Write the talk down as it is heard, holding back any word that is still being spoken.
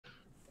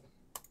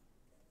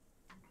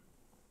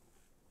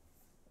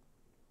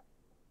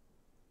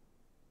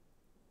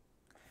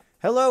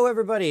Hello,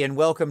 everybody, and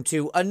welcome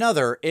to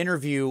another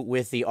interview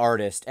with the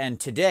artist. And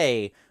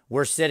today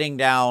we're sitting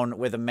down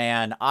with a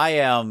man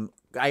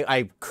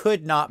I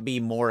could not be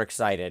more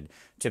excited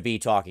to be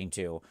talking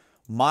to.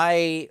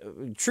 My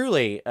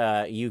truly,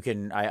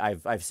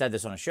 I've said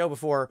this on a show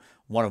before.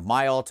 One of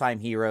my all-time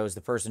heroes,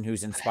 the person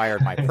who's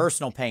inspired my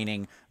personal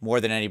painting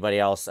more than anybody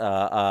else.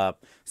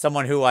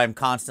 Someone who I'm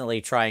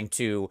constantly trying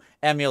to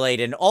emulate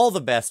in all the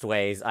best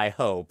ways. I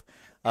hope.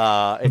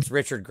 It's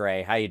Richard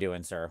Gray. How you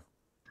doing, sir?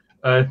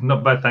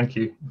 Not bad, thank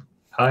you.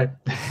 Hi.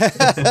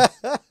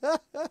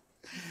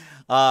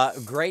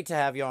 Great to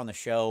have you on the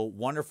show.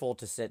 Wonderful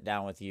to sit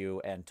down with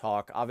you and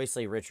talk.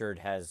 Obviously, Richard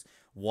has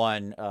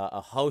won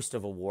a host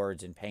of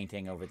awards in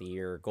painting over the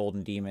year,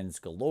 Golden Demons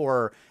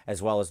galore,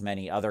 as well as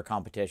many other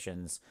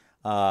competitions.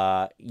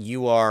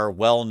 You are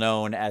well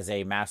known as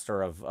a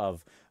master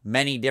of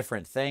many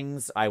different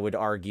things. I would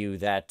argue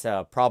that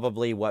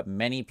probably what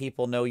many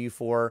people know you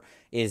for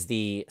is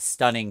the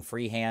stunning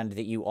freehand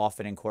that you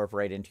often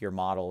incorporate into your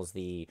models,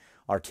 the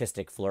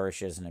artistic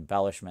flourishes and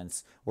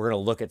embellishments. We're going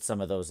to look at some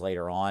of those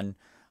later on.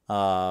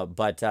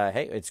 But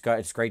hey,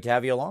 it's great to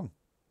have you along.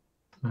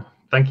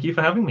 Thank you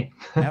for having me.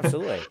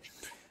 Absolutely.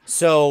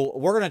 So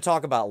we're going to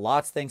talk about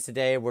lots of things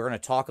today. We're going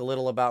to talk a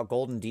little about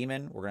Golden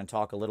Demon. We're going to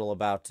talk a little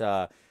about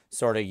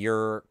sort of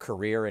your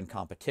career in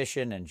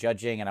competition and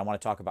judging, and I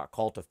want to talk about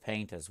Cult of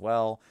Paint as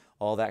well,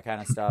 all that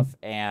kind of stuff.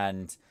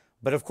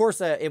 But of course,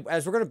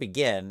 as we're going to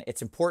begin,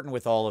 it's important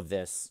with all of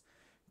this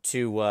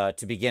to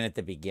begin at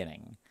the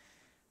beginning.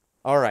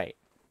 All right.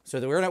 So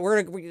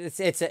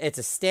it's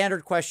a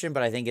standard question,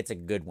 but I think it's a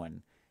good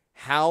one.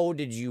 How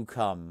did you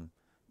come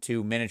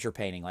to miniature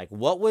painting? Like,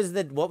 what was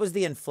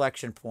the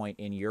inflection point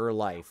in your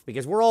life?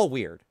 Because we're all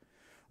weird,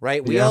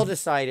 right? We all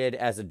decided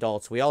as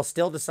adults, we all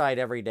still decide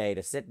every day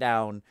to sit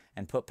down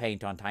and put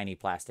paint on tiny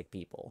plastic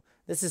people.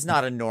 This is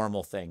not a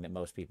normal thing that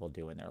most people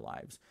do in their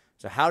lives.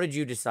 So how did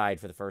you decide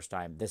for the first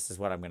time, this is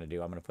what I'm going to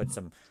do? I'm going to put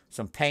some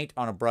paint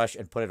on a brush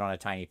and put it on a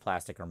tiny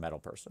plastic or metal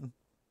person.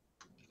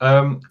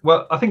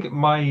 Well, I think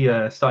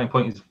my starting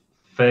point is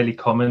fairly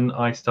common.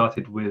 I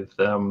started with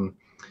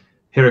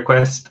Hero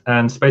Quest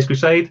and Space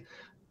Crusade.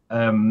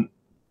 And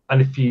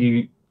if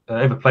you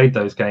ever played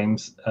those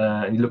games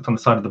and you looked on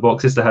the side of the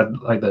boxes, they had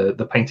like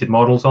the painted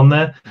models on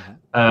there.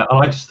 And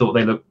I just thought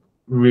they looked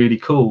really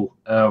cool.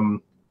 I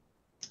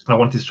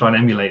wanted to try and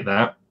emulate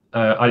that.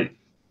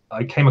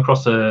 I came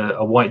across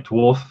a white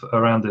dwarf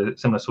around a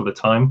similar sort of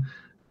time,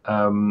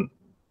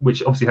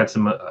 which obviously had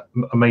some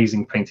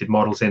amazing painted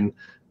models in.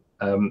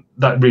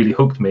 That really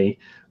hooked me.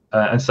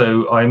 And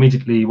so I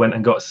immediately went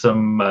and got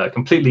some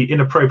completely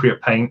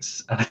inappropriate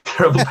paints and a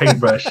terrible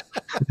paintbrush.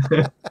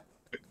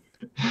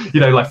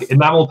 Like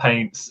enamel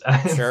paints.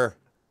 Sure.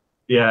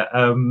 Yeah.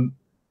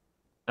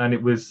 And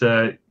it was,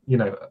 a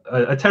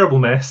terrible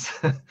mess.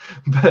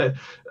 but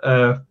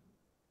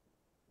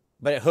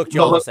it hooked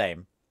you all the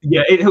same.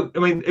 Yeah, it hooked.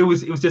 I mean, it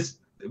was just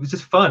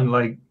fun.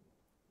 Like,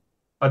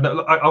 I've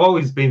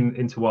always been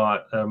into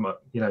art.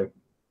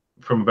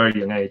 From a very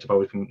young age, I've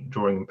always been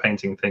drawing and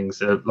painting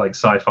things like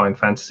sci-fi and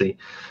fantasy.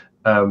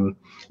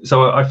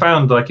 So I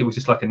found like it was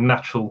just like a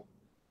natural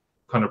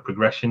kind of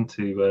progression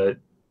to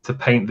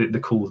paint the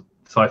cool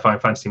sci-fi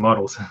and fantasy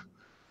models.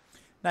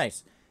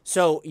 Nice.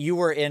 So you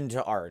were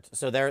into art.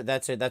 So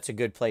that's a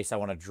good place I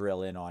want to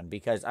drill in on,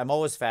 because I'm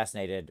always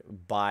fascinated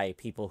by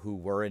people who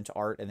were into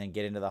art and then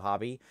get into the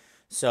hobby.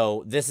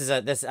 So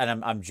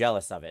and I'm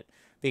jealous of it,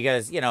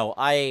 because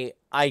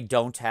I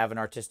don't have an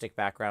artistic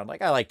background.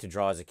 Like, I like to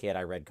draw as a kid.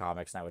 I read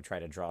comics and I would try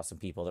to draw some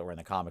people that were in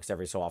the comics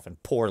every so often,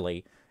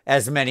 poorly,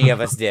 as many of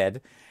us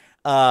did.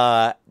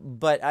 But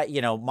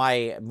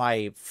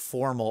my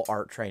formal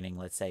art training,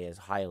 let's say, is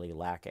highly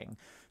lacking.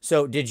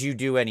 So did you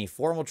do any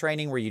formal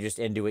training? Were you just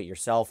into it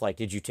yourself? Like,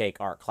 did you take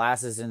art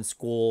classes in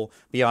school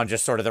beyond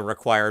just sort of the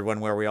required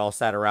one where we all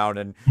sat around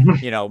and,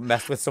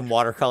 messed with some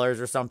watercolors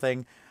or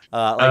something?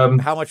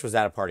 How much was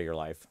that a part of your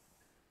life?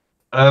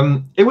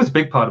 It was a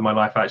big part of my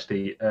life,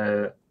 actually.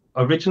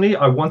 Originally,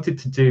 I wanted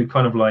to do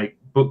kind of like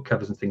book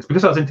covers and things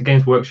because I was into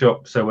Games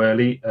Workshop so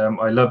early.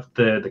 I loved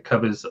the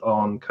covers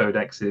on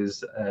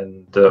codexes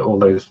and all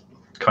those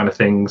kind of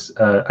things,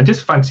 and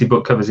just fantasy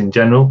book covers in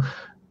general.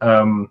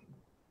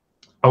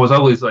 I was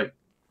always like,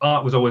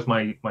 art was always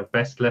my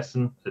best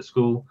lesson at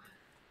school.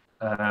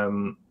 I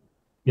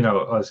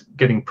was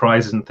getting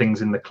prizes and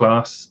things in the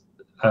class,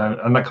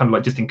 and that kind of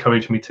like just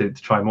encouraged me to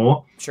try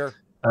more. Sure.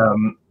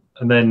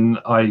 And then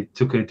I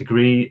took a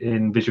degree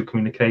in visual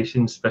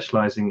communication,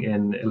 specializing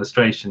in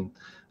illustration.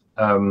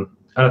 And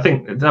I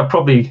think that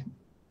probably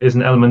is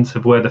an element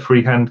of where the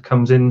freehand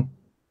comes in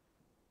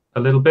a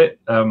little bit.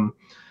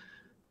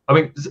 I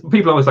mean,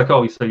 people are always like,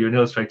 oh, so you're an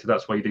illustrator,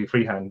 that's why you do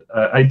freehand.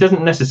 It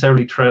doesn't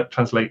necessarily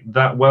translate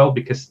that well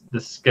because the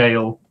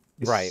scale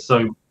is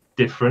so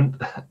different.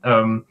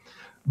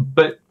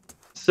 But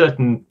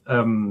certain,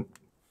 elements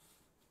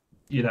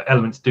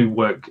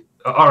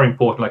are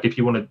important. Like if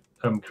you want to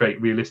create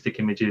realistic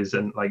images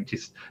and like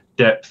just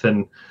depth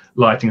and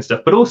lighting and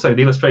stuff, but also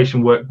the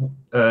illustration work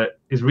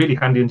is really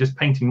handy in just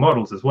painting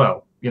models as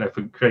well,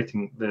 for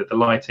creating the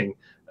lighting.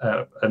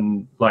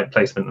 and light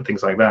placement and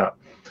things like that.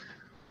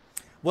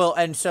 Well,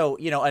 and so,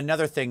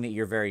 another thing that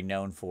you're very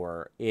known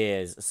for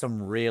is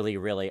some really,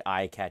 really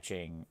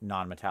eye-catching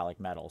non-metallic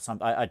metal,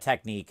 a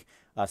technique,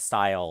 a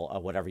style,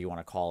 whatever you want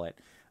to call it,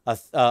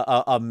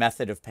 a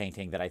method of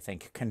painting that I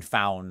think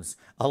confounds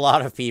a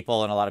lot of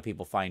people and a lot of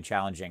people find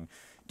challenging.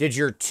 Did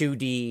your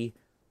 2D,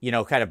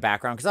 kind of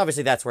background, because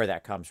obviously that's where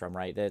that comes from,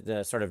 right?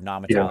 The sort of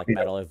non-metallic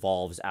metal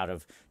evolves out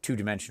of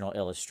two-dimensional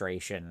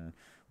illustration.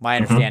 My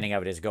understanding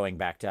of it is going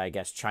back to, I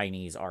guess,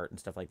 Chinese art and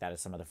stuff like that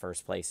as some of the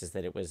first places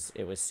that it was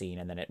seen,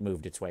 and then it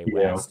moved its way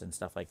west and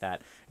stuff like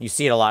that. You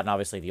see it a lot in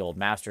obviously the old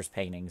masters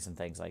paintings and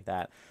things like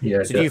that.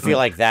 Yeah, so do you feel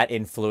like that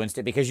influenced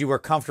it because you were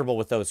comfortable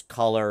with those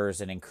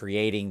colors and in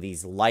creating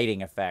these lighting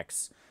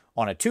effects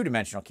on a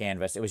two-dimensional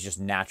canvas, it was just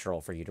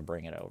natural for you to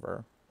bring it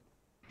over?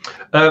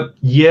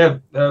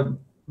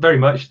 Very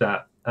much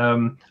that.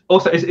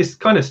 Also, it's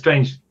kind of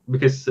strange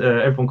because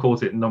everyone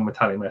calls it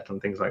non-metallic metal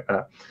and things like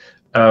that.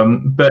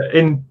 But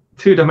in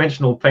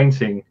two-dimensional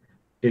painting,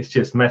 it's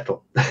just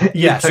metal.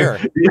 Yeah, sure.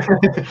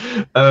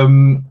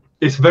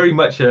 It's very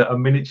much a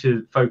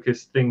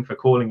miniature-focused thing for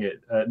calling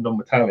it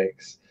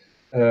non-metallics,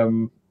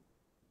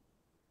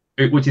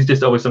 which is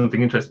just always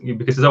something interesting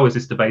because there's always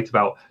this debate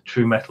about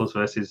true metals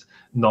versus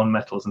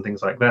non-metals and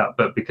things like that.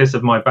 But because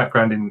of my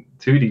background in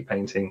 2D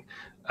painting,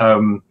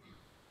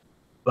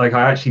 like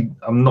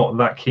I'm not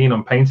that keen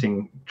on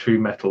painting true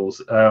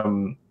metals.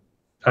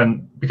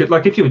 And because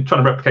like if you were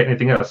trying to replicate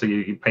anything else, so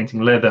you're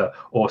painting leather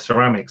or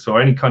ceramics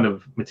or any kind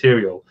of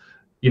material,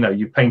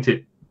 you paint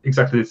it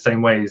exactly the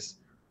same way as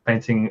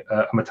painting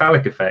a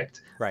metallic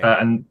effect. Right.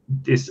 And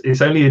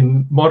it's only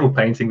in model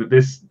painting that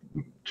this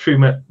true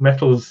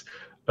metals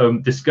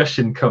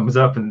discussion comes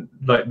up, and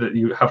like that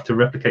you have to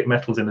replicate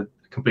metals in a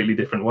completely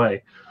different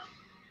way.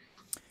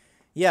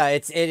 Yeah,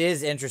 it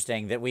is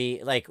interesting that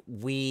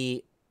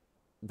we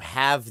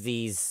have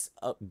these,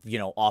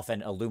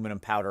 often aluminum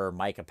powder or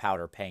mica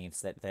powder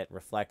paints that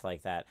reflect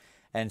like that.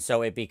 And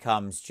so it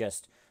becomes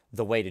just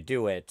the way to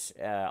do it.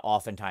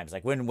 Oftentimes,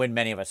 like when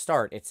many of us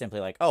start, it's simply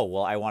like, oh,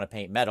 well, I want to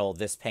paint metal.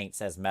 This paint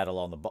says metal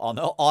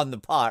on the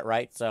pot,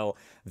 right? So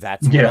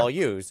that's what I'll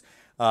use.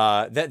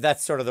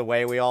 That's sort of the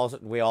way we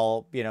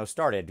all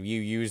started.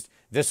 You used,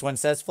 this one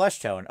says flesh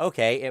tone.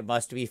 Okay, it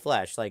must be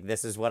flesh. Like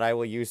this is what I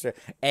will use.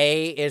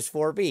 A is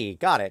for B.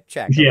 Got it.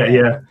 Check.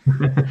 Yeah,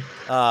 okay.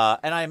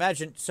 And I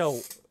imagine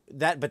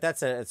but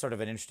that's a sort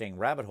of an interesting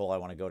rabbit hole I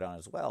want to go down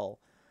as well.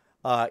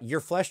 Your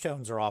flesh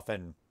tones are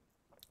often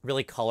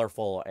really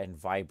colorful and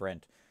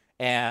vibrant,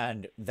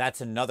 and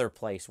that's another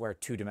place where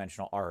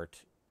two-dimensional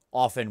art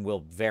often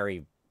will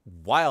vary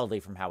wildly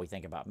from how we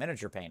think about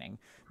miniature painting.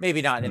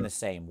 Maybe not in the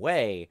same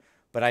way,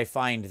 but I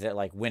find that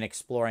like when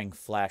exploring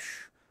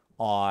flesh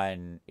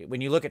when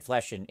you look at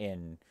flesh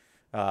in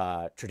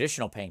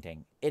traditional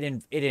painting, it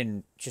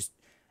in just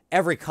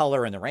every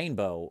color in the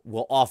rainbow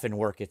will often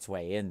work its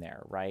way in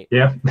there, right?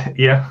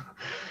 Yeah.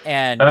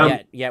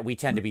 And yet we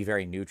tend to be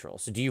very neutral.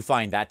 So do you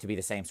find that to be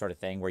the same sort of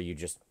thing where you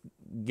just,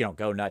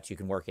 go nuts, you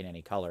can work in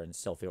any color and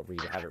still feel free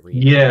to have it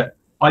read? Yeah.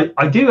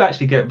 I do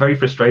actually get very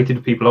frustrated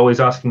with people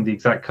always asking the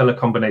exact color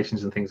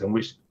combinations and things, and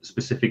which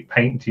specific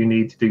paint do you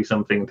need to do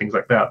something and things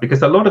like that.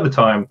 Because a lot of the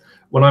time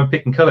when I'm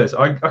picking colors,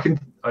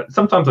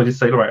 sometimes I just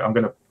say, all right, I'm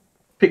going to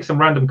pick some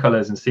random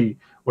colors and see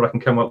what I can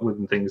come up with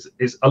and things.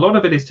 A lot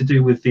of it is to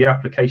do with the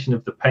application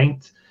of the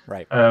paint,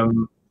 right?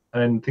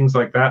 And things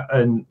like that.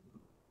 And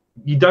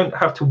you don't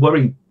have to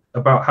worry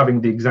about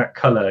having the exact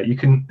color. You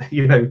can,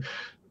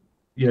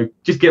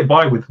 just get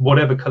by with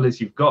whatever colors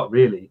you've got,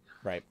 really.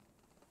 Right.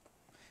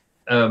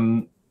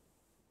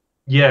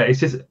 It's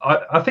just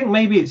I think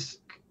maybe it's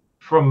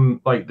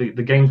from like the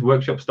Games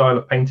Workshop style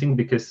of painting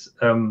because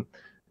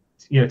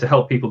to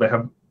help people, they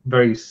have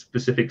very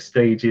specific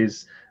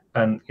stages,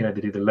 and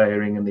they do the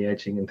layering and the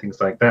edging and things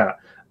like that,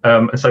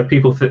 and so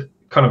people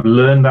kind of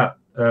learn that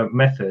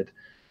method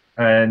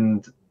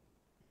and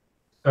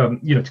to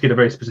get a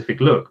very specific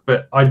look.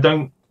 But I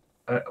don't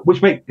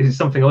which is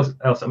something else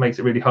that makes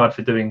it really hard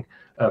for doing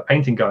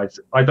painting guides.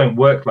 I don't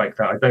work like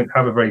that. I don't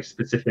have a very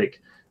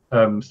specific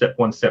step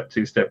 1, step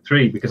 2, step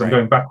 3, because I'm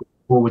going backwards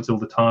and forwards all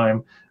the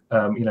time.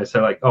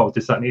 So like, oh,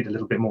 does that need a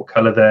little bit more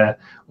color there,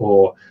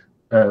 or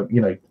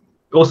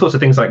all sorts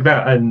of things like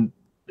that. And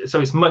so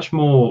it's much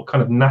more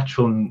kind of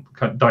natural and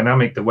kind of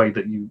dynamic the way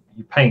that you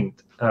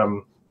paint.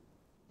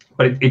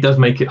 But it does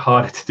make it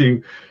harder to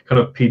do kind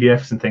of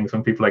PDFs and things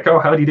when people are like, oh,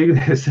 how do you do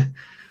this?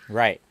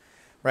 Right.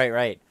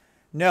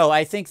 No,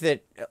 I think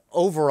that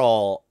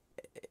overall,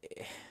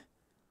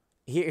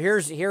 here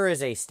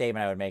is a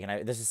statement I would make,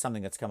 and this is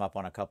something that's come up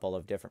on a couple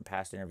of different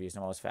past interviews, and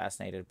I'm always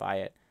fascinated by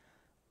it.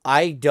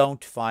 I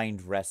don't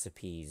find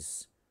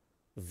recipes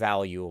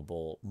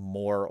valuable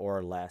more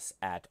or less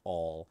at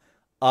all,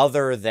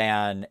 other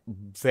than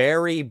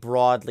very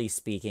broadly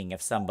speaking,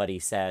 if somebody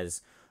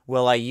says,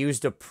 well, I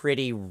used a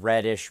pretty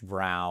reddish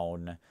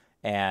brown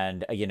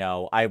and,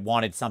 I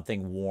wanted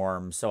something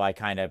warm, so I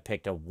kind of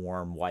picked a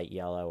warm white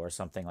yellow or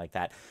something like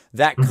that.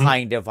 That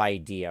kind of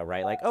idea,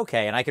 right? Like,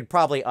 okay, and I could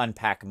probably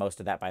unpack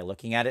most of that by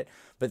looking at it,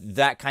 but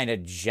that kind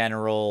of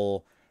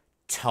general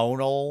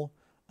tonal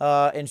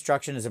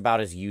instruction is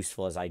about as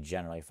useful as I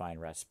generally find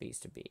recipes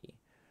to be.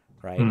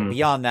 Right. Mm.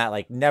 Beyond that,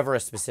 like never a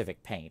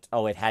specific paint.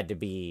 Oh, it had to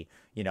be,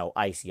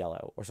 ice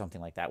yellow or something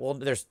like that. Well,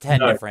 there's 10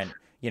 different,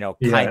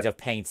 kinds of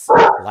paints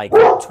like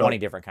that, 20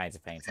 different kinds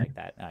of paints like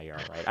that. You're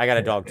all right. I got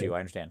a dog too. I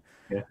understand.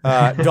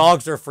 Yeah.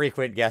 Dogs are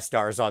frequent guest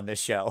stars on this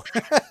show.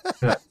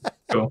 Yeah,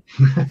 cool.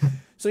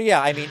 So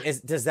yeah, I mean,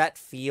 does that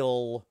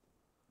feel,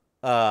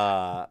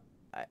 I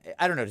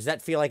don't know, does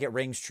that feel like it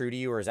rings true to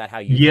you, or is that how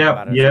you think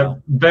about it as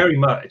well? Very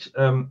much.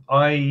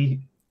 I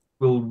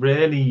will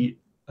rarely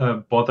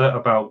bother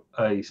about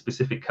a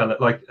specific color,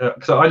 like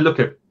because I look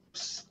at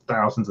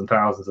thousands and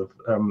thousands of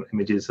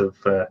images of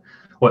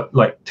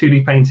like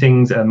 2D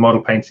paintings and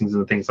model paintings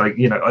and things like,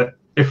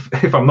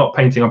 if I'm not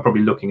painting, I'm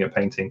probably looking at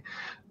painting,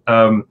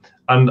 and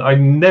I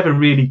never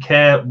really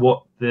care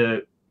what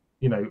to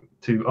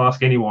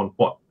ask anyone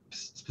what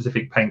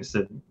specific paints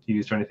are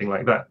used or anything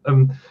like that,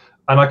 and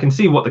I can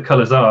see what the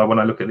colors are when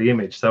I look at the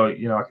image, so I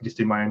can just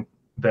do my own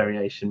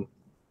variation,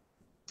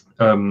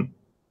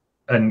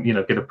 and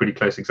get a pretty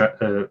close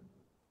exact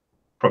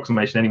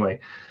approximation anyway.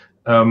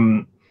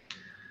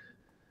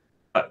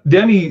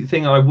 The only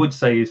thing I would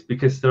say is,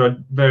 because there are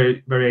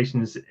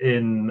variations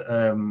in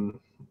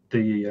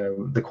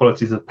the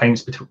qualities of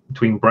paints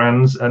between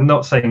brands, and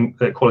not saying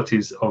the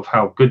qualities of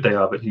how good they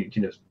are, but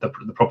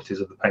the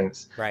properties of the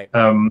paints. Right.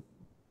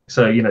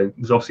 So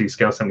there's obviously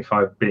Scale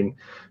 75 being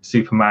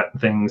super matte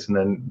things, and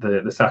then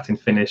the satin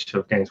finish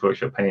of Games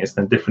Workshop paints,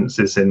 and then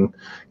differences in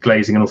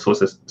glazing and all sorts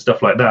of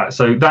stuff like that.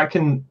 So that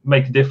can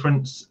make a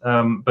difference,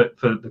 but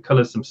for the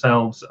colors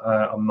themselves,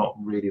 I'm not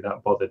really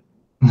that bothered.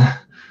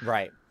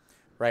 Right.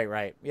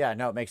 Yeah,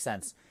 no, it makes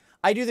sense.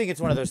 I do think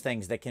it's one of those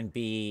things that can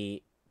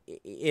be,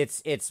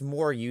 it's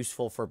more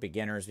useful for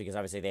beginners, because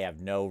obviously they have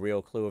no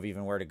real clue of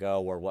even where to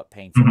go or what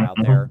paints are out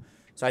there.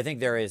 So I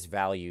think there is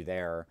value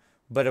there.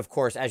 But of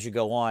course, as you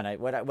go on,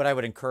 what I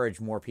would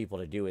encourage more people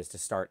to do is to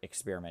start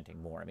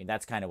experimenting more. I mean,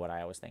 that's kind of what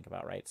I always think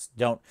about, right?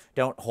 Don't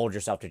hold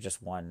yourself to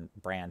just one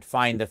brand.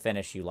 Find the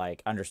finish you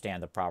like,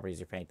 understand the properties of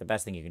your paint. The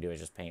best thing you can do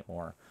is just paint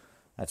more.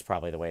 That's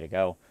probably the way to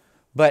go.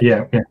 But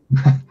yeah.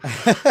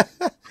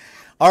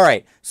 All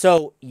right.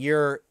 So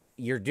you're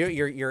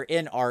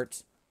in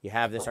art. You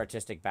have this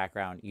artistic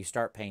background. You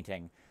start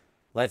painting.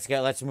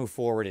 Let's move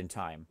forward in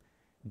time.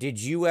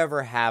 Did you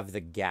ever have the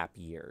gap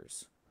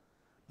years?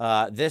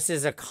 This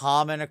is a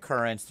common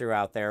occurrence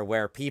throughout there,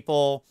 where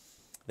people,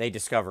 they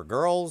discover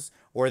girls,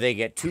 or they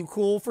get too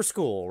cool for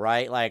school,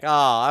 right? Like,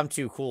 oh, I'm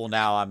too cool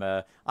now. I'm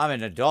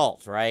an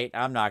adult, right?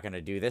 I'm not going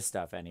to do this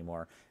stuff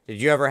anymore.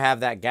 Did you ever have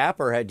that gap,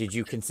 or did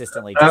you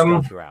consistently just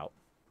go throughout?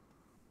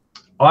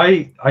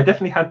 I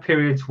definitely had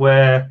periods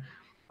where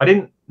I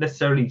didn't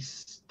necessarily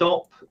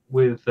stop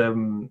with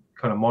kind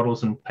of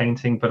models and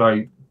painting,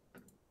 but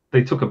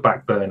they took a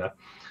back burner.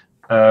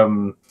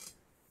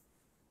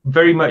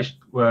 Very much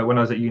when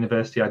I was at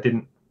university, I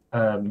didn't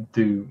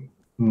do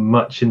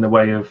much in the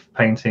way of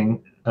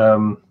painting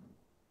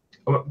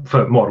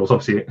for models.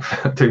 Obviously,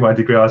 doing my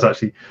degree, I was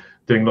actually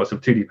doing lots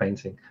of 2D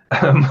painting.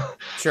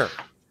 Sure.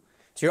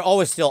 So you're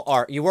always still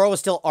art. You were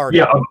always still art.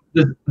 Yeah,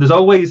 there's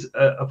always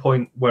a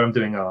point where I'm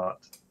doing art,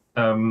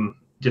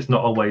 just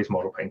not always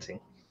model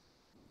painting.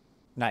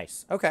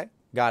 Nice. Okay,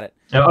 got it.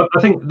 I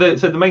think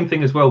the main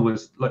thing as well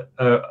was, like,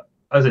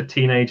 as a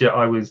teenager,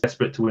 I was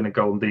desperate to win a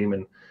Golden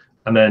Demon.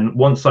 And then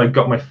once I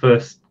got my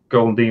first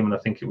Golden Demon, I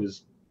think it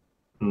was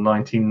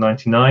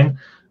 1999.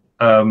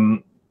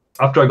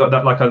 After I got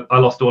that, like, I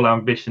lost all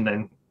ambition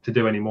then to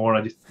do any more.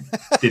 I just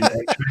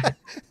didn't.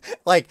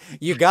 Like,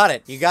 you got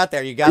it. You got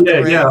there. You got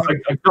the ring. Yeah.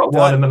 I got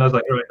one, and then I was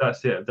like, all right,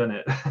 that's it. I've done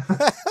it.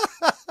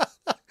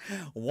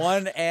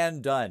 One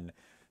and done.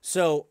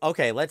 So,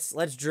 okay,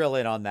 let's drill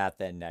in on that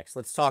then next.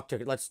 Let's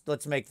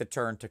make the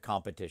turn to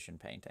competition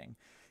painting.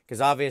 Because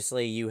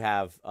obviously you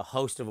have a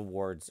host of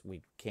awards.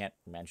 We can't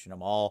mention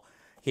them all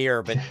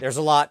here, but there's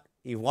a lot.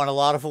 You've won a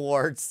lot of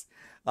awards,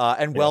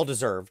 and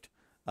well-deserved,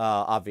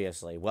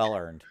 obviously,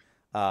 well-earned.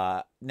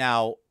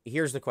 Now,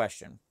 here's the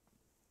question.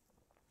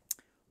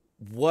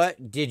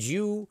 What did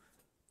you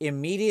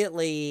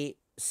immediately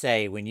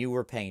say when you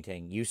were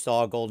painting? You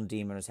saw Golden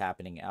Demon was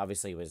happening.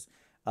 Obviously, it was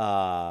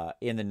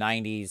in the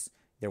 90s.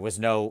 There was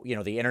no,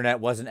 the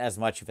internet wasn't as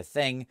much of a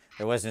thing.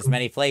 There wasn't as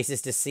many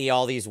places to see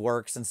all these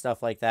works and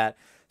stuff like that.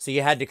 So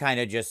you had to kind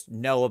of just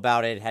know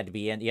about it. You had to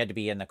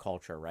be in the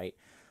culture, right?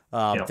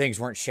 Things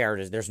weren't shared.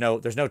 There's no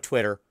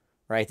Twitter,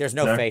 right? There's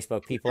no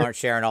Facebook. People aren't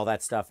sharing all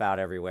that stuff out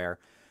everywhere.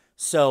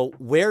 So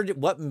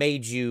what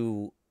made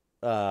you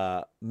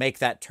make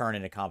that turn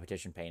into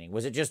competition painting?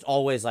 Was it just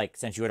always, like,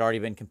 since you had already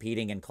been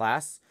competing in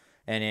class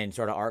and in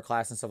sort of art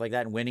class and stuff like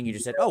that and winning, you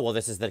just said, oh, well,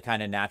 this is the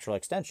kind of natural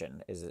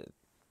extension? Is it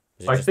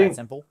just that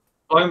simple?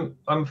 I'm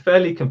a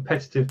fairly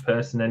competitive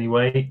person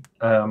anyway,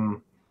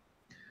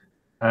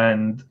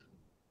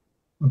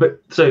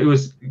 but so it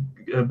was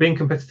being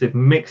competitive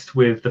mixed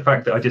with the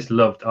fact that I just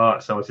loved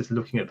art. So I was just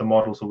looking at the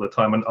models all the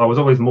time, and I was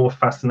always more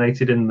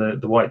fascinated in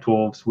the White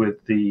Dwarfs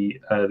with the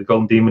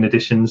Golden Demon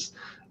editions.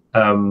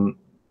 And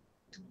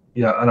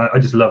I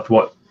just loved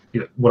what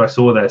I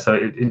saw there, so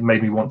it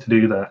made me want to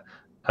do that.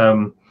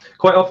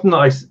 Quite often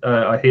I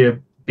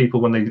hear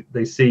people when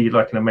they see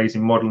like an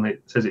amazing model and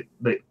it says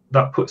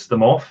that puts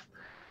them off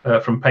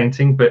from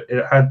painting, but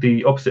it had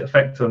the opposite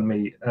effect on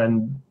me.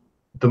 And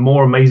the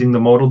more amazing the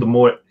model, the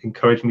more it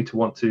encouraged me to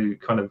want to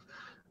kind of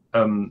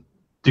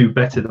do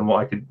better than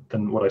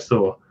what I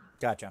saw.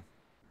 Gotcha.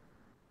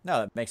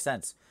 No, that makes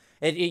sense.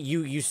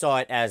 You saw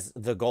it as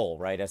the goal,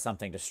 right? As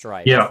something to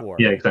strive for.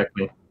 Yeah,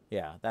 exactly.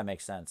 Yeah, that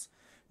makes sense.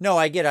 No,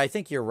 I get it. I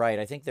think you're right.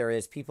 I think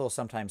people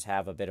sometimes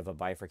have a bit of a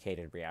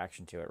bifurcated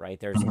reaction to it, right?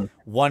 There's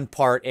one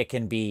part, it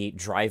can be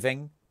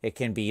driving. It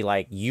can be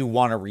like you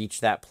want to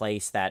reach that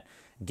place, that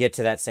get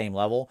to that same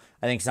level.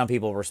 I think some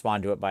people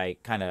respond to it by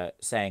kind of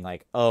saying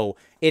like, oh,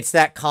 it's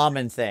that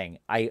common thing.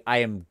 I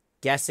am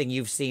guessing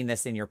you've seen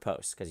this in your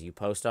posts because you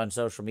post on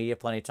social media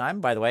plenty of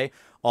time. By the way,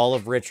 all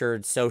of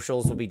Richard's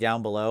socials will be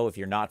down below. If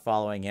you're not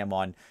following him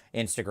on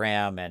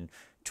Instagram and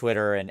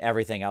Twitter and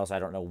everything else, I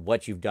don't know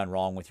what you've done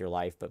wrong with your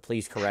life, but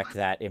please correct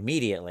that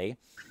immediately.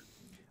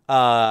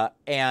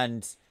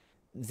 And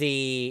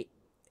this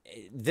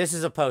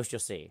is a post you'll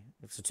see.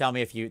 So tell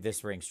me if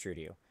this rings true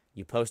to you.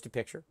 You post a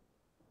picture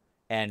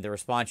and the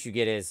response you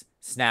get is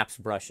snaps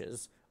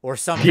brushes or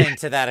something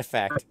to that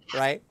effect,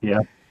 right? Yeah.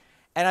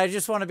 And I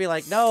just want to be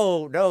like,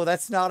 no,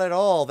 that's not at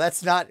all.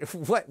 That's not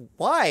what.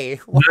 Why?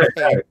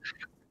 No.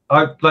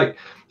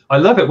 I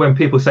love it when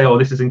people say, "Oh,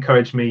 this has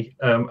encouraged me,"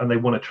 and they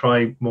want to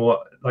try more.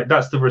 Like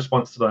that's the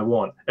response that I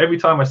want. Every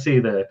time I see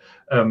the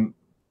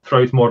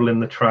throws model in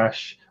the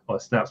trash or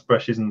snaps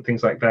brushes and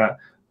things like that,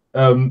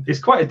 it's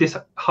quite a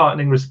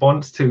disheartening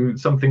response to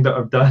something that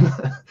I've done.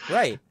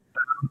 Right.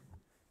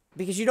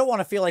 Because you don't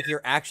want to feel like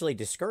you're actually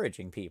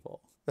discouraging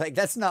people. Like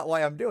that's not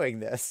why I'm doing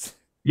this.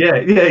 Yeah,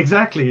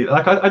 exactly.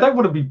 Like I don't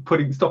want to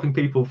be stopping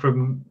people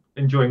from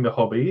enjoying the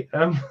hobby.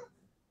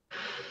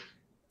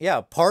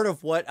 Yeah, part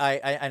of what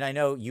I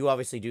know you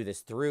obviously do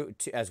this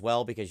as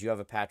well because you have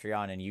a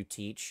Patreon and you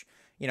teach.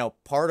 You know,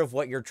 part of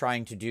what you're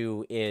trying to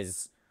do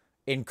is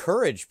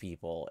encourage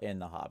people in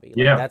the hobby. Like,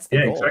 yeah, that's the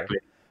goal. Exactly.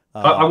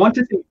 I want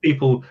to see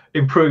people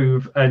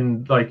improve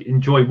and like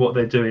enjoy what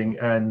they're doing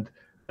and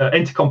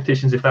enter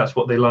competitions if that's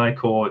what they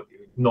like, or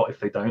not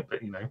if they don't.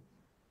 But you know,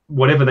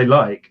 whatever they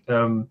like.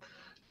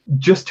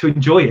 Just to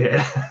enjoy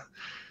it.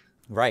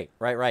 Right.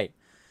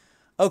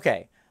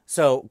 Okay,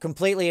 so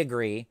completely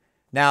agree.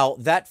 Now,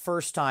 that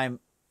first time,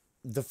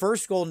 the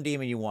first Golden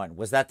Demon you won,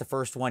 was that the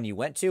first one you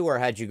went to, or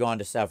had you gone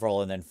to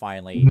several and then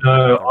finally?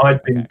 No,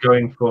 I'd been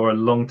going for a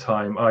long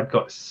time. I'd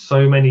got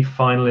so many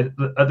finalists.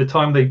 At the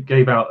time, they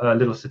gave out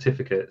little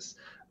certificates.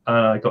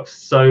 I got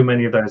so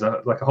many of those,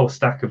 like a whole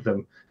stack of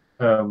them.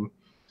 And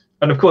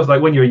of course,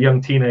 like when you're a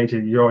young teenager,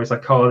 you're always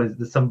like, oh,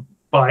 there's some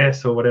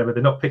bias or whatever.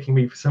 They're not picking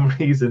me for some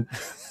reason.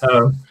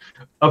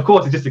 Of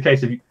course, it's just a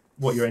case of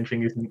what you're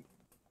entering isn't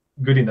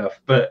good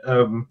enough. But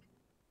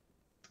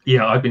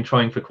yeah, I've been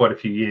trying for quite a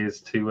few years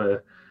to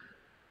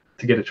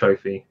get a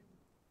trophy.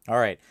 All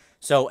right.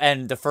 So,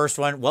 and the first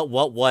one,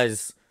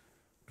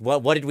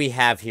 what did we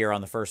have here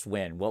on the first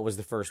win? What was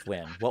the first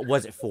win? What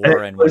was it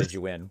for, and what did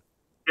you win?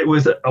 It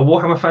was a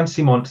Warhammer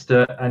Fantasy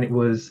Monster, and it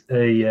was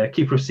a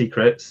Keeper of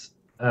Secrets.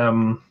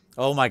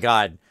 Oh my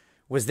God.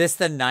 Was this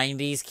the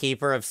 90s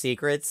Keeper of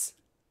Secrets?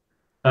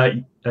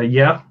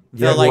 Yeah.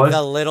 The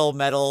little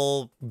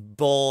metal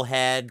bull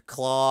head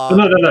claw.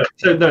 No.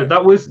 So no,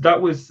 that was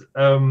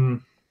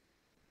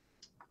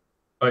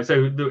right.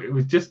 So it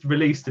was just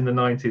released in the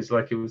 90s.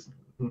 Like was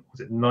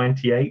it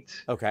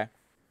 98? Okay.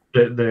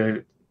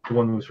 The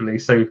one was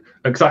released. So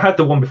because I had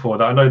the one before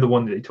that, I know the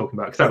one that you're talking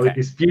about.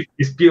 Because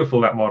it's beautiful,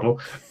 that model.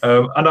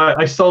 And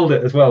I sold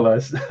it as well. I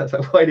was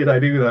like, why did I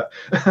do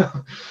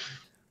that?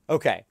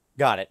 Okay.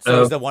 Got it. So it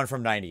was the one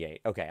from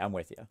 98. Okay, I'm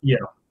with you. Yeah.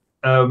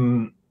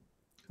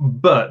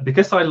 But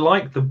because I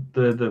like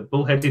the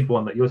bull-headed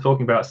one that you're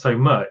talking about so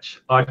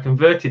much, I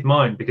converted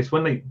mine because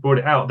when they brought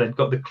it out, they'd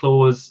got the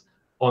claws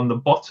on the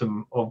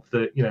bottom of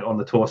on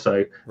the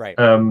torso. Right.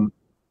 And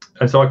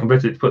so I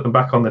converted it to put them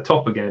back on the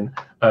top again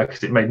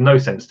because it made no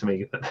sense to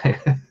me that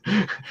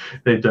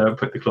they'd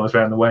put the claws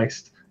around the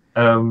waist.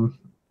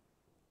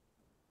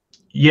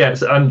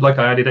 Yes, and like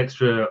I added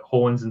extra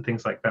horns and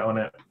things like that on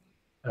it.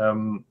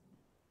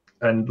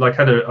 And like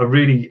had a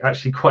really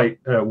actually quite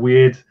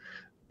weird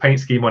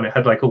paint scheme on it.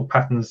 Had like all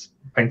patterns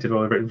painted all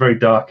over it, very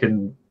dark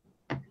and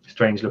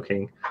strange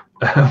looking.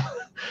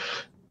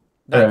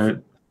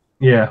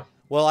 Yeah.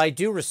 Well, I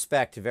do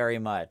respect very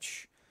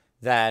much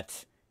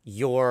that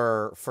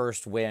your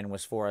first win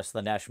was for a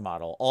Slaanesh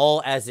model,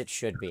 all as it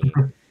should be.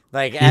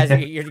 Like as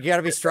you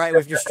gotta be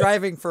if you're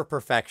striving for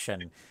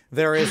perfection,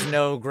 there is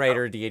no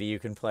greater deity you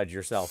can pledge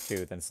yourself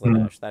to than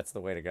Slaanesh. That's the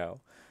way to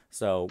go.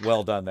 So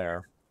well done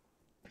there.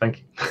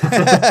 Thank you.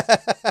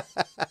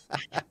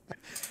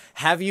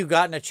 Have you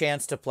gotten a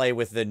chance to play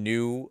with the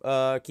new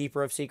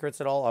Keeper of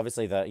Secrets at all?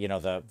 Obviously,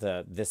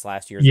 this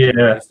last year's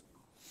release.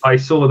 I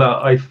saw that.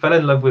 I fell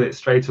in love with it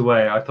straight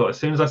away. I thought as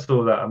soon as I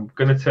saw that, I'm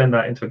going to turn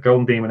that into a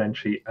Golden Demon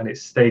entry, and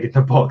it's stayed in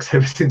the box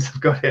ever since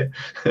I've got it.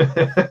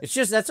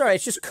 That's all right.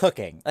 It's just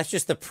cooking. That's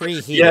just the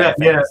preheating. Yeah.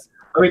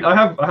 I mean, I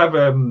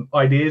have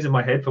ideas in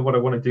my head for what I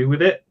want to do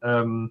with it.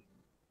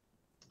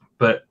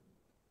 but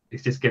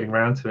it's just getting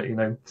around to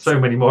it. So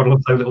many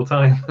models, so little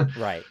time.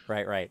 Right,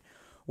 right, right.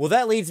 Well,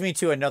 that leads me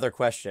to another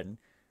question.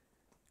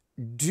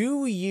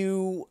 Do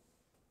you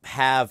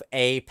have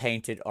a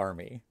painted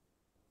army?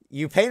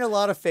 You paint a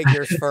lot of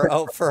figures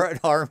for an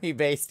army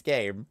based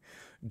game.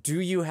 Do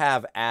you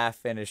have a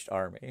finished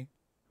army?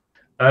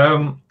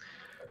 um,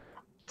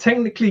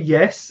 Technically,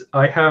 yes.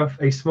 I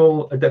have a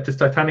small Adeptus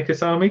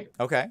Titanicus army,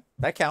 Okay, that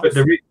but counts.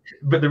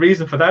 the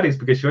reason for that is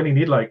because you only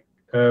need like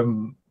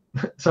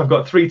so I've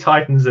got 3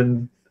 Titans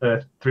and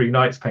 3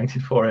 Knights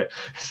painted for it,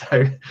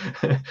 so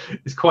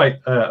it's quite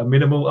a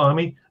minimal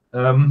army.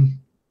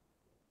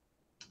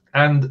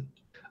 And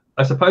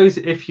I suppose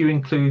if you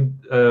include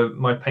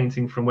my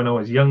painting from when I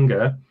was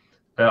younger,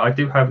 I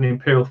do have an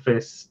Imperial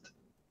Fist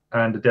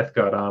and a Death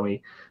Guard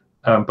army,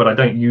 but I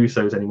don't use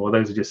those anymore.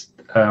 Those are just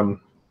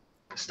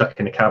stuck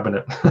in a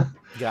cabinet.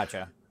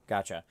 Gotcha,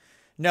 gotcha.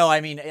 No,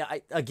 I mean,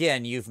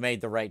 again, you've made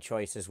the right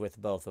choices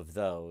with both of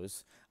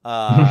those.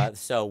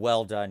 So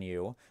well done,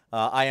 you.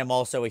 I am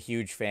also a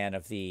huge fan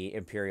of the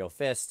Imperial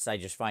Fists. I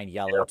just find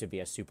yellow to be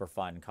a super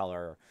fun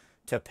color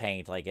to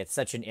paint. Like, it's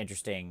such an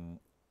interesting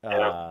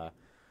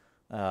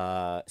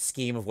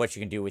scheme of what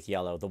you can do with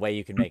yellow. The way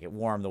you can make it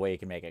warm, the way you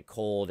can make it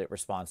cold. It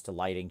responds to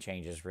lighting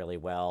changes really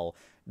well.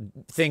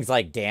 Things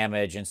like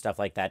damage and stuff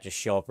like that just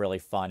show up really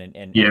fun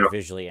and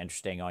visually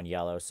interesting on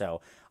yellow.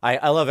 So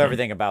I love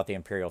everything about the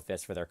Imperial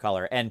Fist for their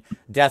color. And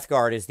Death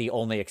Guard is the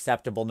only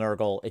acceptable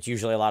Nurgle. It's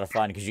usually a lot of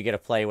fun because you get to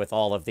play with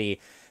all of the...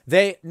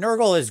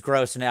 Nurgle is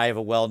gross, and I have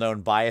a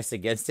well-known bias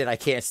against it. I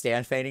can't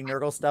stand painting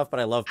Nurgle stuff, but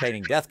I love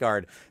painting Death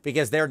Guard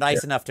because they're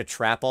nice enough to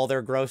trap all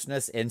their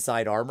grossness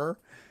inside armor.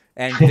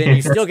 And then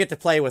you still get to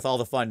play with all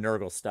the fun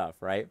Nurgle stuff,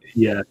 right?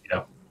 Yeah.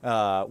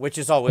 Which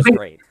is always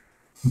great.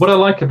 What I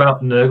like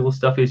about Nurgle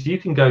stuff is you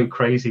can go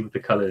crazy with the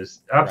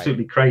colors,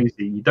 absolutely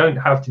crazy. You don't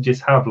have to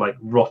just have like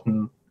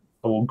rotten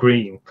or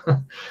green.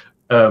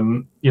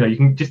 You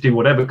can just do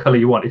whatever color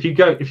you want.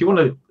 If you want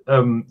to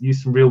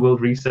use some real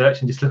world research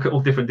and just look at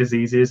all different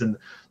diseases and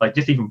like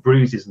just even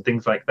bruises and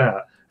things like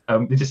that,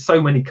 there's just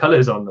so many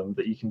colors on them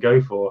that you can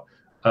go for.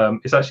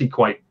 It's actually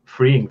quite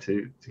freeing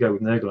to go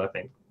with Nurgle, I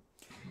think.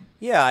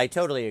 Yeah, I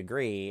totally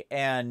agree.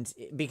 And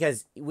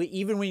because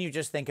even when you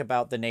just think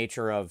about the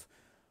nature of,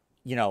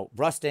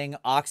 rusting,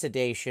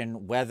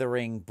 oxidation,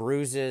 weathering,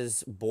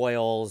 bruises,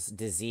 boils,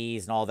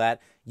 disease, and all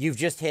that, you've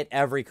just hit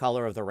every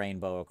color of the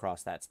rainbow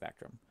across that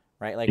spectrum,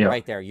 right? Like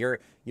right there, your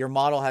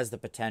model has the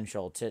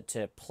potential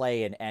to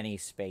play in any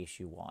space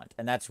you want.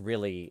 And that's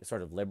really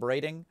sort of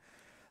liberating.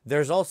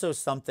 There's also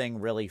something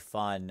really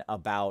fun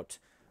about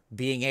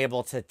being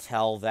able to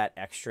tell that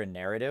extra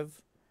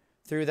narrative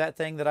through that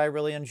thing that I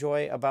really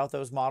enjoy about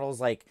those models.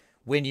 Like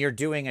when you're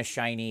doing a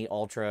shiny,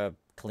 ultra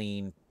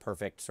clean,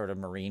 perfect sort of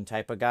marine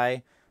type of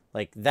guy,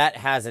 like that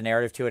has a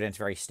narrative to it and it's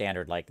very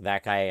standard. Like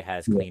that guy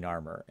has clean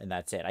armor and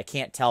that's it. I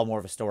can't tell more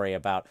of a story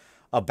about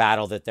a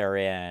battle that they're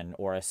in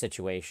or a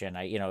situation.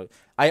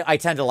 I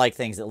tend to like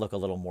things that look a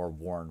little more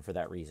worn for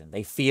that reason.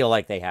 They feel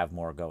like they have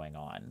more going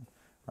on.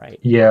 Right.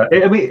 Yeah,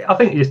 I mean, I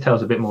think it just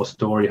tells a bit more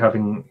story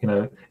having,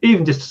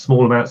 even just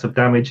small amounts of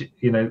damage.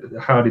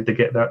 How did they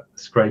get that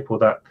scrape or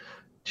that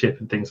chip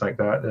and things like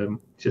that?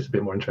 It's just a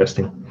bit more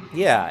interesting.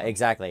 Yeah,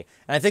 exactly.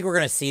 And I think we're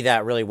going to see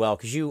that really well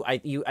because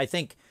I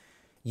think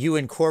you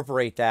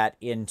incorporate that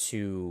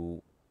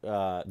into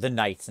the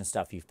knights and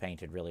stuff you've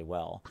painted really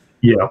well.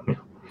 Yeah.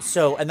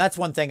 So, and that's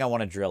one thing I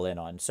want to drill in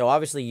on. So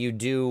obviously you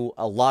do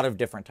a lot of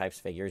different types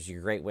of figures.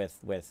 You're great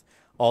with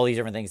all these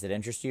different things that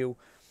interest you.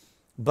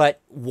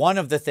 But one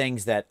of the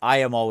things that I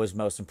am always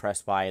most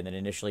impressed by and that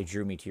initially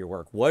drew me to your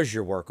work was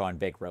your work on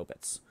big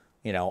robots,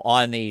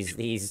 on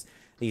these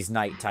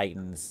Knight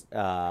Titans. Who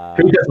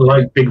doesn't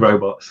like big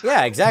robots?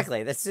 Yeah,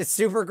 exactly. It's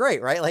super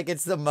great, right? Like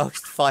it's the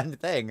most fun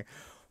thing.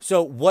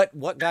 So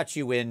what got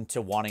you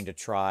into wanting to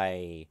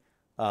try,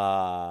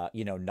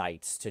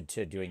 Knights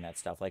to doing that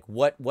stuff? Like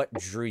what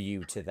drew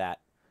you to that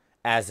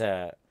as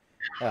a,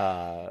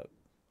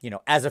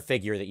 as a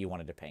figure that you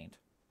wanted to paint?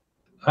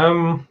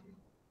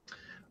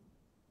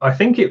 I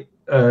think it.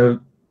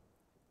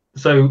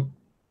 So,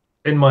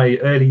 in my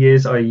early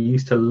years, I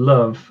used to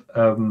love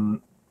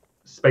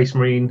Space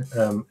Marine,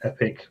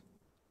 epic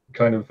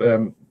kind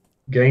of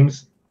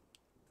games,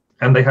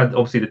 and they had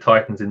obviously the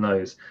Titans in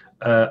those,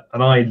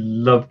 and I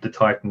loved the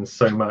Titans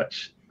so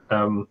much,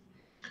 and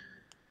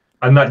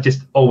that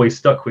just always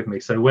stuck with me.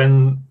 So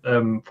when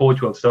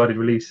Forge World started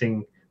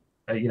releasing,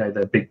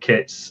 their big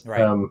kits.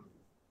 Right.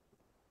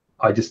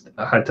 I just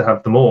had to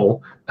have them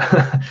all.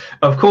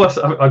 Of course,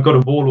 I've got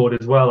a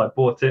Warlord as well. I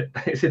bought it.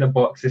 It's in a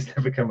box. It's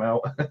never come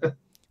out.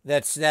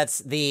 That's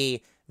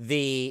the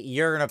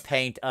you're gonna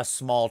paint a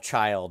small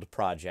child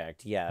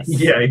project. Yes.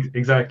 Yeah,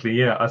 exactly.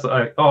 Yeah. I was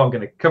like, I'm going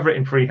to cover it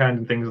in freehand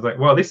and things. I was like,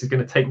 well, this is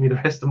going to take me the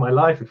rest of my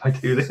life if I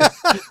do this.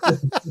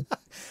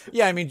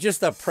 Yeah, I mean, just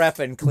the prep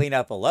and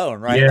cleanup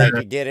alone, right? Yeah. Like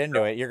you get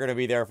into it, you're going to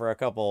be there for a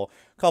couple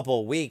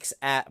weeks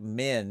at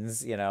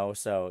Mins,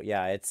 So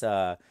yeah, it's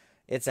a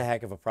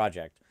heck of a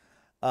project.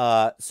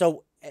 One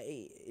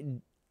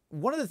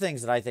of the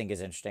things that I think is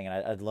interesting,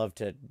 and I'd love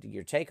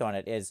your take on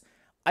it, is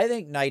I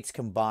think Knights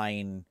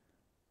combine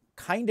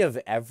kind of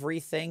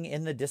everything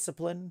in the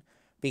discipline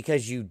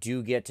because you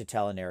do get to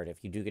tell a narrative.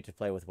 You do get to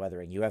play with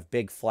weathering. You have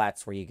big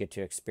flats where you get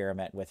to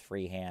experiment with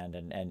freehand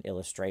and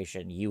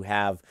illustration. You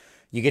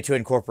get to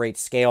incorporate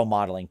scale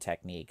modeling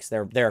techniques.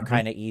 They're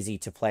kind of easy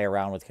to play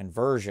around with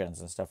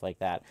conversions and stuff like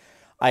that.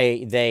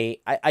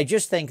 I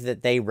just think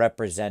that they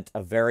represent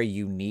a very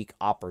unique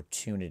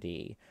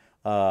opportunity.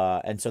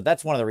 And so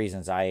that's one of the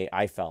reasons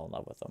I fell in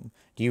love with them.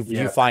 Do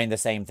you find the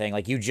same thing?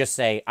 Like you just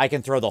say, I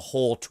can throw the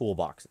whole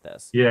toolbox at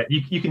this. Yeah,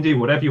 you can do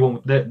whatever you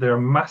want. They're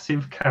a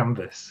massive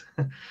canvas.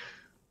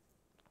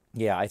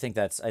 Yeah, I think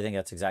that's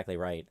exactly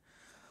right.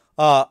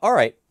 All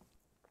right.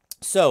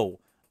 So,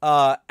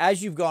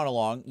 as you've gone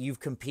along, you've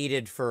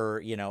competed for,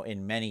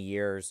 in many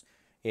years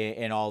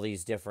in all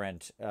these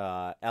different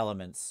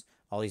elements,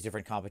 all these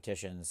different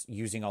competitions,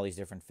 using all these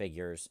different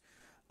figures.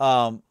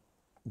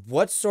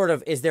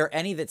 Is there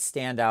any that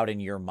stand out in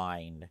your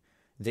mind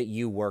that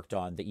you worked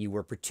on that you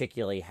were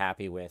particularly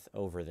happy with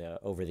over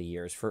the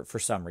years for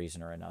some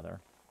reason or another?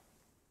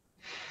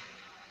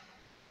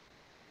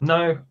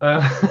 No.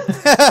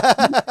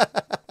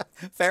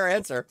 Fair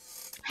answer.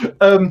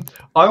 I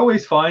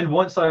always find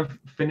once I've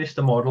finished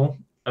a model,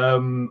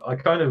 I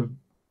kind of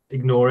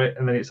ignore it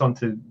and then it's on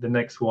to the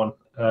next one.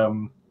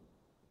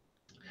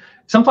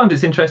 Sometimes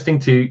it's interesting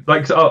to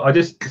I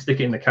just stick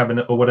it in the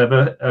cabinet or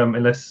whatever,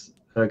 unless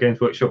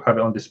Games Workshop have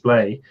it on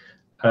display.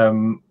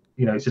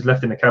 It's just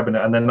left in the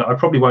cabinet, and then I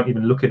probably won't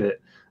even look at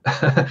it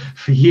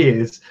for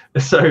years.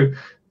 So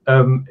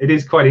it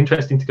is quite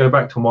interesting to go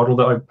back to a model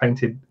that I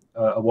painted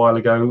a while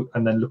ago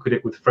and then look at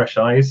it with fresh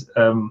eyes.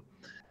 And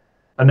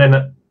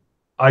then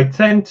I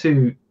tend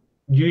to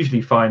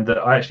usually find that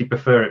I actually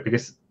prefer it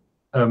because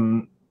a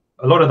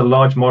lot of the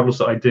large models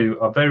that I do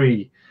are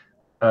very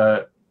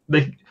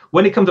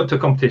when it comes up to a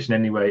competition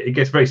anyway, it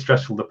gets very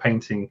stressful, the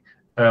painting.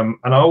 And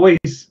I always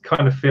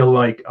kind of feel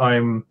like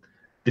I'm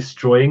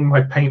destroying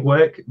my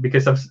paintwork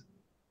because I've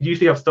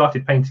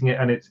started painting it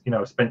and it's,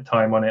 I've spent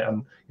time on it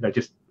and,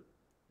 just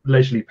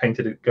leisurely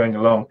painted it going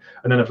along.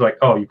 And then I was like,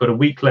 oh, you've got a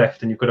week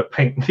left and you've got to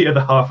paint the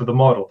other half of the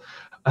model.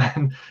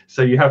 And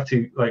so you have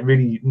to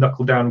really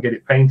knuckle down and get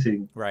it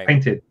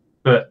painted.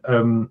 But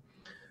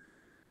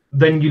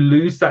then you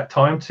lose that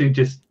time to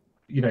just,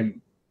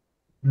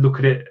 look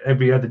at it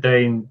every other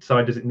day and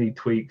decide, does it need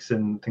tweaks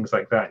and things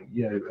like that.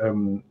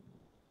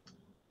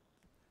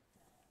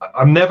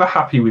 I'm never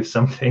happy with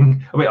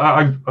something. I mean,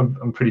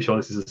 I'm pretty sure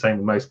this is the same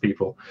with most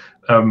people.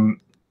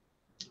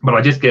 But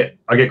I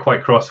get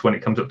quite cross when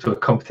it comes up to a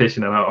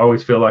competition, and I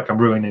always feel like I'm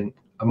ruining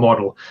a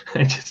model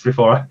just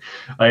before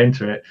I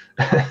enter it.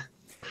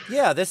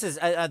 Yeah, this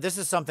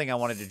is something I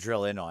wanted to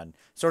drill in on,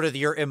 sort of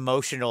your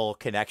emotional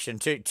connection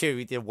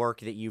to the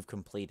work that you've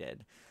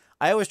completed.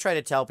 I always try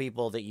to tell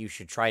people that you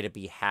should try to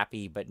be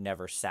happy but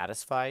never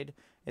satisfied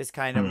is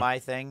kind of my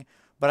thing.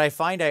 But I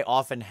find I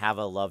often have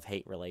a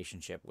love-hate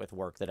relationship with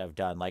work that I've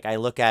done. Like I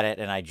look at it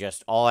and I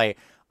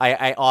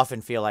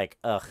often feel like,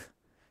 ugh,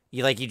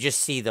 you just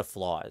see the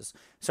flaws.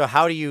 So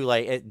how do you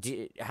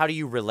how do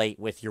you relate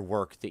with your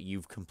work that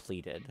you've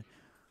completed?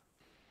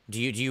 Do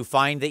you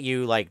find that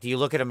do you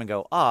look at them and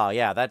go, oh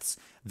yeah,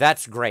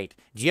 that's great?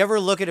 Do you ever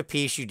look at a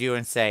piece you do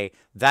and say,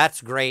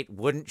 that's great,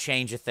 wouldn't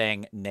change a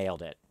thing,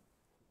 nailed it?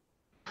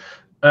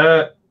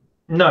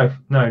 No,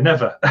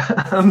 never.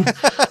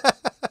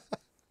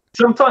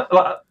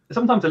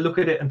 Sometimes I look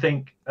at it and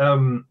think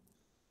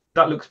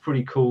that looks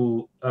pretty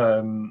cool,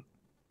 and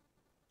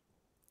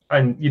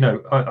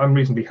I'm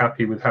reasonably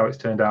happy with how it's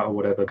turned out or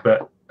whatever.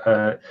 But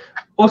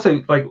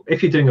also, like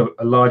if you're doing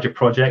a larger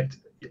project,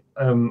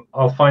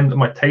 I'll find that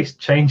my taste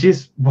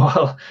changes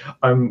while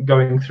I'm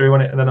going through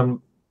on it, and then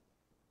I'm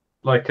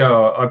like,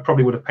 oh, I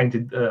probably would have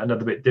painted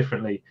another bit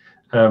differently.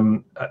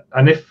 And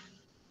if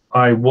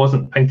I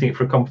wasn't painting it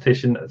for a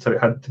competition, so it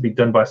had to be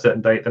done by a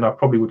certain date, then I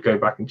probably would go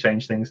back and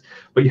change things.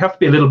 But you have to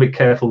be a little bit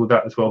careful with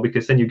that as well,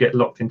 because then you get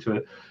locked into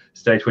a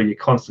stage where you're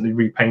constantly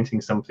repainting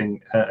something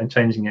and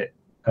changing it.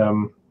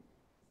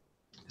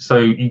 So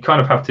you kind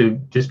of have to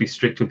just be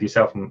strict with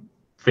yourself and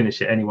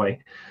finish it anyway.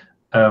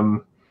 But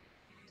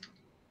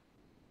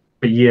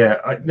yeah,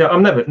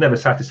 I'm never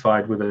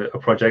satisfied with a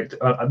project.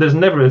 There's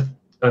never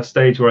a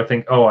stage where I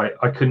think, oh,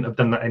 I couldn't have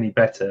done that any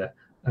better.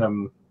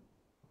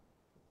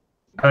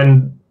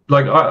 And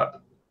like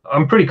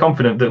I'm pretty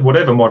confident that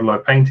whatever model I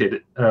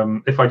painted,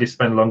 if I just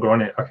spend longer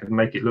on it, I could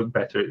make it look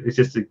better. It's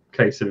just a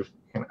case of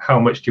how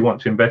much do you want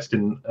to invest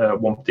in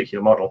one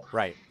particular model.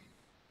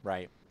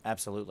 Right,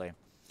 absolutely.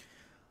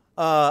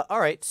 All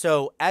right.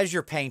 So as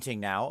you're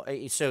painting now,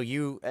 so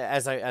you,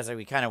 as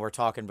we kind of were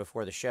talking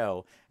before the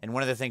show, and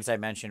one of the things I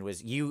mentioned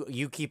was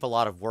you keep a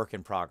lot of work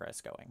in progress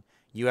going.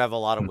 You have a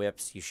lot of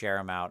whips. You share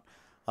them out.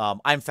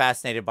 I'm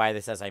fascinated by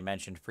this, as I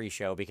mentioned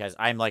pre-show, because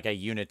I'm like a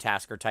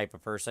unitasker type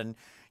of person.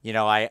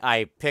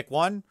 I pick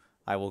one,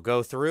 I will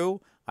go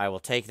through, I will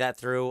take that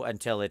through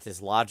until it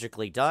is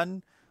logically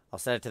done. I'll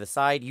set it to the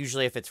side.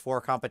 Usually if it's for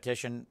a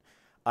competition,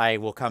 I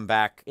will come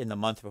back in the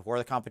month before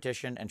the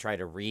competition and try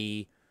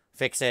to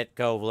fix it,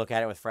 go look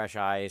at it with fresh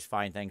eyes,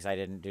 find things I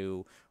didn't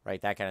do,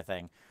 right, that kind of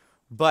thing.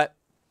 But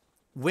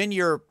when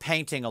you're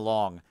painting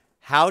along,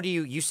 how do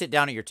you sit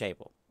down at your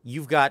table?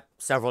 You've got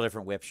several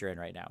different whips you're in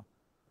right now.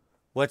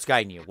 What's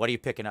guiding you? What are you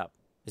picking up?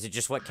 Is it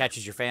just what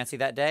catches your fancy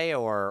that day,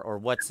 or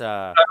what's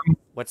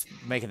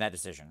making that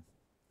decision?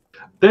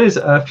 There's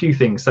a few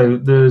things. So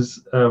there's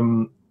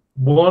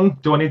one,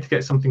 do I need to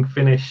get something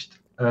finished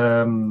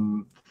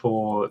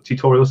for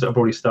tutorials that I've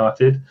already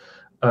started?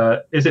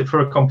 Is it for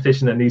a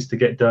competition that needs to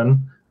get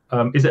done?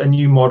 Is it a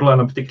new model and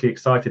I'm particularly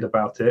excited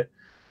about it?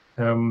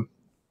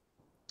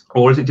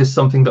 Or is it just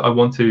something that I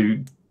want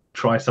to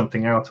try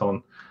something out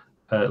on,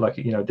 like,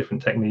 you know, a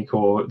different technique,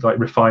 or like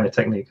refine a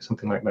technique or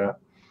something like that?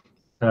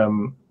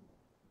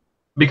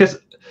 Because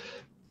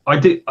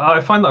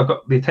I find that I've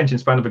got the attention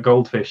span of a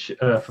goldfish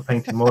for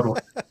painting models.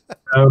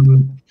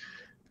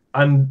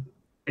 And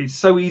it's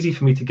so easy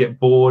for me to get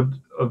bored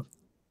of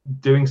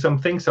doing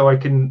something. So I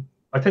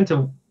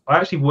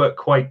actually work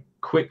quite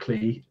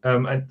quickly.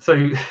 And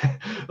so,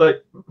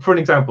 like, for an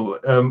example,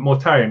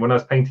 Mortarion, when I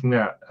was painting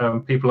that,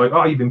 people were like,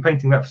 oh, you've been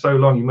painting that for so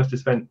long, you must have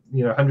spent,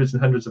 you know, hundreds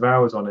and hundreds of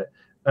hours on it.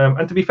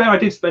 And to be fair, I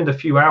did spend a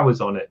few hours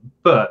on it,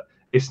 but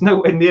it's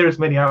nowhere near as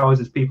many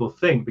hours as people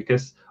think,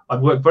 because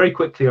I'd work very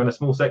quickly on a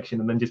small section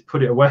and then just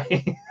put it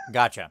away.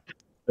 Gotcha.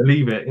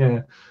 Leave it,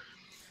 yeah.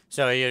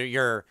 So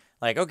you're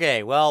like,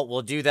 okay, well,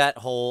 we'll do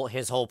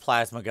his whole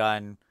plasma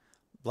gun,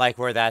 like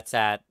where that's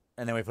at,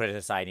 and then we put it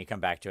aside and you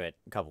come back to it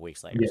a couple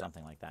weeks later,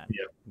 something like that.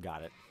 Yeah.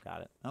 Got it.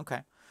 Okay.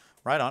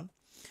 Right on.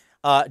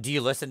 Do you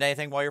listen to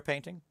anything while you're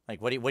painting?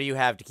 Like, what do you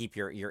have to keep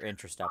your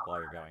interest up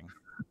while you're going?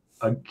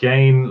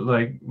 Again,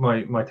 like,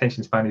 my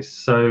attention span is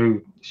so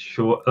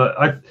short.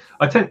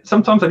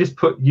 Sometimes I just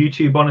put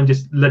YouTube on and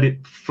just let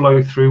it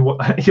flow through.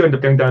 What you end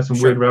up going down some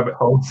weird rabbit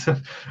holes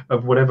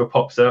of whatever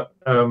pops up.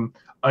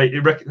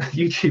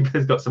 YouTube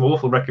has got some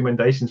awful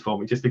recommendations for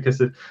me just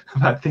because I've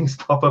had things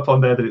pop up on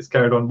there that it's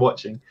carried on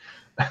watching.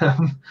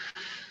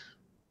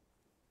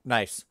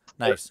 Nice.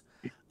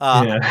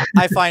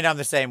 I find I'm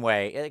the same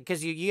way,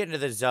 because you get into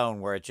the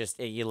zone where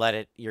you let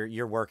it,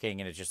 you're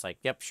working and it's just like,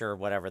 yep, sure,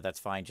 whatever, that's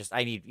fine. Just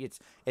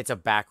it's a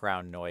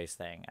background noise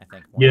thing, I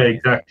think. Yeah,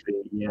 exactly.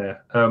 Yeah,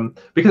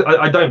 because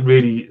I don't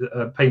really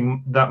pay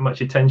that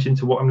much attention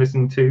to what I'm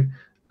listening to.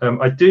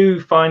 I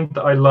do find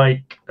that I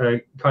like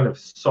kind of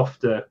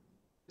softer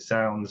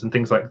sounds and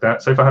things like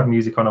that. So if I have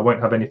music on, I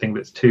won't have anything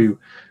that's too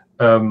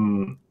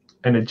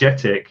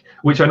energetic,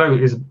 which I know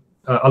is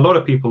a lot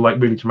of people like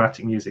really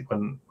dramatic music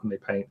when they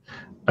paint.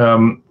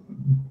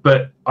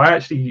 But I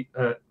actually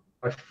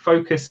I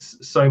focus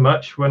so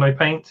much when I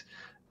paint,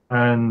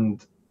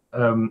 and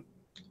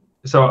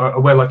so I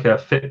wear like a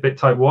Fitbit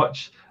type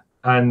watch,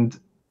 and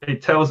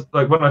it tells,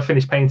 like, when I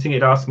finish painting,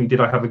 it asks me, did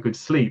I have a good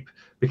sleep?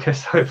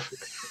 Because I've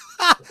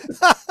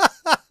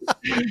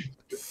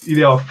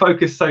I've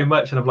focused so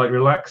much and I've like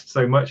relaxed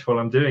so much while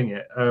I'm doing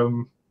it.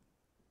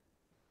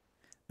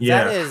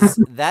 Yeah.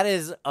 That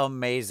is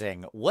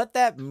amazing. What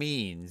that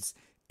means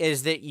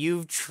is that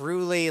you've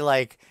truly,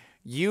 like,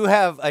 you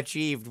have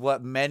achieved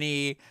what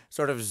many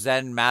sort of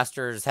Zen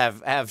masters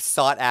have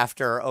sought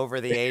after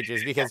over the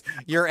ages, because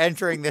you're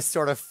entering this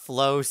sort of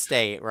flow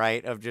state,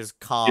 right, of just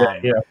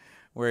calm,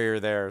 where you're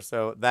there.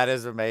 So that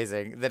is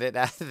amazing that it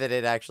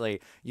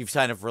actually, you've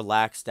kind of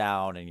relaxed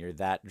down and you're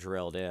that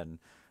drilled in.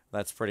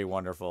 That's pretty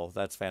wonderful.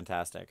 That's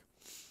fantastic.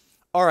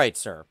 All right,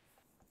 sir.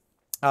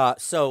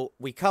 So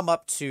we come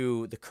up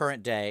to the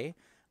current day.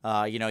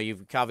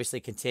 You've obviously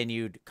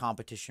continued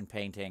competition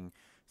painting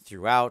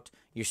throughout.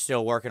 You're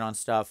still working on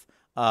stuff.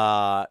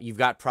 You've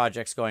got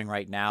projects going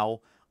right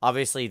now.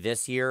 Obviously,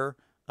 this year,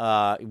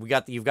 you've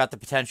got the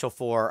potential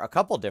for a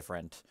couple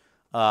different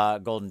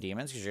Golden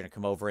Demons, because you're gonna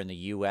come over in the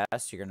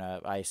U.S. You're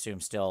gonna, I assume,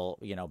 still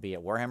be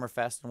at Warhammer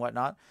Fest and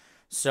whatnot.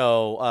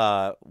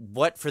 So,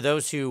 for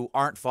those who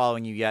aren't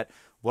following you yet,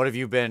 what have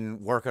you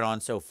been working on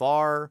so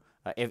far?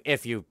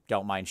 If you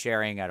don't mind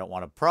sharing, I don't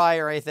want to pry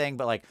or anything,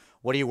 but, like,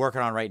 what are you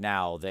working on right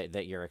now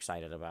that you're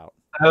excited about?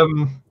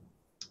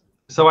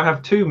 So I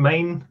have two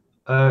main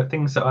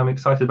things that I'm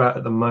excited about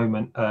at the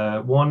moment.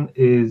 One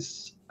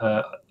is,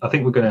 I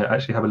think we're going to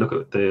actually have a look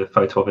at the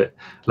photo of it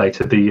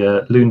later,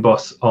 the Loon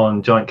Boss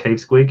on Giant Cave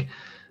Squig.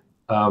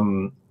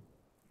 I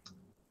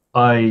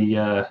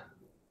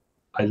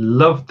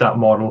loved that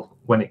model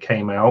when it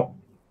came out,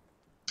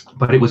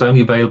 but it was only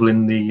available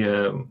in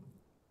the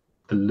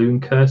Loon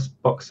Curse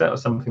box set or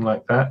something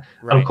like that.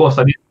 Right. And of course,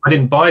 I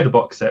didn't buy the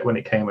box set when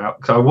it came out,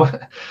 because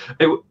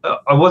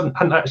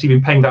hadn't actually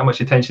been paying that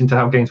much attention to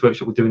how Games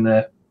Workshop were doing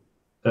their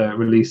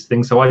release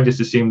thing. So I just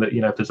assumed that,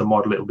 if there's a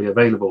model, it'll be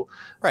available.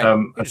 Right.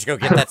 You just go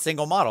get that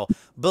single model.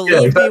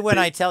 Believe me when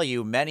I tell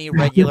you, many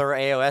regular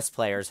AOS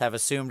players have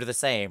assumed the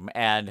same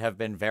and have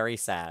been very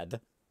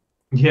sad.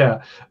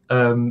 Yeah.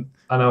 And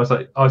I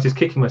was just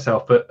kicking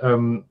myself, but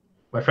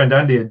my friend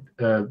Andy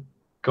had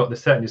got the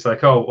set, and he's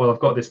like, oh, well, I've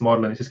got this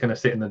model and it's just going to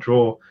sit in the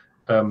drawer.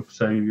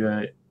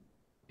 So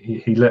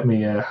he let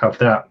me have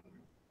that,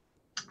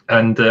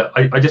 and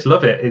I just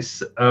love it.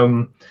 It's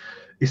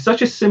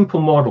such a simple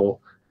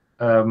model,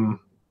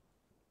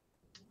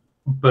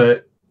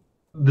 but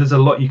there's a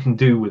lot you can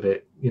do with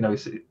it.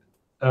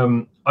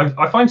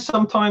 I find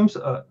sometimes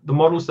the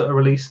models that are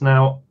released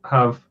now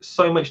have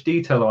so much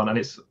detail on, and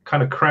it's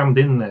kind of crammed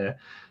in there.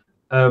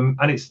 And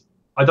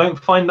I don't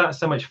find that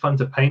so much fun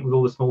to paint with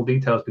all the small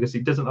details, because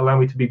it doesn't allow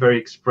me to be very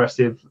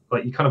expressive.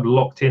 Like, you're kind of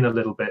locked in a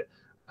little bit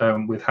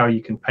with how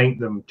you can paint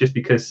them, just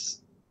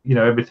because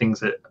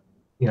everything's a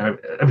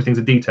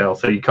detail,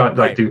 so you can't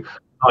like do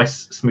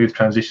nice smooth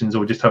transitions,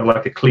 or just have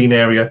like a clean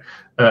area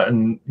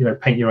and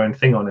paint your own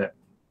thing on it.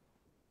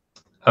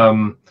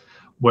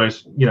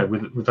 Whereas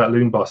with that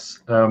Loon Boss,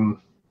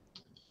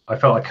 I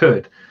felt I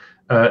could.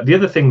 The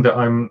other thing that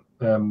I'm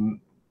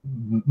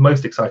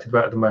most excited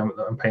about at the moment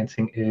that I'm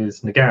painting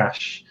is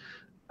Nagash,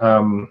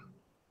 and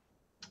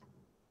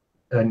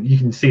you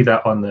can see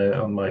that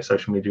on my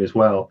social media as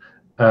well.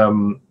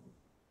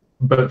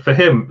 But for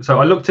him, so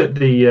I looked at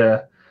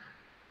the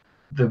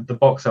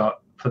box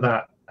art for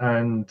that,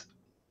 and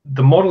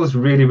the model is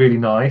really, really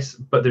nice,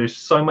 but there is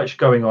so much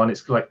going on.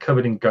 It's like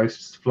covered in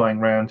ghosts flying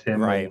around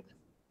him, right?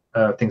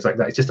 And things like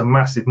that. It's just a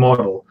massive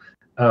model.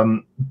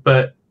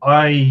 But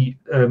I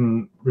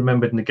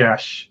remembered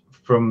Nagash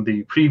from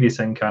the previous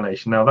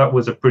incarnation. Now, that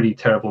was a pretty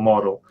terrible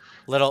model.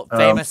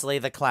 Famously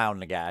the clown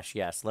Nagash,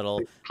 yes,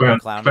 little clown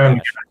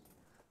Nagash.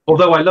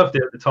 Although I loved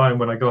it at the time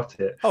when I got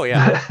it. Oh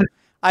yeah.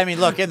 I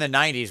mean, look, in the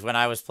 90s when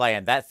I was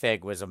playing, that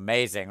fig was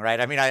amazing, right?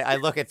 I mean, I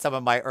look at some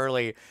of my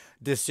early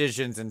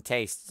decisions and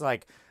tastes.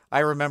 Like, I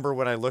remember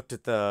when I looked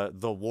at the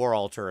War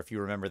Altar, if you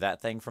remember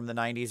that thing from the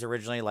 90s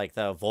originally, like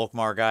the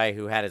Volkmar guy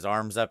who had his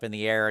arms up in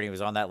the air and he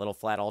was on that little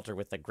flat altar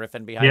with the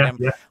griffin behind him.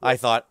 Yeah. I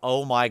thought,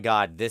 oh my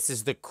God, this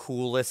is the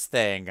coolest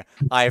thing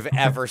I've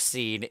ever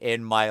seen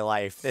in my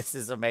life. This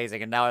is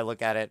amazing. And now I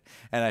look at it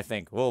and I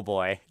think, oh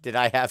boy, did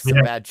I have some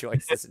bad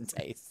choices and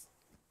tastes.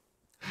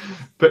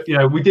 But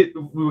we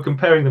were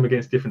comparing them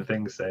against different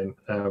things then.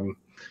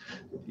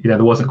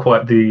 There wasn't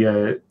quite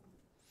the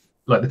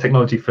like the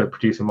technology for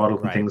producing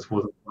models and things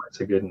wasn't quite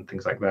so good and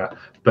things like that.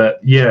 But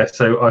yeah,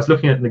 so I was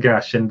looking at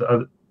Nagash, and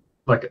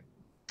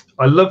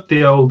I loved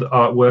the old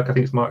artwork. I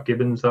think it's Mark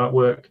Gibbons'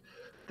 artwork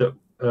that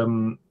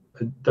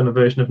had done a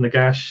version of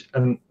Nagash,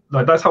 and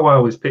like that's how I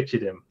always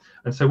pictured him.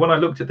 And so when I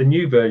looked at the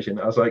new version,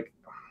 I was like,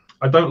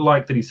 I don't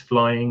like that he's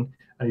flying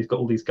and he's got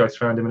all these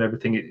ghosts around him and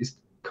everything. It's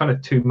kind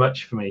of too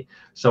much for me.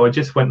 So I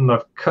just went and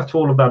I've cut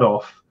all of that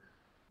off.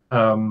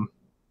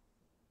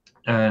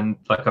 And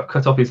like I've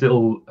cut off his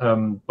little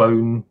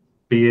bone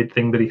beard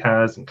thing that he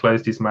has and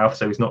closed his mouth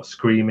so he's not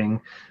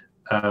screaming,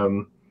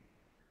 and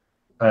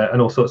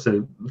all sorts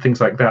of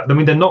things like that. I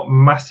mean, they're not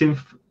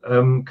massive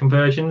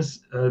conversions.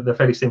 They're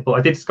fairly simple.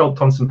 I did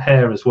sculpt on some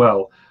hair as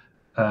well,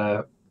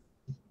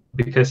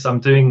 because I'm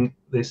doing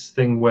this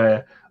thing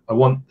where I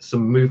want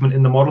some movement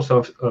in the model.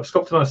 So I've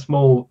sculpted on a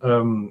small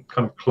kind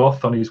of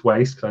cloth on his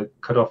waist. I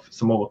cut off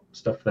some more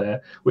stuff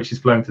there, which is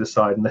blowing to the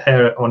side, and the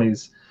hair on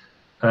his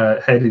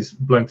head is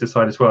blowing to the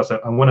side as well. So,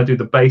 and when I do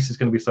the base, it's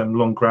going to be some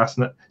long grass,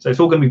 and so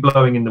it's all going to be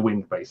blowing in the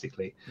wind,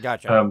 basically.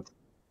 Gotcha.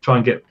 Try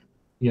and get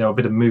a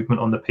bit of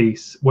movement on the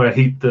piece, where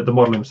the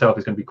model himself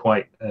is going to be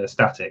quite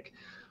static.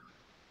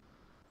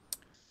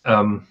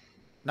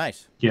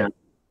 Nice. Yeah,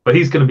 but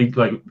he's going to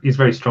be he's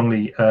very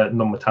strongly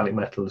non-metallic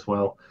metal as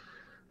well.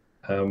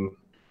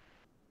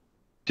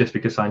 Just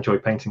because I enjoy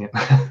painting it.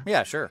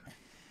 Yeah, sure.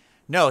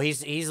 No,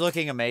 he's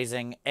looking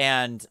amazing,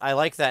 and I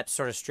like that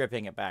sort of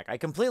stripping it back. I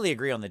completely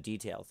agree on the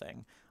detail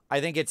thing.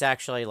 I think it's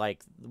actually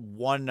like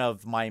one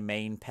of my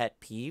main pet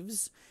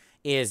peeves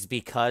is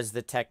because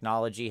the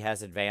technology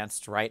has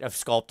advanced, right, of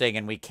sculpting,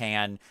 and we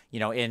can,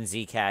 in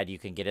ZCAD, you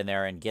can get in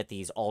there and get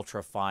these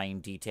ultra fine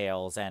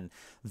details, and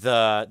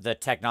the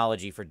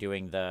technology for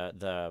doing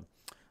the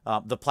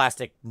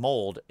plastic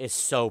mold is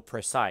so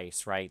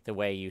precise, right? The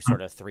way you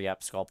sort of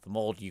 3-up sculpt the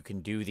mold, you can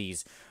do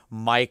these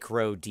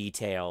micro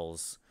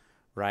details,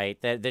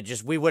 right? That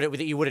just you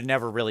would have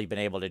never really been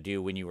able to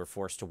do when you were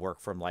forced to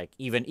work from like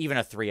even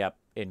a 3-up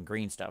in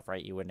green stuff,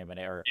 right? You wouldn't have been,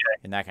 or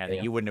in that kind of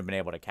thing, you wouldn't have been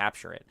able to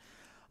capture it.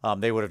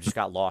 They would have just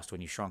got lost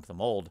when you shrunk the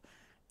mold,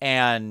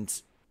 and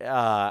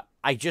I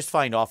just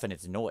find often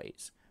it's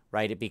noise,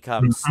 right? It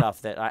becomes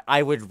stuff that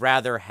I would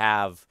rather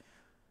have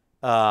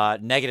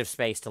negative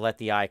space to let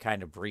the eye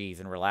kind of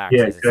breathe and relax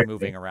as it's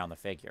moving around the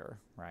figure,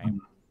 right?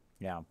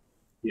 Yeah.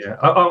 Yeah,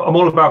 I'm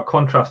all about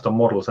contrast on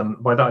models,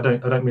 and by that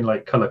I don't mean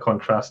like color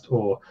contrast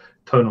or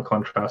tonal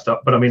contrast,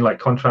 but I mean like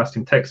contrast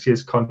in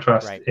textures,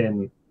 contrast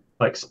in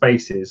like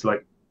spaces.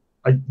 Like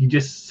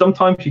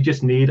sometimes you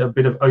just need a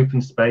bit of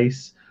open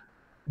space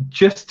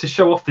just to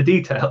show off the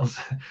details.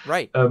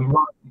 Right.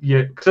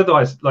 Yeah, because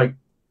otherwise, like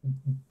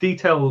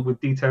detail with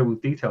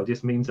detail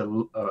just means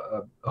a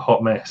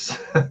hot mess.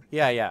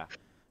 Yeah.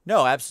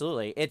 No,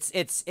 absolutely.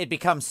 It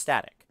becomes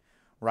static.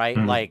 Right?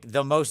 Like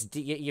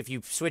if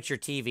you switch your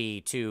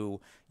TV to,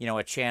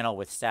 a channel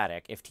with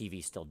static, if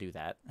TVs still do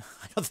that,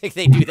 I don't think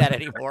they do that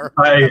anymore.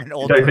 I'm an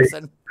old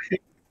person.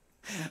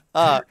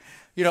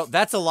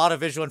 That's a lot of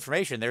visual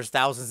information. There's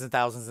thousands and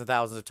thousands and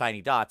thousands of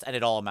tiny dots, and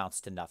it all amounts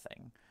to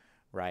nothing.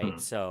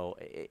 Right. So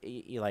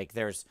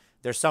there's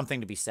something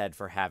to be said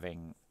for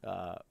having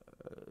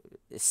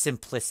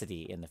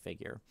simplicity in the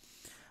figure.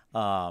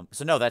 So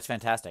no, that's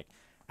fantastic.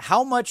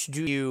 how much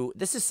do you,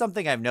 this is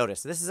something I've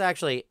noticed. This is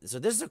actually, so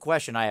this is a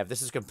question I have.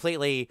 This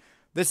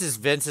is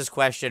Vince's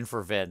question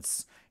for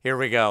Vince. Here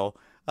we go.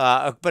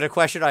 But a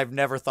question I've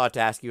never thought to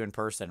ask you in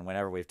person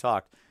whenever we've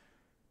talked.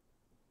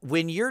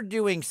 When you're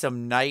doing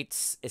some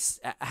knights,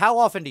 how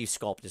often do you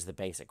sculpt is the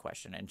basic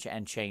question,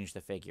 and change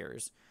the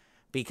figures?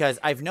 Because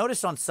I've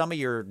noticed on some of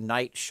your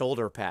knight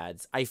shoulder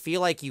pads, I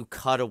feel like you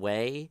cut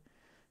away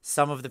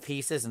some of the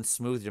pieces and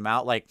smoothed them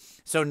out. Like,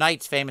 so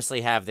knights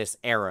famously have this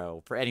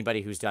arrow. For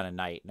anybody who's done a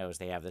knight knows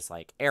they have this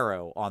like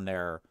arrow on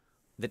their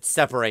that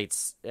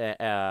separates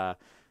the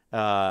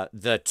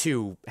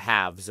two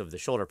halves of the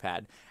shoulder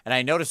pad. And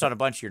I noticed on a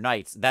bunch of your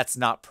knights that's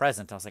not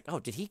present. I was like, oh,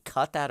 did he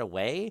cut that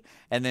away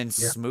and then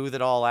smooth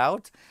it all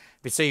out?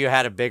 So you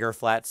had a bigger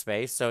flat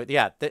space. So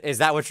yeah, is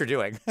that what you're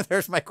doing?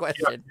 There's my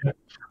question.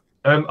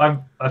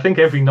 I think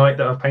every knight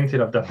that I've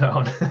painted, I've done that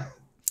on.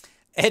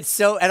 It's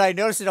so, and I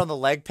noticed it on the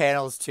leg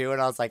panels too,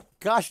 and I was like,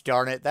 gosh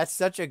darn it, that's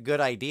such a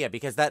good idea,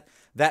 because that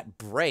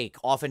break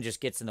often just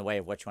gets in the way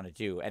of what you want to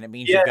do, and it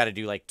means you've got to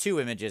do like 2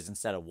 images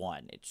instead of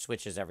 1. It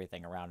switches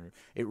everything around.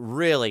 It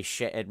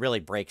really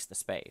breaks the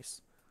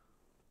space.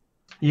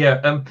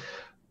 Yeah,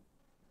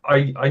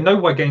 I know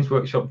why Games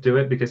Workshop do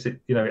it, because it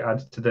it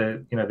adds to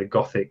the the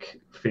gothic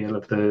feel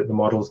of the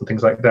models and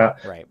things like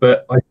that. Right.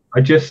 But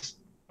I just,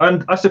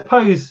 and I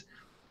suppose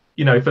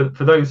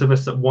for those of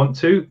us that want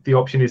to, the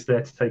option is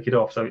there to take it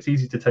off. So it's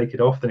easier to take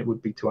it off than it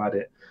would be to add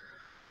it.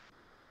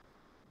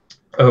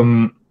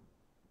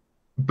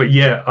 But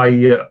yeah,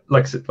 I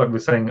like we're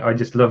saying, I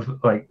just love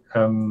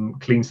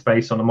clean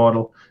space on a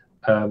model,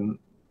 and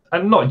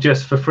not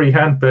just for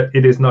freehand, but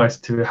it is nice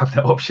to have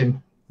that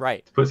option.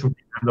 Right. To put some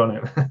freehand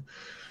on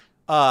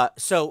it.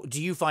 So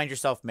do you find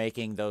yourself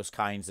making those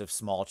kinds of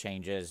small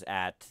changes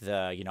at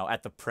the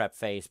at the prep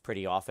phase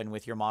pretty often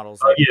with your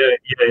models? Yeah.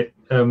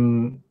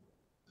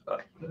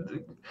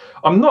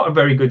 I'm not a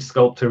very good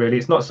sculptor, really.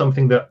 It's not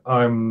something that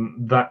I'm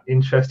that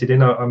interested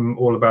in. I'm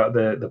all about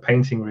the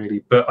painting,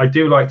 really. But I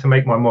do like to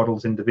make my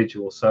models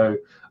individual. So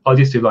I'll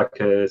just do like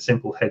a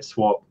simple head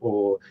swap,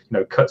 or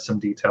cut some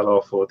detail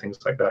off, or things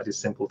like that. Just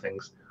simple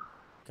things.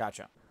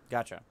 Gotcha.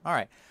 All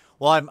right.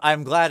 Well,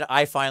 I'm glad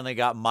I finally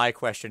got my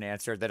question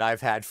answered that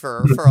I've had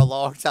for a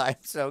long time.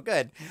 So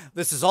good.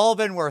 This has all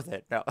been worth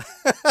it. No.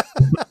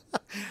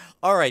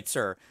 All right,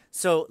 sir.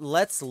 So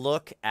let's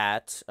look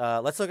at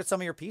some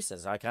of your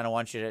pieces. I kind of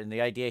want you to, and the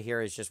idea here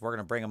is just we're going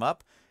to bring them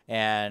up,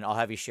 and I'll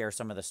have you share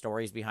some of the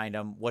stories behind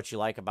them, what you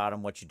like about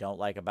them, what you don't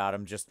like about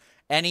them, just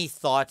any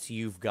thoughts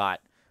you've got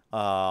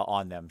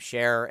on them.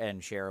 Share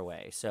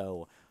away.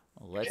 So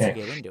let's get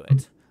into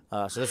it.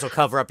 So this will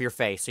cover up your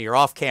face. So you're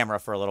off camera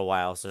for a little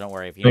while. So don't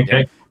worry if you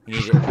need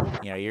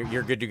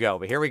you're good to go.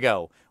 But here we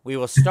go. We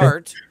will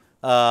start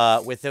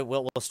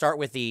we'll start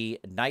with the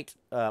knight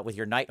with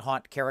your Night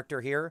Haunt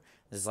character here.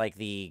 This is like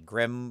the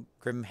Grim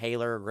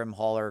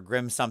Hauler,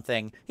 Grim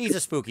something. He's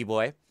a spooky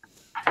boy.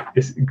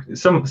 It's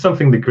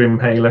something the Grim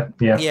Hailer.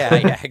 Yeah.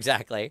 Yeah,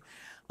 exactly.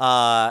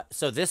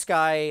 So this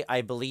guy,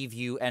 I believe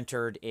you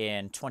entered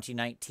in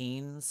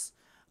 2019's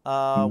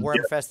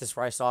Wyrmfest. This is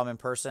where I saw him in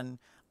person.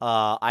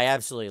 I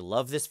absolutely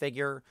love this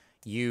figure.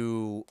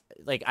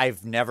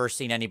 I've never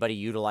seen anybody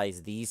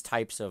utilize these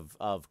types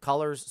of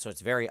colors, so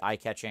it's very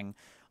eye-catching.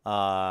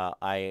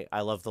 I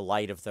love the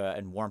light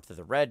and warmth of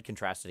the red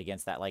contrasted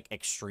against that like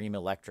extreme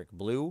electric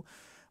blue.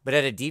 But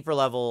at a deeper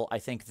level, I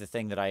think the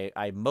thing that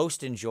I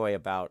most enjoy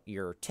about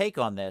your take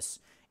on this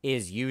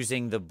is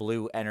using the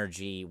blue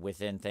energy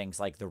within things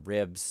like the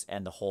ribs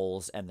and the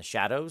holes and the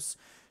shadows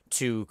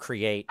to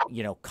create,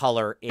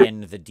 color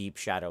in the deep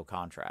shadow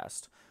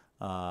contrast.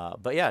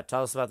 But yeah,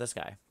 tell us about this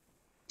guy.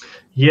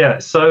 Yeah,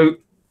 so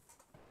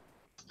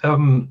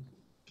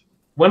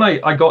when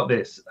I got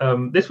this,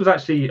 this was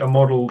actually a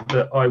model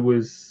that I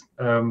was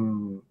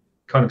kind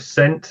of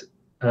sent,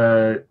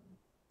 for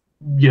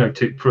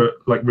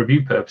like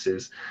review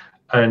purposes,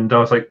 and I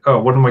was like,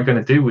 oh, what am I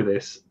going to do with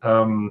this?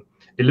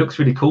 It looks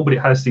really cool, but it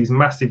has these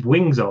massive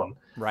wings on.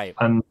 Right.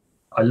 And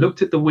I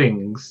looked at the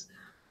wings.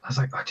 I was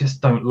like, I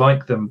just don't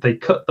like them. They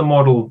cut the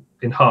model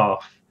in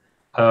half.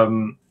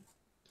 So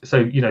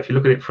if you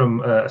look at it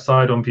from a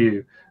side-on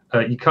view,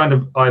 you kind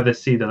of either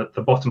see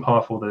the bottom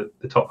half or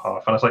the top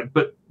half. And I was like,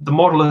 but the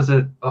model as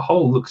a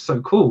whole looks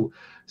so cool.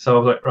 So I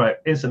was like, right,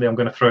 instantly I'm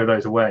going to throw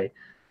those away.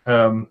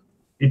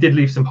 It did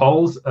leave some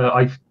holes.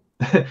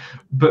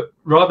 But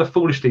rather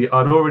foolishly,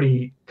 I'd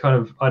already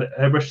I'd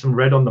airbrushed some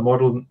red on the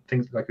model, and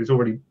things like it was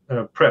already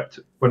prepped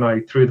when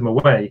I threw them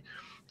away.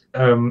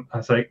 I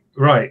was like,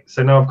 right,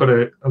 so now I'm going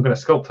to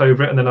sculpt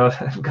over it, and then I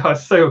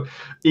was so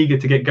eager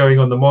to get going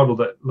on the model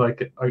that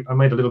I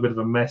made a little bit of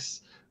a mess,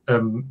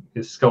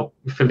 sculpt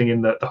filling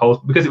in the holes,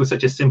 because it was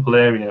such a simple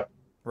area.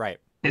 Right.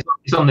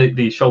 It's on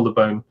the shoulder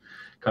bone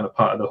kind of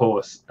part of the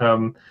horse.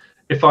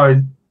 If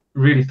I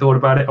really thought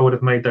about it, I would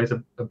have made those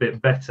a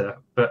bit better.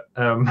 But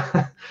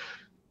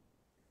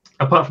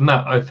apart from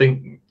that, I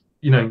think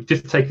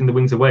just taking the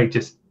wings away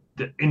just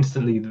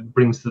instantly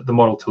brings the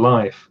model to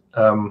life.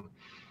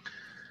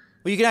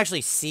 Well, you can actually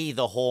see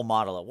the whole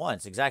model at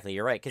once. Exactly,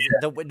 you're right. Because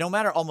no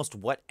matter almost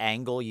what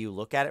angle you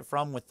look at it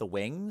from with the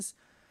wings,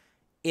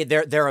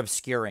 they're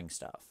obscuring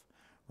stuff,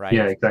 Yeah,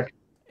 right? exactly.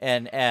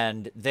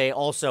 And they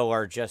also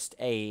are just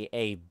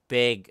a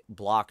big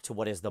block to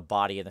what is the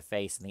body and the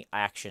face and the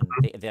action.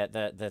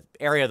 The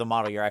area of the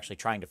model you're actually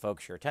trying to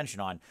focus your attention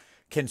on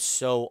can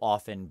so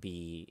often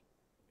be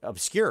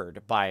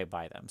obscured by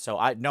them. So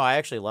I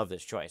actually love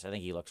this choice. I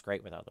think he looks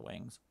great without the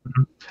wings.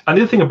 And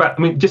the other thing about,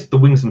 I mean, just the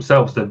wings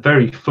themselves, they're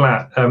very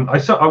flat.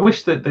 I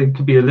wish that they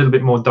could be a little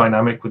bit more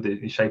dynamic with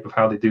the shape of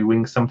how they do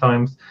wings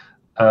sometimes.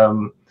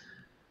 Um,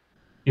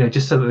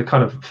 just so that they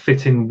kind of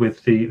fit in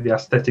with the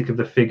aesthetic of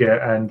the figure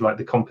and like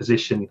the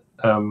composition.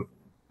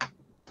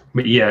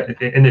 But yeah,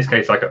 in this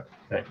case, like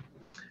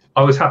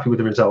I was happy with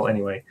the result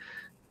anyway.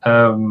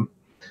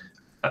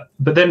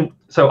 But then,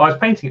 so I was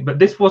painting it, but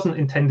this wasn't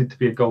intended to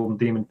be a Golden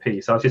Demon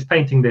piece. I was just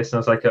painting this, and I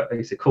was like,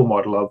 it's a cool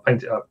model. I'll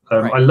paint it up.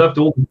 Right. I loved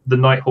all the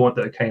Nighthaunt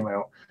that came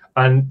out.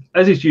 And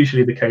as is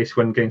usually the case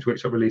when Games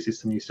Workshop releases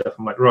some new stuff,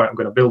 I'm like, right, I'm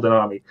going to build an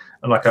army.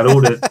 And like I'd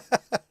ordered.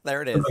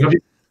 There it is.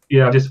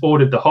 Yeah, I just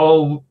ordered the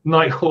whole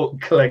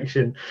Nighthaunt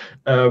collection.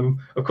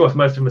 Of course,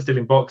 most of them are still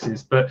in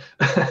boxes, but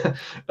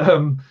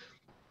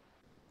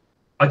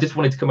I just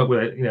wanted to come up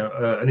with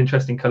an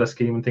interesting color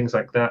scheme and things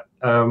like that.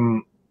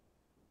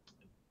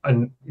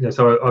 And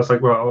so I was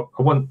like, well,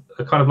 I want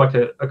a kind of like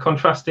a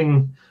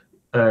contrasting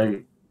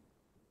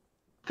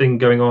thing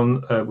going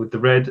on with the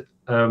red,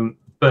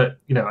 but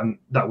and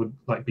that would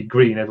like be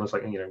green. Everyone's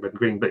like, red and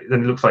green, but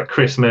then it looks like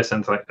Christmas, and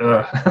it's like,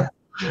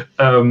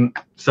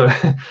 so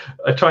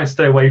I try and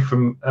stay away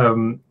from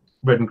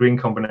red and green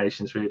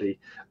combinations really.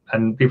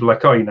 And people are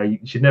like, oh, you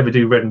should never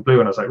do red and blue,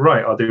 and I was like,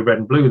 right, I'll do red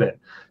and blue then.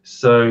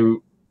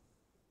 So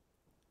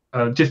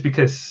just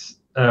because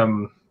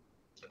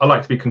I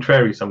like to be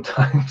contrary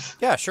sometimes.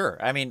 Yeah, sure.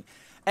 I mean,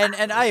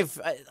 and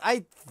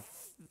I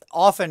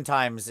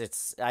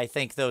oftentimes I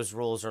think those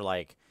rules are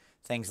like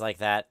things like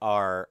that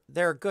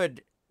they're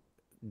good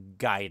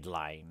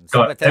guidelines,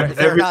 but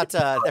they're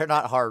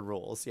not hard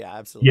rules. Yeah,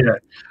 absolutely. Yeah,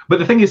 but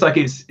the thing is, like,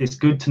 it's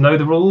good to know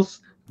the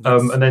rules,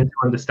 yes. And then to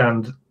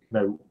understand,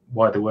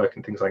 why they work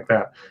and things like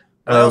that.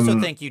 I also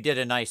think you did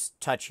a nice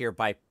touch here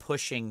by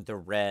pushing the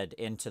red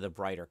into the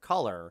brighter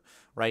color,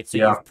 right? So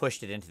you've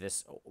pushed it into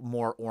this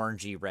more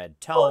orangey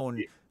red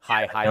tone,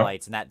 high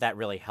highlights, and that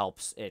really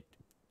helps it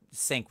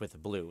sync with the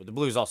blue. The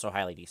blue is also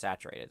highly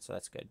desaturated, so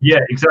that's good. Yeah,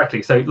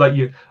 exactly. So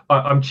like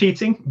I'm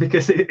cheating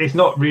because it's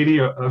not really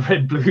a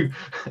red-blue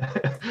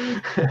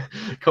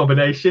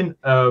combination.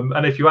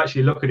 And if you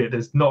actually look at it,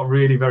 there's not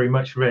really very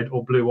much red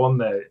or blue on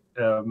there.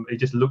 It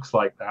just looks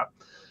like that.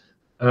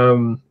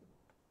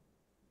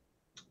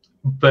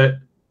 But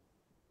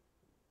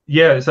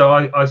yeah, so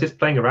I was just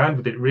playing around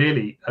with it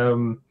really.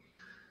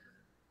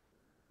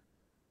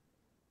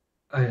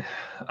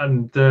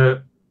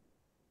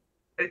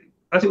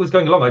 As it was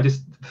going along, I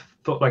just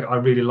thought like I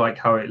really like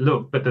how it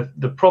looked. But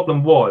the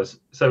problem was,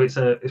 so it's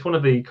one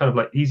of the kind of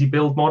like easy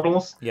build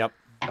models. Yep.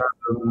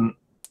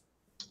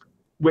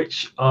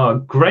 Which are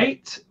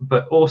great,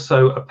 but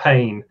also a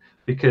pain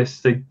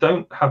because they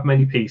don't have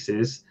many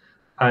pieces,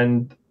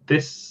 and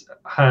this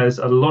has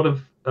a lot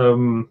of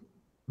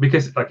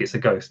because like it's a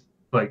ghost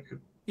type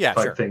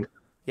sure. thing.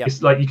 Yep.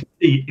 It's like you can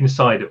see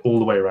inside it all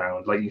the way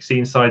around. Like you see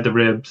inside the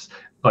ribs,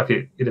 like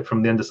it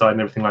from the underside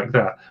and everything like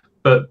that.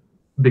 But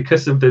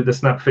because of the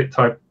snap fit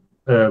type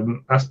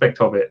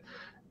aspect of it,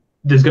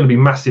 there's going to be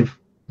massive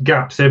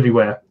gaps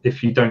everywhere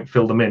if you don't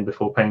fill them in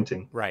before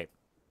painting. Right.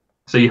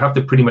 So you have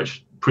to pretty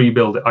much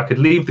pre-build it. I could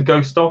leave the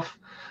ghost off,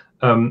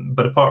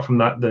 but apart from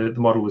that, the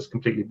model was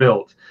completely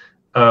built.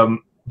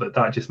 But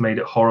that just made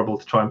it horrible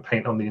to try and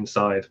paint on the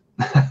inside.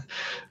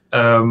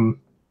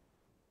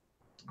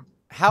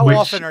 How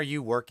often are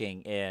you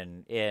working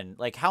in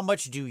like how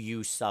much do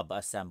you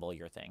sub-assemble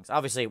your things?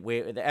 Obviously,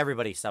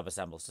 everybody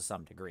sub-assembles to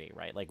some degree,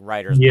 right? Like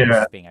Writer's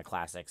Books being a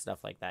classic,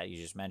 stuff like that you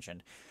just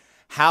mentioned.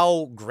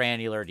 How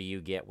granular do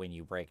you get when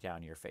you break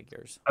down your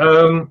figures?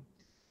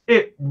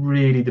 It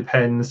really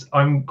depends.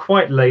 I'm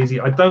quite lazy.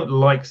 I don't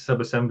like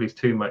sub-assemblies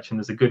too much, and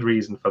there's a good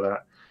reason for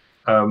that.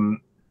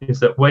 Is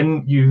that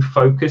when you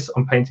focus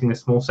on painting a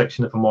small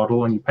section of a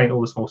model and you paint all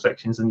the small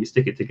sections and you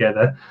stick it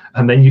together,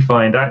 and then you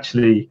find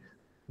actually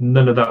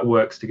none of that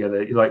works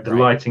together, like the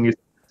lighting is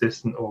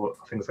consistent or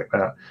things like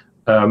that,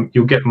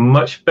 you'll get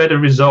much better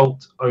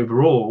result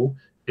overall,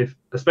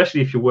 especially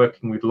if you're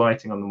working with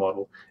lighting on the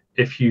model,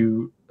 if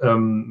you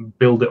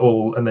build it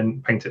all and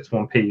then paint it as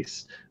one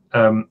piece.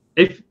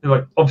 If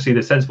like obviously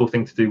the sensible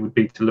thing to do would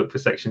be to look for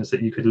sections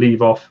that you could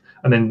leave off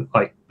and then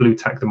like blue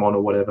tack them on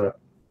or whatever,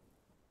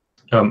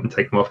 and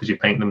take them off as you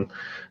paint them,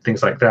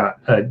 things like that,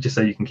 just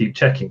so you can keep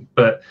checking.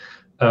 But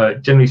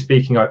generally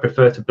speaking, I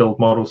prefer to build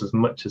models as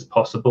much as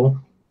possible.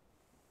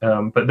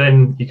 But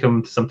then you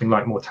come to something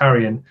like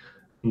Mortarion,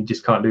 you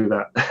just can't do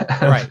that.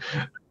 Right.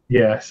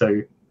 Yeah.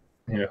 So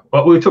yeah.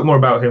 Well, we'll talk more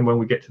about him when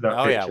we get to that.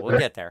 Oh picture, yeah, we'll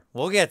get there.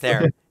 We'll get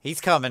there. He's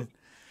coming.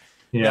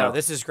 Yeah. No,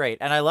 this is great,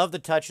 and I love the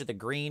touch of the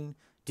green.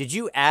 Did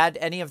you add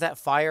any of that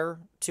fire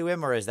to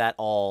him, or is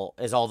all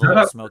the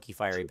little smoky,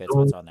 fiery bits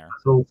what's on there?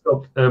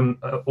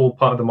 All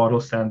part of the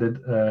model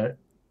standard.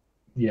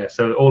 Yeah.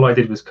 So all I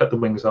did was cut the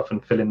wings off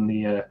and fill in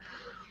the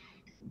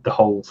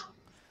holes.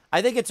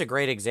 I think it's a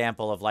great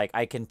example of like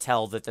I can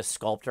tell that the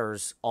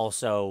sculptors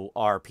also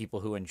are people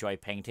who enjoy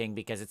painting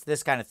because it's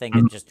this kind of thing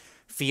that just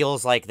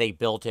feels like they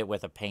built it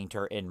with a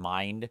painter in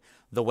mind.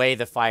 The way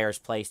the fire's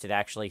placed, it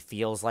actually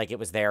feels like it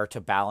was there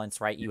to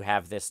balance, right? You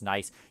have these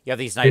nice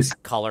It's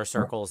color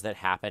circles that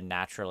happen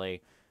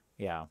naturally.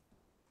 Yeah.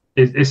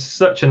 it's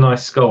such a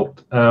nice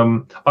sculpt.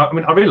 I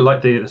mean, I really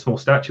like the small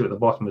statue at the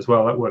bottom as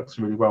well. That works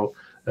really well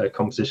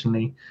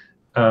compositionally.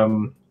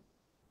 Um,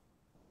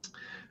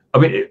 I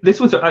mean, this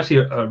was actually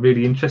a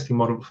really interesting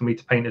model for me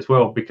to paint as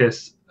well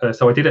because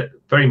so I did it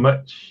very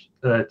much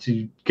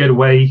to get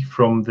away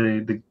from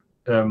the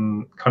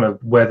kind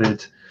of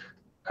weathered,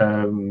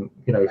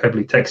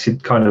 heavily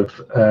textured kind of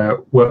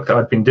work that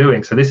I'd been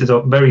doing. So this is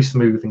very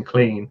smooth and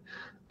clean.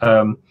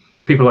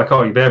 People are like,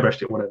 oh, you've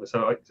airbrushed it, whatever.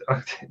 So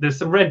there's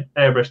some red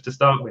airbrush to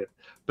start with,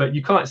 but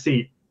you can't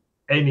see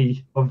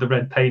any of the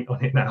red paint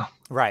on it now.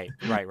 Right.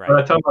 By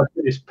the time I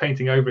finished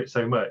painting over it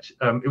so much,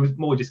 it was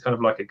more just kind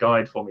of like a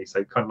guide for me.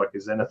 So kind of like a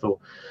zenithal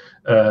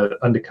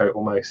undercoat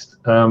almost.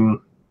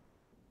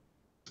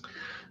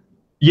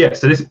 Yeah,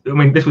 so this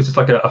was just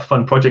like a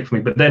fun project for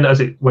me. But then as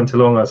it went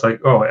along, I was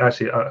like, oh,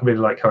 actually, I really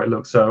like how it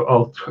looks. So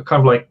I'll kind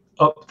of like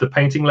up the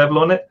painting level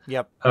on it.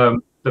 Yep.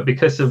 But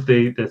because of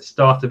the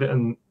start of it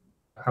and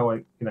how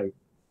I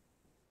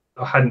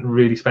hadn't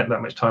really spent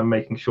that much time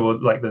making sure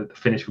like the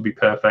finish would be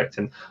perfect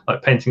and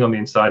like painting on the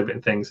inside of it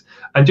and things.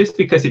 And just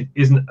because it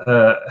isn't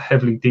a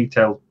heavily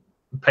detailed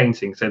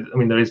painting, so I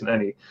mean there isn't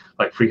any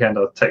like freehand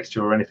or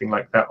texture or anything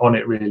like that on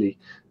it really.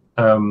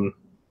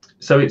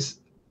 So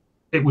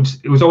it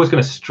was always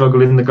going to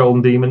struggle in the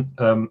Golden Demon.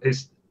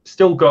 It's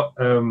still got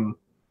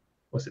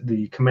what's it,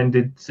 the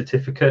commended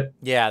certificate?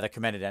 Yeah, the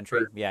commended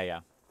entry.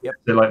 Yeah. Yep.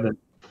 They're like the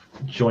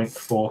joint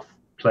fourth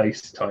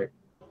place type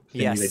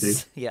thing they do.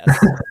 Yes.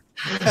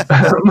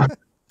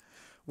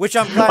 Which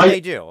I'm glad they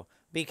do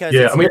because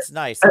it's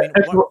nice. I mean,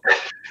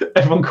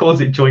 everyone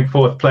calls it joint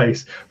fourth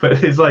place,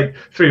 but there's like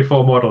 3 or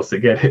 4 models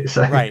that get it.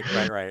 So.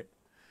 Right.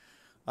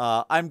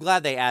 I'm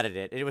glad they added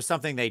it. It was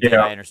something they did.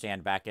 I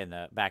understand back in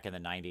the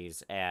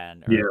 90s,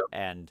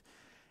 and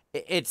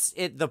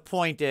the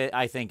point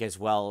I think is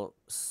well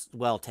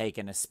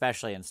taken,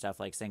 especially in stuff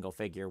like single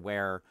figure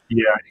where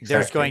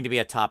there's going to be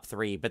a top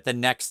 3, but the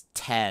next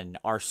 10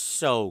 are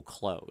so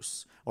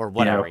close or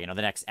whatever. The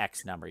next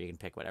X number, you can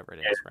pick whatever it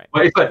is, right?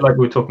 Well, it's like we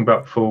were talking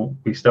about before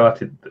we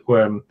started,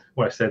 where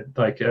I said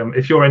like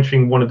if you're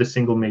entering one of the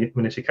single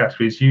miniature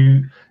categories,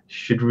 you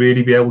should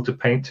really be able to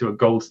paint to a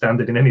gold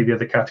standard in any of the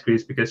other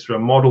categories because there are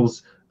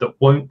models that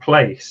won't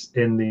place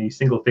in the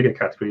single figure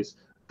categories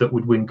that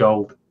would win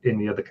gold in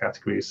the other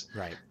categories.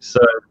 Right.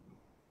 So,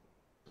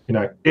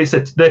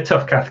 they're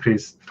tough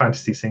categories,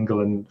 fantasy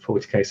single and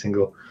 40K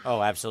single.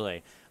 Oh,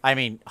 absolutely. I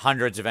mean,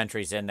 hundreds of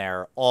entries in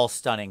there, all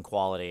stunning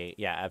quality.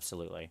 Yeah,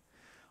 absolutely.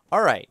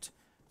 All right.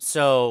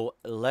 So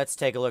let's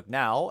take a look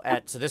now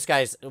so this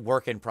guy's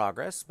work in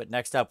progress, but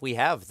next up we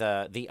have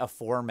the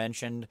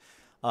aforementioned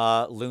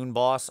Loon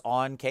Boss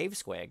on Cave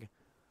Squig.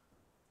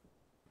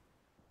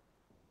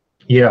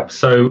 Yeah.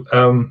 So,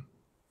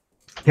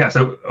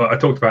 so I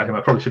talked about him.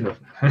 I probably shouldn't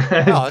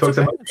have. No, it's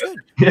okay. It's good.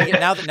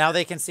 Yeah, now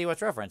they can see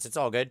what's referenced. It's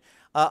all good.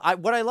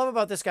 What I love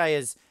about this guy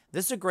is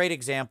this is a great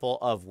example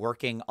of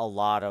working a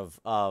lot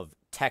of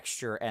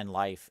texture and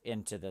life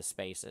into the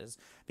spaces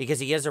because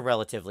he is a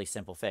relatively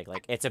simple fig.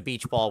 Like it's a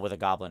beach ball with a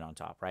goblin on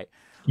top, right?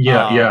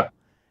 Yeah.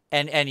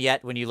 And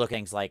yet when you look at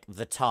things like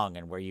the tongue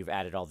and where you've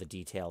added all the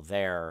detail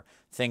there,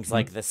 things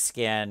like the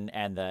skin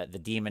and the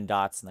demon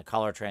dots and the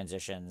color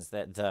transitions,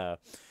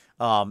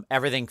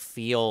 everything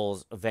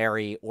feels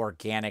very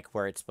organic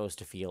where it's supposed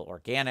to feel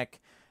organic.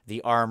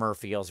 The armor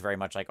feels very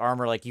much like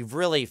armor. Like you've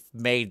really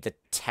made the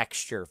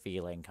texture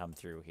feeling come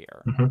through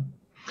here. Mm-hmm.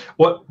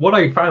 What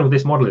I found with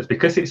this model is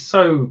because it's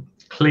so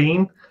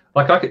clean,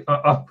 like I've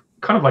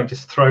kind of like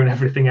just thrown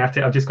everything at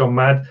it. I've just gone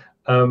mad.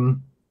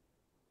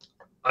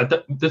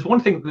 There's one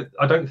thing that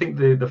I don't think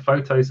the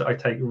photos that I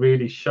take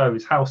really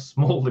shows how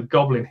small the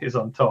goblin is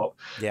on top.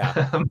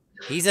 Yeah,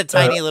 he's a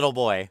tiny little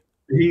boy.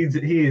 He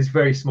is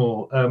very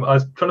small. I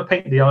was trying to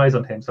paint the eyes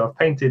on him, so I've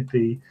painted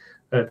the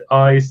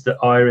eyes, the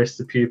iris,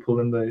 the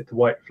pupil, and the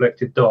white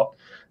reflected dot,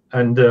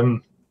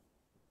 and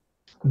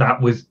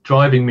that was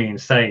driving me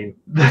insane.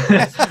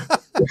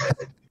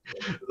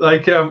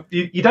 Like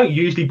you don't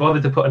usually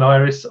bother to put an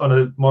iris on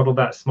a model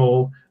that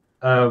small,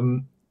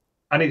 and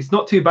it's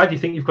not too bad. You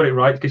think you've got it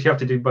right because you have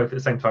to do both at the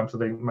same time so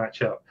they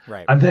match up.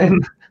 Right. And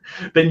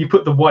then you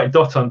put the white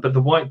dot on, but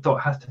the white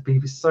dot has to be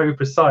so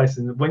precise,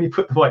 and when you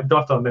put the white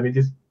dot on, then it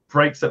just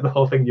breaks up the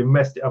whole thing. You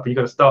messed it up, and you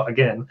got to start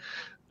again.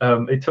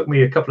 It took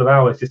me a couple of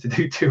hours just to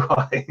do 2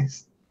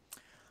 eyes.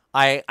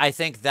 I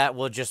think that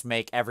will just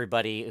make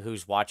everybody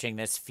who's watching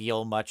this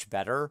feel much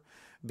better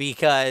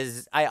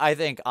because I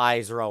think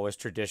eyes are always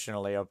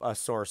traditionally a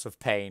source of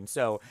pain.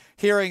 So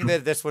hearing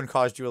that this one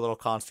caused you a little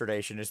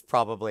consternation is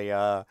probably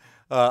a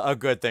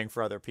good thing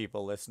for other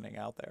people listening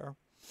out there.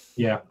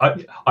 Yeah,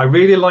 I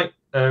really like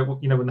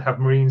you know, when they have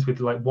Marines with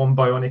like one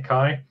bionic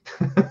eye.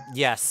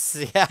 Yes,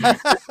 yeah,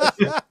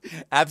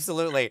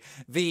 absolutely.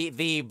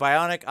 The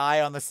bionic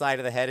eye on the side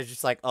of the head is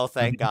just like, oh,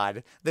 thank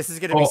God, this is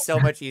going to be Or so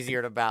much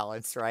easier to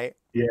balance, right?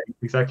 yeah,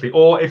 exactly.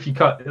 Or if you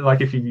cut,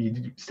 like if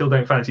you still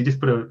don't fancy, just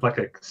put a like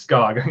a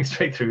scar going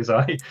straight through his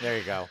eye. There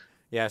you go.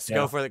 Yes,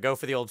 Yeah, go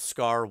for the old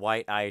scar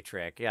white eye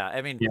trick. Yeah,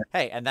 I mean, yeah,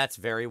 hey, and that's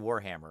very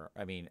Warhammer.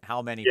 I mean,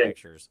 how many yeah.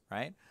 pictures,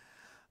 right?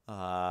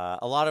 A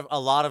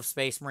lot of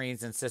Space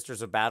Marines and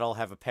Sisters of Battle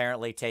have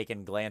apparently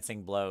taken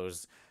glancing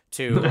blows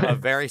to a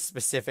very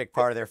specific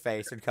part of their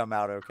face and come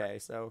out okay.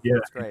 So Yeah,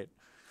 that's great.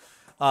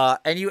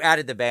 And you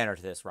added the banner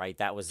to this, right?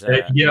 That was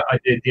yeah, I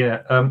did.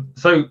 Yeah.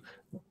 So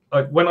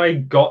when I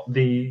got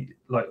the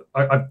like,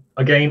 I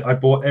again I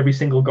bought every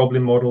single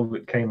Goblin model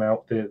that came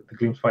out. The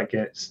Gloomspite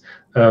Gits.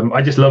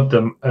 I just loved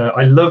them.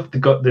 I loved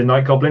the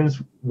Night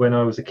Goblins when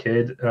I was a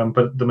kid,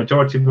 but the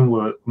majority of them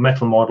were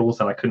metal models,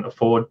 and I couldn't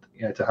afford,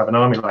 you know, to have an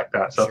army like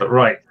that. So I thought, sure.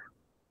 right,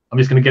 I'm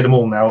just going to get them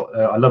all now.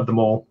 I love them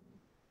all.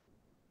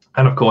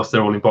 And of course,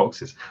 they're all in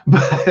boxes.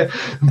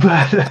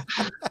 But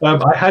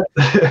I had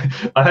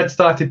I had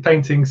started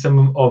painting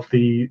some of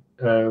the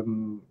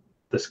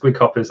squig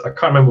hoppers. I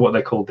can't remember what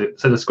they called it.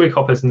 So the squig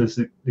hoppers and there's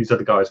these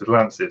other guys with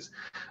lances.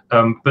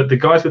 But the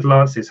guys with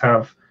lances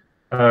have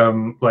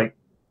like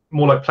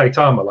more like plate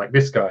armor, like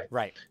this guy.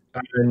 Right.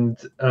 And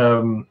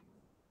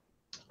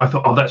I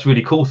thought, oh, that's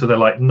really cool. So they're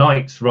like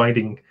knights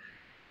riding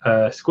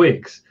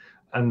squigs.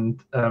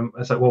 And I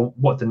was like, well,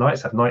 what do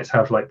knights have? Knights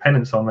have like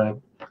pennants on their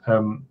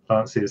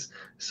lances.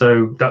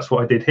 So that's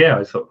what I did here.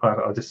 I thought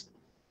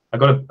I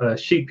got a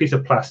sheet piece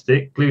of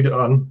plastic, glued it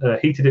on,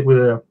 heated it with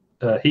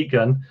a heat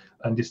gun,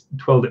 and just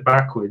twirled it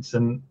backwards,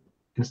 and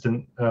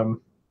instant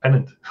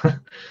pennant.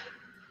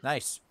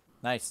 Nice.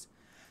 Nice.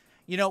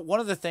 You know, one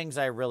of the things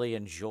I really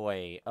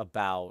enjoy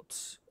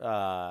about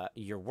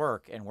your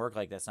work and work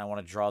like this, and I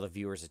want to draw the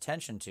viewer's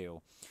attention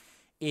to,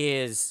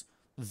 is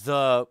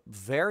the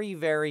very,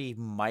 very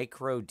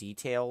micro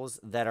details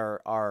that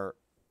are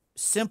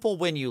simple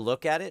when you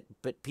look at it,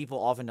 but people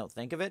often don't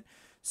think of it.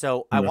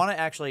 So I Yeah. want to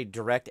actually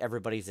direct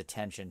everybody's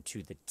attention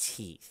to the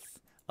teeth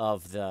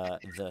of the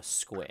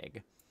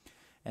squig.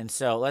 And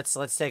so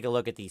let's take a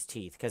look at these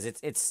teeth, because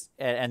it's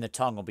and the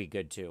tongue will be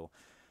good too.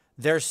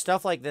 There's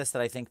stuff like this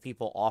that I think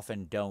people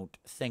often don't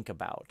think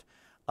about.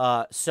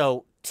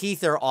 So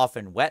teeth are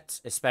often wet,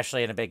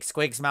 especially in a big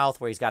squig's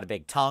mouth where he's got a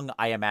big tongue.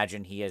 I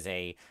imagine he is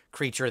a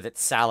creature that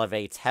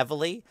salivates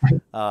heavily.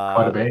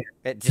 Quite a bit.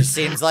 It just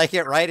seems like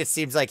it, right? It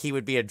seems like he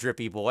would be a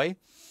drippy boy.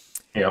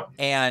 Yeah.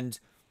 And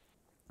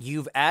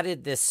you've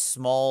added this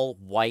small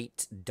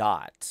white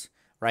dot,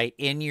 right,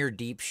 in your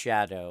deep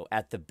shadow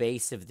at the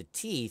base of the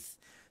teeth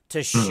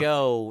to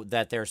show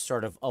that there's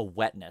sort of a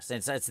wetness.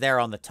 And it's there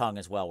on the tongue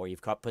as well, where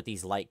you've put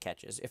these light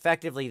catches.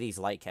 Effectively, these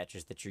light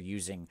catches that you're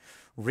using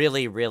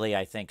really, really,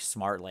 I think,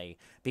 smartly,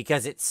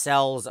 because it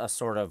sells a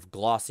sort of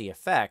glossy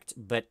effect,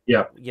 but,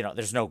 Yeah. you know,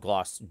 there's no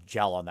gloss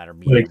gel on that or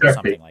medium or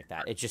something like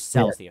that. It just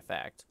sells the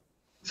effect.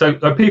 So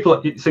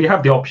so you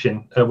have the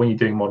option when you're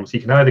doing models.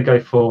 You can either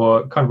go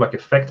for kind of like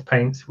effect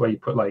paint, where you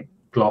put like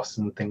gloss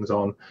and things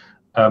on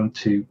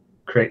to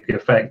create the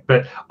effect.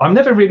 But I'm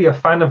never really a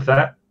fan of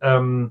that.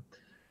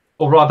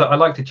 Or rather, I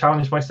like to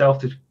challenge myself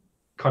to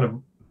kind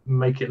of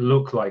make it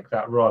look like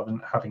that rather than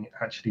having it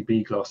actually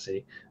be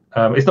glossy.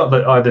 It's not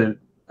that either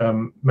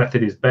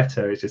method is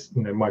better. It's just,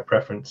 you know, my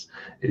preference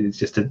is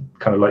just to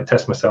kind of like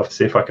test myself to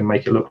see if I can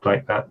make it look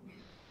like that.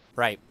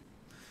 Right.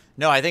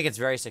 No, I think it's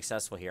very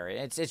successful here.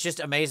 It's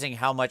just amazing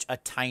how much a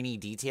tiny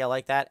detail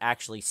like that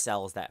actually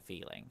sells that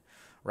feeling,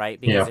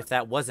 right? Because if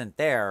that wasn't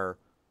there,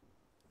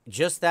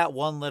 just that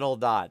one little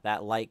dot,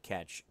 that light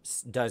catch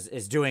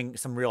is doing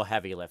some real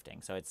heavy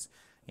lifting. So it's,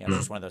 you know, it's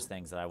just one of those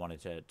things that I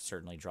wanted to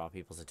certainly draw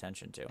people's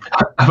attention to.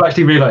 I've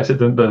actually realised that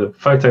the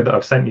photo that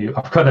I've sent you,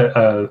 I've got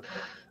an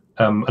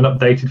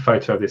updated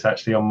photo of this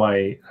actually on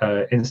my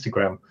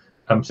Instagram,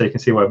 so you can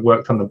see where I've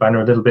worked on the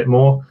banner a little bit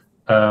more,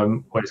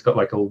 where it's got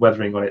like all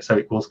weathering on it, so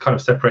it will kind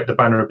of separate the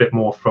banner a bit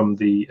more from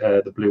the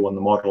blue on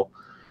the model.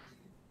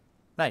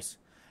 Nice.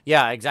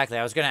 Yeah, exactly.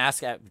 I was going to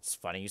ask, it's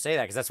funny you say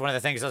that, because that's one of the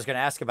things I was going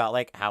to ask about,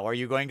 like, how are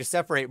you going to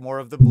separate more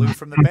of the blue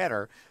from the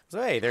banner?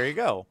 So, hey, there you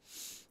go.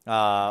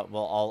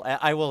 Well,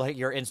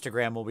 your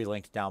Instagram will be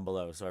linked down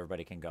below, so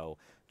everybody can go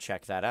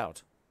check that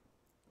out.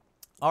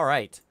 All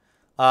right.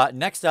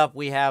 Next up,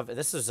 we have,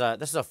 this is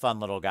a fun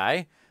little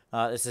guy.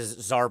 This is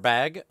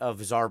Zarbag of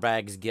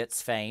Zarbag's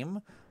Gits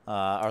fame,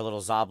 our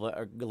little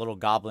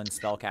goblin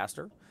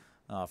spellcaster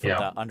from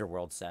the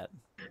Underworld set.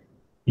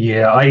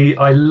 Yeah,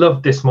 I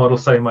love this model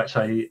so much.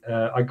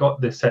 I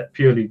got this set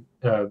purely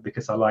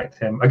because I liked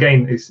him.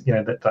 Again, it's, you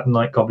know, that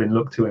Night Goblin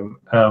look to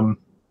him.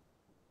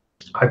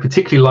 I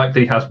particularly like that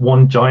he has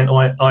one giant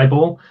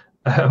eyeball,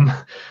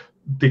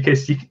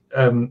 because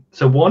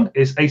so one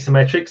is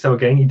asymmetric. So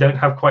again, you don't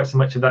have quite so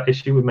much of that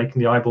issue with making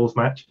the eyeballs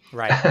match.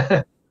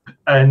 Right.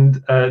 And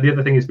the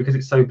other thing is, because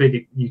it's so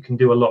big, you can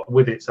do a lot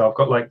with it. So I've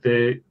got like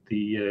the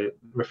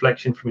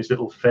reflection from his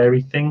little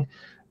fairy thing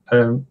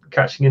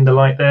catching in the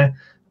light there.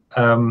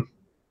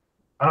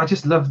 and I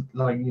just love,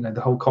 like,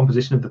 the whole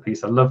composition of the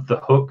piece. I love the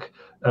hook,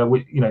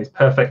 which, it's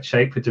perfect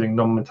shape for doing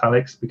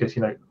non-metallics, because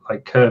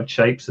like curved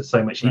shapes are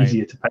so much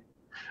easier to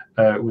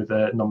paint with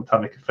a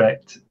non-metallic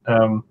effect.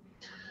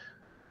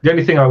 The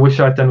only thing I wish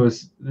I'd done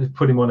was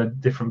put him on a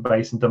different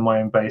base and done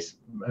my own base.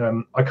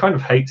 I kind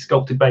of hate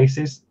sculpted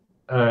bases.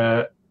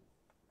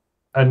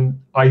 And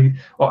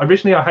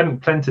originally I hadn't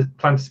planned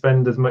to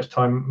spend as much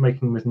time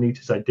making them as neat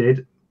as I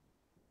did.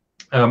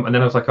 And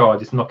then I was like, I'll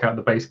just knock out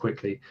the base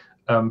quickly.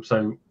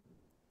 So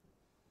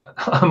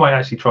I might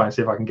actually try and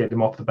see if I can get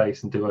him off the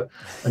base and do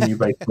a new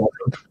base.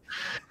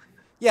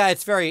 Yeah,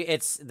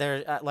 it's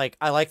there. Like,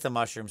 I like the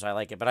mushrooms, I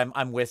like it, but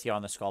I'm with you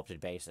on the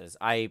sculpted bases.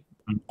 I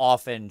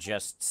often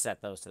just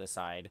set those to the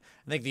side.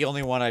 I think the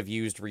only one I've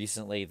used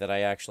recently that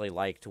I actually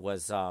liked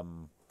was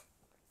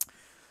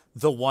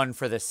the one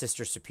for the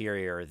Sister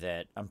Superior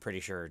that I'm pretty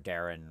sure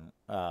Darren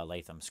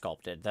Latham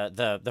sculpted.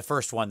 The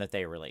first one that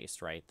they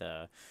released, right?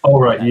 Yeah.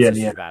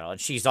 Battle, and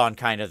she's on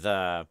kind of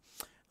the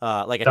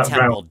like a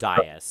temple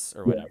dais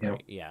or whatever.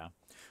 Yeah.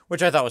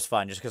 Which I thought was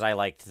fun, just because I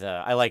liked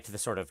the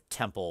sort of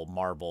temple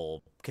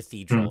marble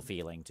cathedral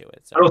feeling to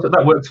it. So. And also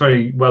that works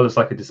very well as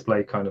like a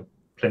display kind of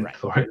plinth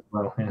for it as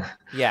well.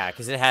 Yeah,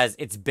 because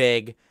it's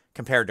big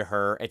compared to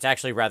her. It's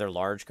actually rather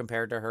large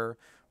compared to her,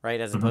 right?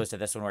 As opposed to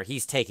this one where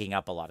he's taking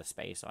up a lot of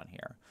space on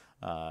here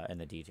in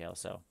the detail.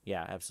 So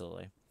yeah,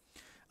 absolutely.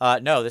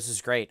 No, this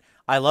is great.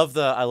 I love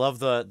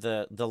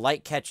the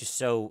light catch is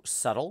so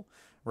subtle,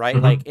 right?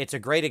 Like, it's a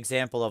great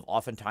example of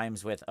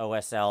oftentimes with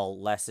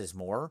OSL less is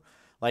more.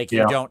 Like,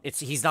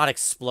 he's not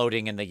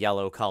exploding in the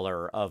yellow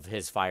color of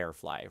his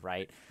Firefly,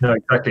 right? No,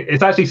 exactly.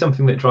 It's actually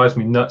something that drives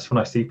me nuts when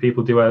I see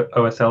people do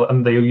OSL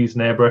and they use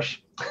an airbrush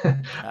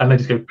and they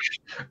just go,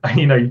 and,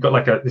 you've got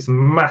like this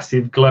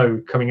massive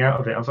glow coming out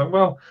of it. I was like,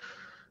 well,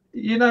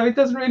 it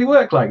doesn't really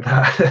work like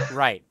that.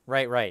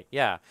 Right.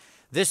 Yeah.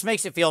 This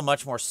makes it feel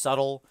much more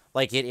subtle,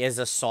 like it is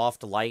a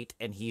soft light,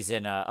 and he's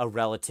in a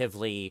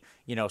relatively,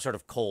 sort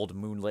of cold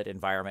moonlit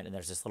environment, and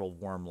there's this little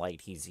warm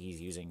light he's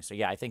using. So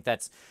yeah, I think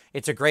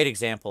it's a great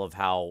example of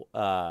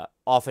how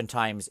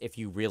oftentimes if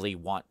you really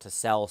want to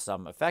sell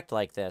some effect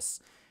like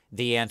this,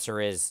 the answer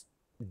is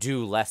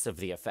do less of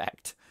the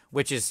effect,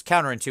 which is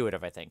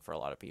counterintuitive, I think, for a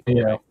lot of people.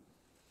 Yeah.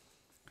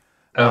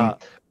 Right?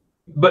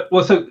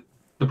 So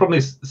the problem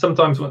is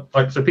sometimes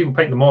so people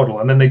paint the model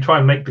and then they try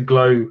and make the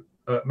glow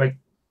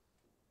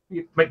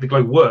make the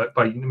glow work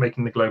by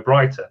making the glow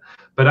brighter,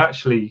 but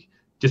actually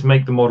just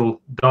make the model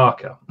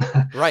darker.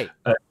 Right.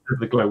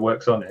 The glow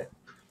works on it.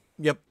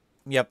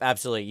 Yep,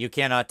 absolutely. You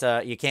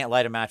can't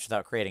light a match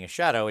without creating a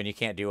shadow, and you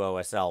can't do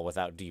OSL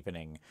without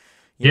deepening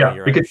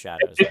your other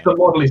shadows. If the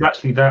model is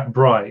actually that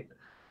bright,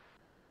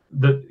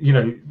 the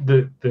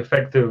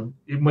effect of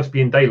it must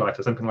be in daylight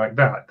or something like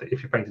that,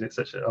 if you painted it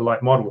such a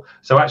light model.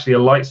 So actually a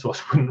light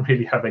source wouldn't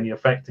really have any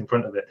effect in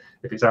front of it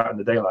if it's out in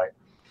the daylight.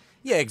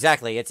 Yeah,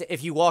 exactly. It's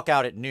if you walk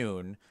out at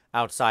noon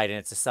outside and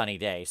it's a sunny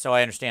day. So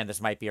I understand this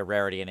might be a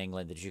rarity in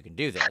England that you can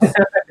do this.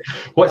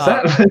 What's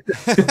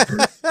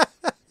that?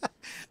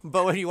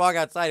 But when you walk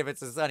outside, if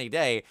it's a sunny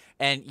day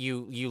and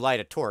you light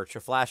a torch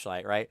or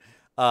flashlight, right?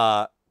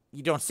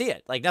 You don't see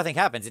it. Like, nothing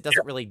happens. It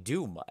doesn't really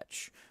do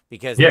much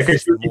because you're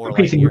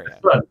competing with the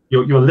sun.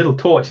 Your little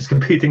torch is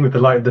competing with the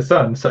light of the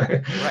sun. So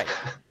right,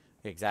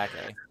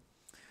 exactly.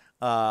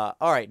 All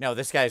right, no,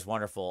 this guy's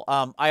wonderful.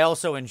 I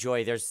also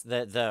enjoy there's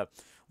the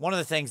one of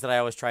the things that I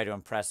always try to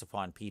impress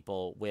upon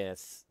people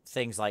with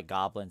things like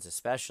goblins,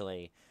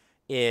 especially,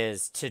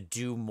 is to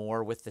do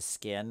more with the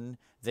skin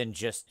than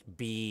just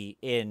be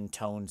in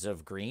tones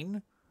of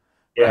green.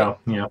 Yeah,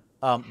 right?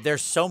 Yeah.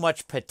 There's so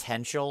much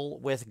potential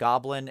with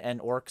goblin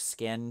and orc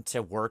skin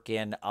to work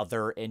in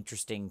other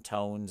interesting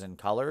tones and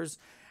colors.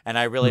 And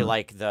I really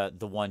like the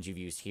ones you've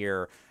used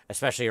here,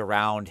 especially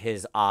around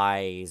his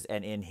eyes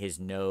and in his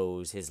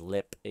nose, his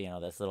lip,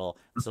 this little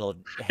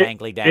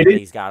hangly dangly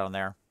he's got on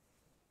there.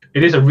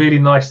 It is a really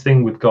nice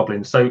thing with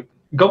goblins. So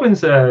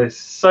goblins are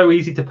so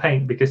easy to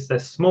paint because they're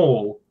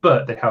small,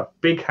 but they have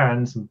big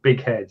hands and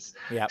big heads.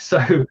 Yeah.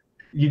 So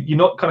you're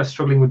not kind of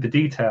struggling with the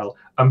detail,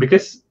 and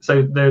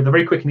they're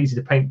very quick and easy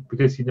to paint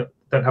because you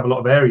don't have a lot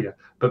of area.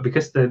 But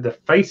because the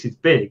face is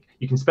big,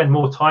 you can spend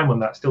more time on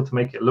that still to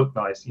make it look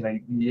nice.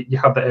 You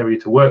have that area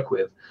to work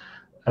with.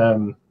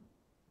 So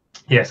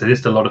it's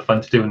just a lot of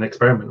fun to do and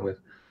experiment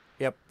with.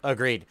 Yep,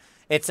 agreed.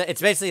 It's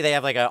basically they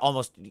have like a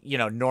almost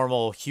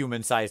normal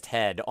human-sized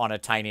head on a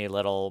tiny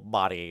little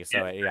body.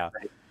 So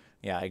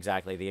yeah,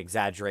 exactly, the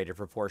exaggerated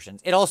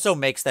proportions. It also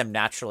makes them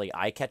naturally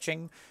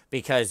eye-catching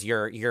because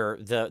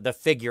the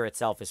figure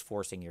itself is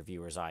forcing your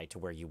viewer's eye to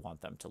where you want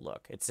them to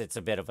look. It's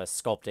a bit of a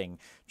sculpting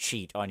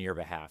cheat on your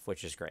behalf,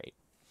 which is great.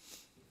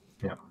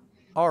 Yeah.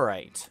 All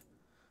right.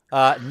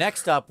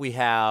 Next up, we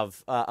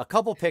have a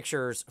couple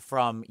pictures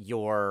from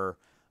your.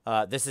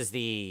 This is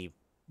the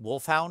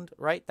Wolfhound,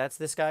 right? That's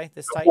this guy,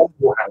 this Titan?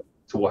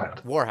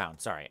 Warhound. Warhound,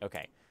 sorry.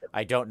 Okay.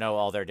 I don't know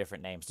all their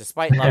different names.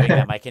 Despite loving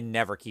them, I can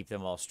never keep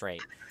them all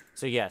straight.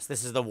 So yes,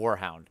 this is the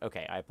Warhound.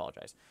 Okay, I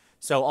apologize.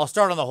 So I'll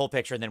start on the whole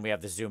picture, and then we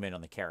have the zoom in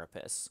on the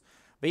carapace.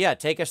 But yeah,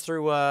 take us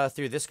through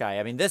this guy.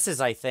 I mean, this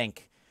is, I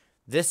think,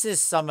 this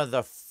is some of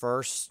the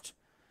first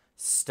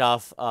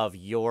stuff of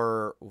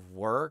your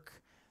work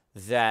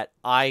that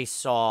I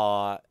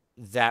saw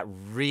that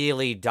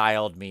really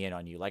dialed me in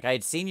on you. Like I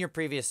had seen your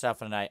previous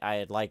stuff and I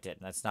had liked it,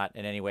 and that's not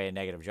in any way a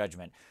negative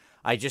judgment.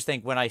 I just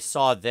think when I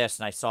saw this,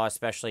 and I saw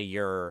especially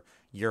your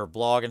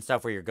blog and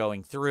stuff where you're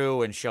going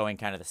through and showing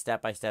kind of the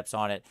step by steps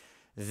on it,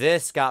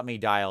 this got me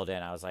dialed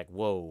in. I was like,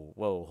 whoa,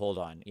 whoa, hold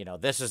on. You know,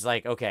 this is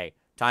like, okay,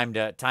 time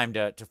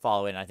to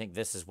follow in. I think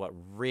this is what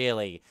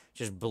really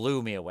just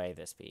blew me away,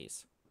 this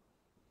piece.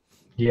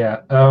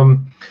 Yeah.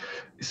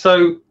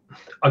 So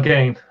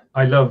again,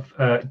 I love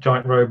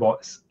giant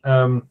robots.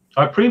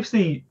 I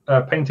previously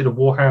painted a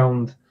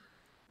Warhound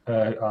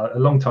a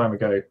long time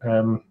ago,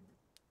 and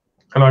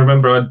I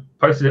remember I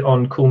posted it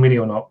on Cool Mini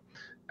or Not,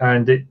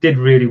 and it did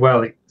really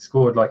well. It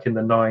scored like in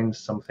the nines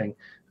something,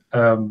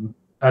 and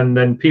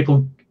then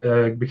people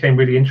became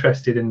really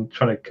interested in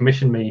trying to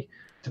commission me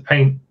to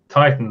paint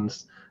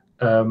Titans,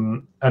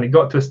 and it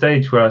got to a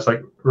stage where I was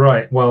like,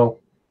 right, well,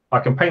 I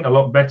can paint a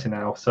lot better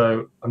now,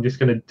 so I'm just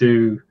going to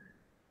do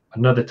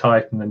another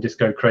Titan and just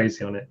go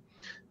crazy on it.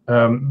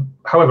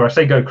 However, I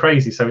say go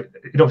crazy, so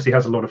it obviously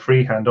has a lot of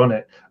freehand on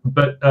it,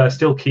 but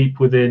still keep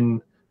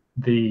within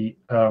the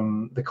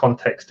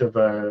context of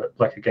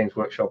like a Games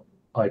Workshop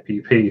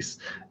IP piece.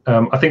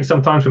 I think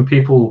sometimes when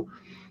people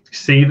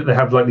see that they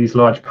have like these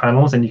large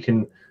panels and you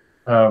can,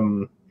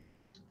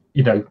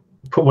 you know,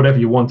 put whatever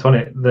you want on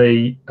it,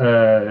 they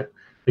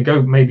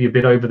go maybe a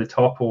bit over the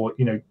top, or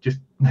you know, just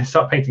they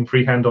start painting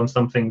freehand on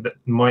something that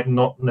might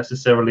not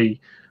necessarily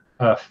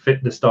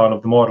fit the style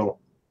of the model.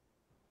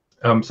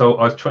 So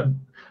I was trying.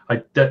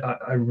 I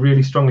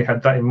really strongly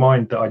had that in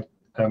mind, that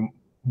I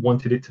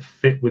wanted it to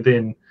fit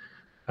within.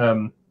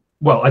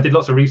 Well, I did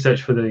lots of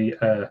research for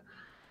the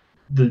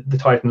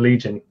Titan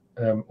Legion,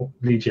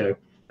 Legio.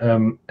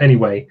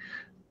 Anyway,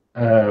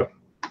 and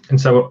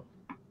so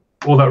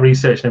all that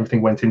research and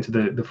everything went into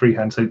the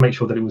freehand, so make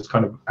sure that it was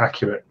kind of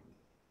accurate.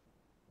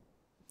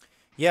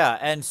 Yeah,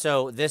 and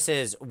so this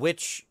is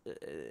which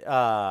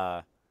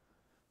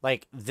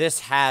like this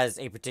has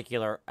a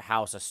particular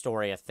house, a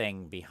story, a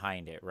thing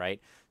behind it, right?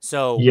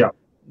 So Yeah.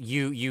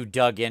 you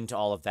dug into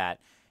all of that.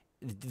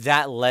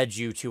 That led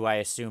you to, I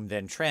assume,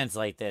 then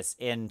translate this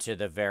into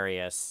the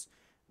various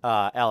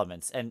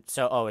elements. And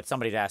so, oh, it's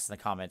somebody asked in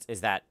the comments,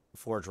 is that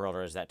Forge World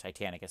or is that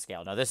Titanica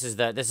scale? No, this is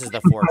the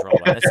Forge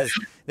World one.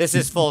 This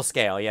is full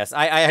scale. Yes,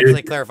 I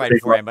actually clarified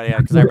beforehand, but yeah,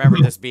 because I remember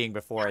this being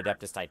before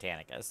Adeptus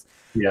Titanicus.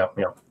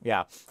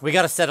 Yeah. We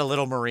got to set a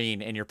little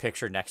marine in your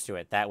picture next to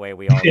it. That way,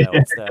 we all know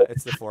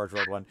it's the Forge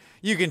World one.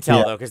 You can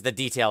tell though, because the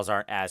details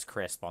aren't as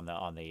crisp on the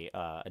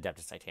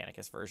Adeptus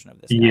Titanicus version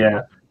of this guy.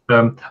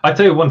 Yeah. I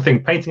tell you one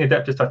thing: painting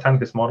Adeptus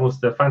Titanicus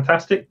models, they're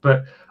fantastic,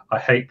 but I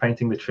hate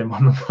painting the trim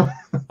on them.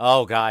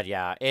 Oh God,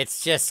 yeah.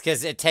 It's just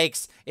because it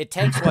takes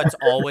what's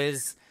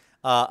always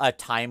a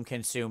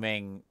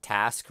time-consuming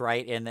task,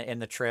 right, in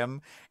the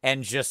trim,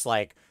 and just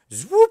like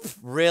swoop,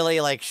 really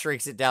like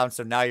shrinks it down.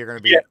 So now you're going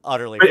to be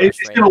utterly frustrated.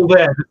 It's still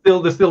there.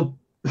 There's still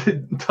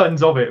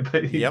tons of it,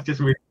 but it's just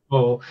really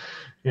small.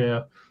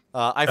 Yeah.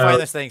 I find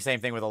this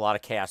same thing with a lot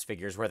of Chaos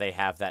figures, where they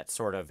have that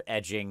sort of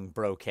edging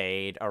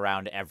brocade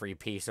around every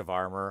piece of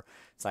armor.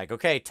 It's like,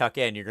 okay, tuck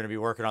in. You're going to be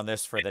working on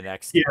this for the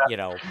next,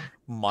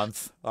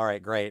 month. All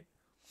right, great.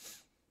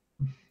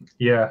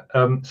 Yeah.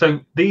 So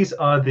these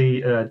are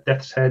the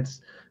Death's Heads,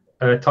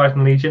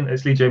 Titan Legion.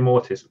 It's Legio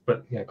Mortis,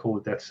 but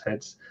called Death's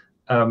Heads.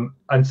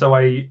 And so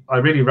I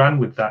really ran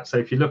with that. So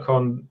if you look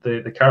on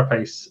the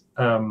carapace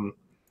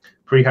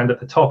freehand at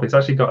the top, it's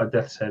actually got a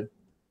Death's Head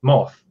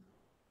moth.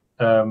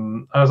 I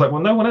was like,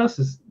 well, no one else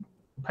has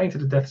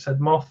painted a Death's Head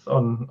moth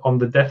on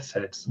the Death's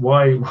Heads.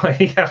 Why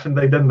haven't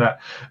they done that?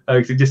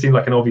 Because it just seemed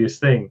like an obvious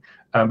thing.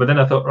 But then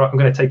I thought, right, I'm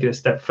going to take it a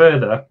step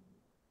further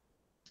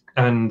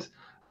and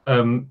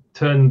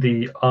turn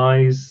the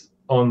eyes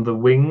on the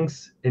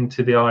wings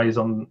into the eyes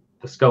on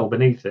the skull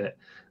beneath it.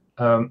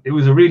 It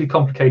was a really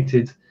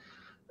complicated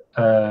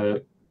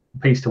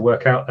piece to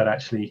work out, that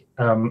actually.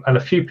 And a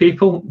few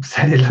people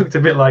said it looked a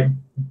bit like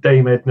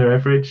Dame Edna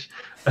Everage.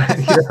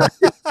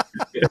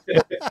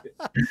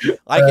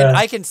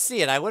 I can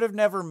see it. I would have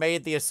never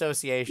made the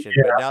association,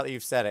 but now that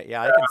you've said it,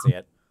 I can see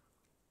it.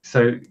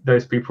 So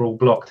those people are all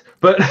blocked,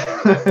 but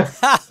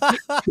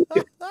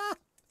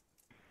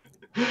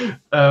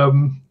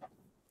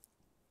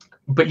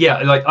but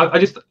yeah, like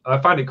I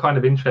found it kind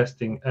of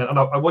interesting, and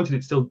I wanted it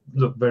to still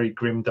look very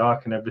grim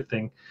dark and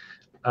everything.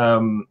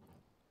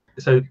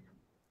 So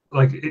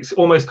like it's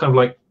almost kind of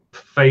like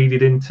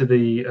faded into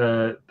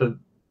the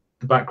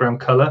background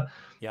color.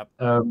 Yep.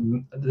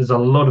 There's a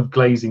lot of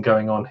glazing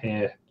going on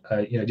here,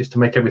 just to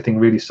make everything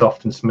really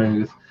soft and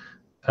smooth.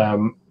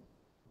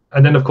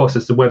 And then of course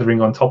there's the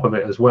weathering on top of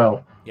it as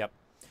well. Yep.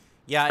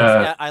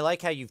 Yeah, I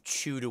like how you've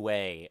chewed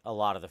away a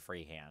lot of the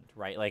freehand,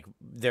 right? Like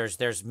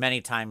there's many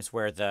times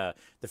where the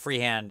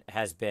freehand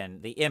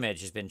the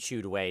image has been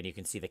chewed away, and you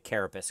can see the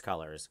carapace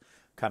colors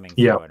coming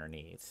through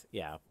underneath.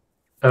 Yeah.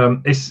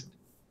 It's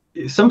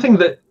something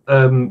that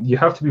you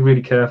have to be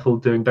really careful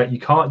doing. That you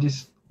can't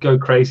just go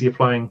crazy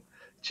applying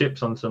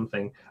chips on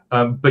something,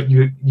 but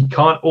you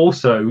can't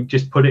also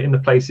just put it in the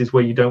places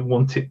where you don't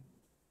want it,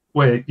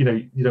 where you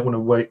don't want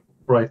to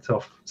write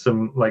off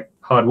some like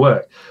hard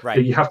work.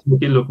 Right. You have to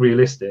make it look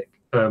realistic.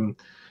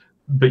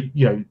 But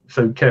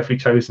so carefully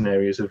chosen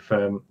areas of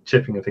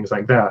chipping and things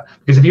like that.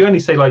 Because if you only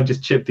say like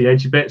just chip the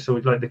edge bits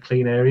or like the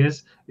clean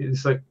areas,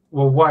 it's like,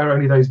 well, why are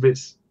only those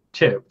bits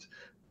chipped?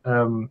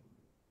 And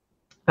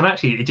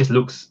actually, it just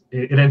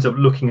it ends up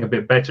looking a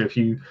bit better if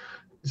you.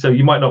 So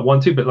you might not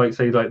want to, but like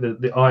say like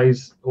the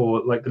eyes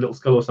or like the little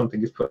skull or something,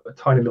 just put a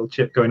tiny little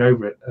chip going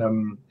over it.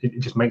 It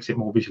just makes it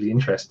more visually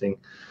interesting.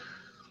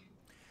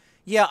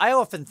 Yeah, I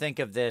often think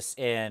of this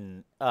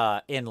in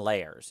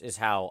layers is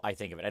how I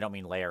think of it. I don't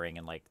mean layering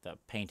in like the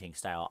painting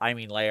style. I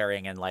mean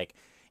layering and like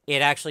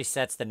it actually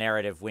sets the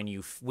narrative when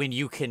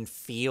you can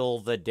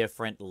feel the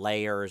different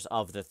layers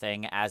of the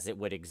thing as it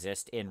would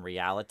exist in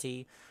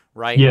reality,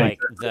 right? Yeah, like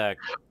exactly.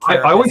 the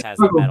I always has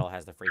struggle, the metal,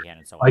 has the freehand,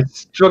 and so on. I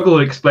struggle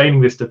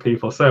explaining this to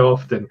people so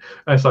often.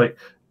 It's like,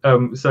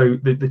 so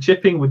the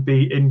chipping would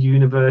be in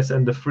universe,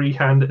 and the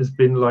freehand has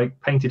been like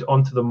painted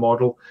onto the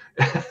model.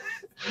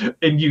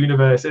 In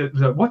universe,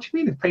 like, what do you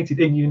mean it's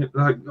painted in universe?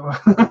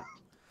 Like,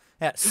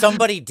 yeah,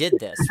 somebody did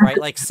this, right?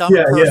 Like some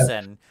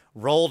person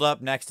rolled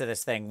up next to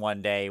this thing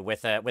one day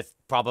with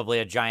probably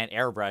a giant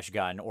airbrush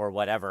gun or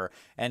whatever,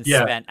 and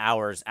spent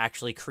hours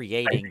actually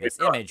creating this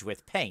image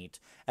with paint,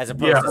 as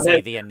opposed to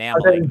say the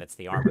enameling that's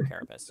the armor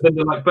carapace. Then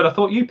they're like, but I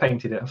thought you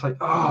painted it. I was like,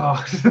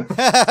 oh.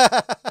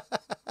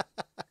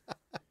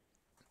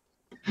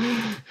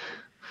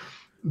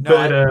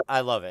 No, I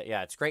love it.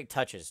 Yeah, it's great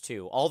touches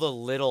too. All the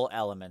little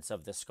elements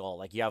of the skull,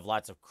 like you have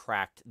lots of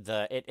cracked.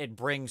 It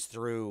brings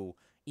through,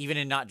 even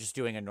in not just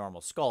doing a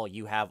normal skull,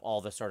 you have all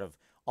the sort of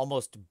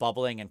almost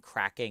bubbling and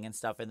cracking and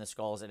stuff in the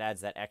skulls. It adds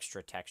that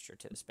extra texture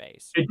to the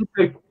space. It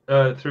did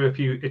go through a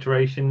few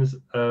iterations.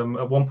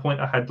 At one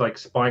point, I had like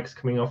spikes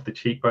coming off the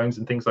cheekbones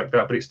and things like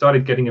that, but it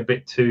started getting a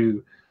bit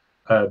too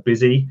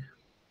busy.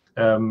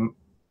 You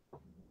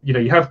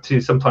have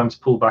to sometimes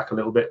pull back a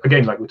little bit.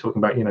 Again, like we're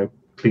talking about,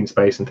 clean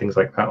space and things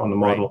like that on the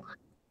model.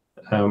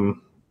 Right.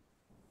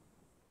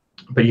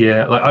 But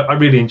yeah, like I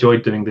really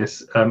enjoyed doing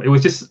this.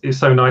 It's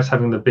so nice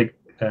having the big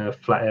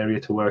flat area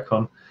to work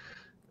on.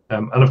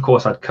 And of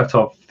course, I'd cut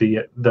off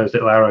those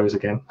little arrows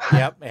again.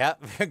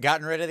 Yep,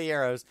 gotten rid of the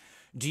arrows.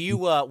 Do you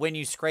when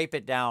you scrape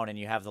it down and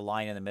you have the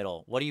line in the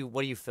middle, what do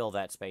you fill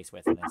that space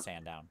with and then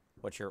sand down?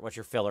 What's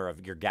your filler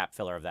of your gap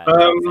filler of that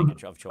thing of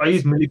choice? I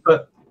use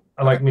Milliput.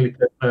 I like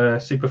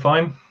Milliput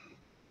Superfine.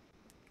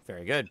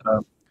 Very good.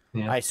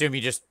 Yeah. I assume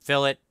you just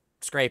fill it,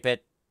 scrape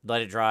it, let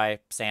it dry,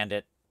 sand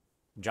it.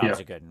 Job's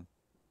a good one.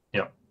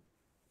 Yeah.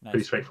 Nice.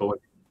 Pretty straightforward.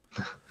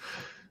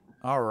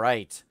 All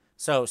right.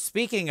 So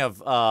speaking of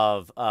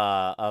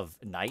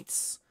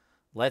knights,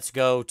 let's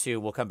go to.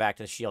 We'll come back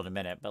to the shield in a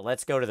minute, but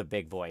let's go to the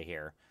big boy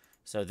here.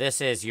 So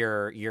this is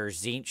your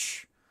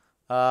Tzeentch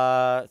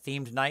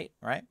themed knight,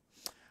 right?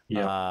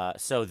 Yeah.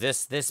 So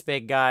this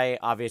big guy,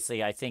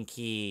 obviously, I think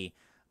he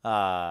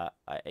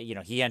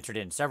he entered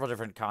in several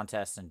different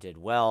contests and did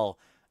well.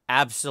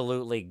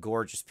 Absolutely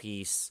gorgeous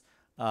piece.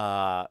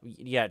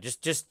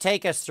 Just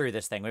take us through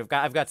this thing. I've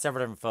got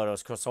several different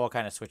photos, so I'll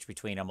kind of switch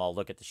between them. I'll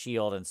look at the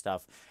shield and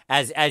stuff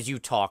as you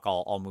talk.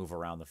 I'll move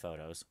around the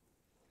photos.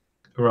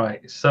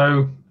 Right.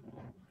 So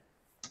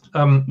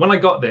when I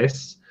got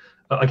this,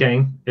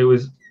 again, it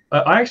was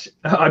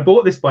I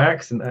bought this by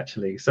accident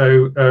actually.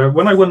 So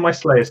when I won my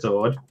Slayer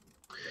sword,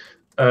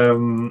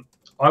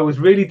 I was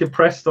really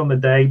depressed on the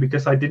day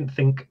because I didn't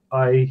think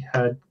I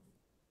had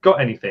got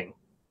anything.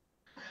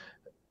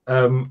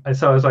 And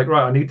so I was like,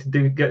 right, I need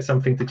to get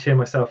something to cheer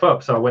myself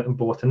up. So I went and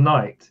bought a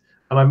knight,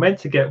 and I meant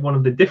to get one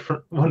of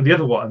the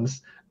other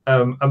ones.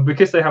 And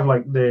because they have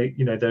like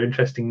their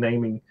interesting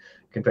naming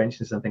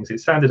conventions and things, it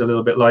sounded a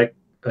little bit like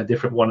a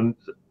different one. And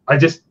I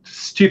just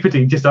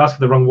stupidly just asked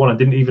for the wrong one. I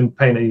didn't even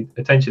pay any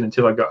attention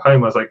until I got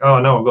home. I was like, oh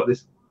no, I've got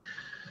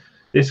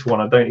this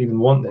one. I don't even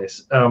want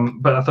this.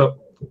 But I thought,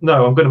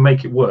 no, I'm going to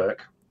make it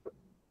work.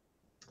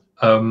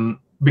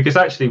 Because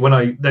actually, when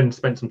I then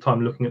spent some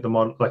time looking at the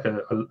model, like I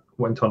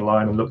went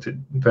online and looked at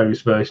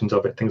various versions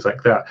of it, things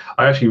like that,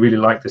 I actually really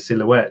liked the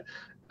silhouette.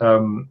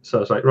 So I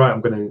was like, right, I'm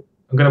going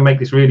to make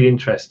this really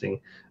interesting.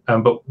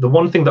 But the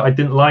one thing that I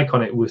didn't like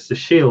on it was the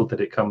shield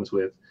that it comes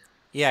with.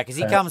 Yeah, because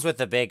he comes with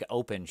the big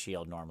open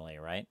shield normally,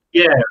 right?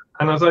 Yeah,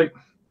 and I was like,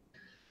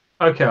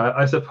 okay,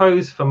 I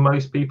suppose for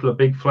most people a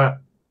big flat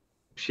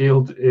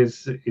shield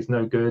is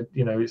no good.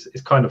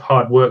 It's kind of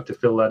hard work to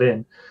fill that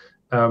in.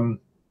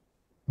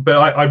 But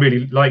I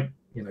really like,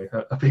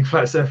 a big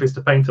flat surface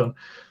to paint on.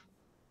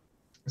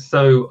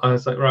 So I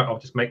was like, right, I'll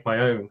just make my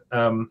own.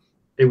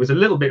 It was a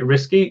little bit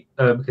risky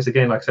because,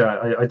 again, like I said,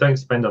 I don't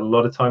spend a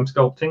lot of time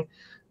sculpting.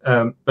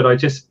 But I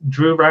just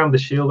drew around the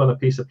shield on a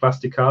piece of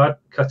plastic card,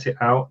 cut it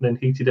out, and then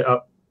heated it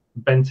up,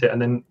 bent it,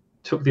 and then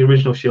took the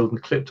original shield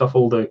and clipped off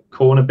all the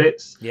corner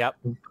bits. Yep.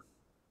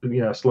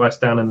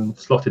 Sliced down and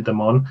slotted them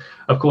on.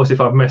 Of course,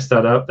 if I've messed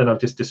that up, then I've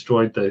just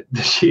destroyed the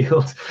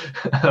shield.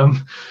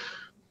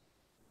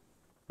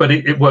 But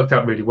it worked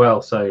out really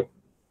well. So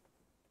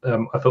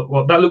I thought,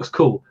 well, that looks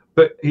cool.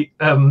 But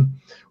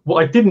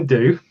what I didn't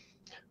do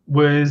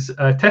was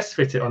test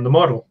fit it on the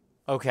model.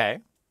 Okay.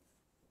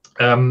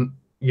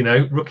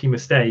 Rookie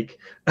mistake.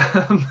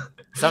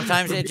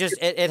 Sometimes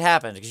it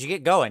happens because you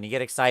get going, you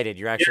get excited,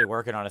 you're actually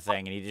working on a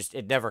thing, and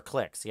it never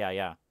clicks. Yeah,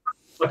 yeah.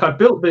 Like I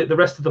built the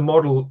rest of the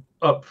model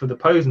up for the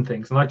pose and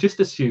things, and I just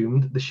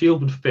assumed the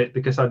shield would fit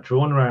because I'd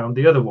drawn around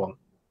the other one.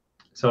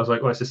 So I was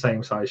like, well, it's the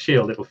same size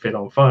shield, it'll fit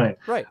on fine.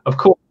 Right. Of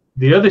course,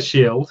 the other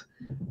shield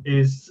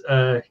is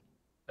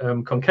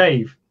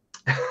concave,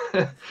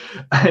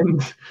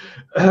 and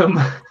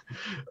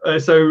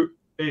so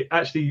it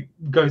actually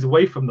goes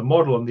away from the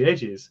model on the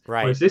edges.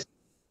 Right. Whereas this,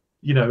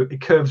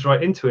 it curves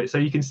right into it. So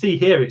you can see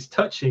here it's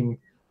touching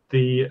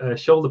the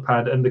shoulder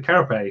pad and the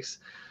carapace.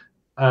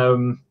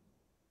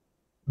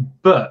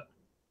 But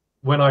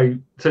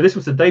so this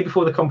was the day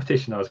before the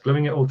competition, I was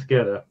gluing it all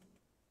together,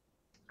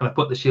 and I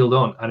put the shield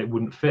on, and it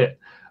wouldn't fit.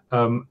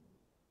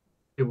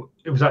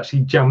 It was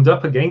actually jammed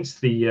up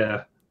against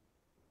the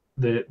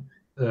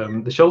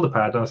shoulder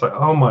pad, and I was like,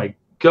 oh my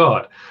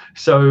god.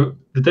 So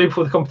the day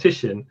before the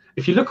competition,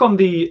 if you look on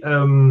the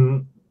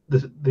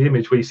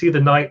image where you see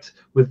the knight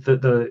with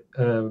the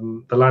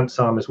lance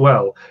arm as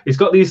well, it's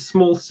got these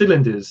small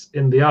cylinders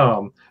in the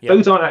arm. Yep.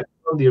 Those aren't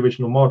actually on the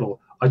original model.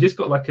 I just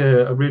got like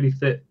a really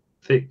thick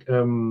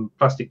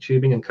plastic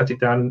tubing and cut it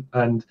down,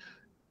 and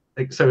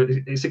so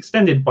it's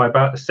extended by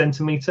about 1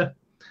 centimeter,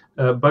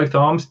 both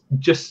arms,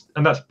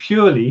 and that's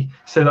purely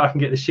so that I can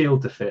get the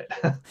shield to fit.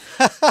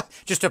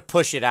 Just to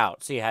push it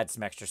out, so you had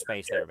some extra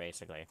space there,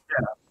 basically.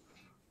 Yeah.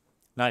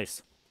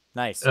 Nice.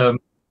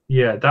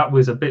 Yeah, that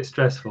was a bit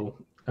stressful.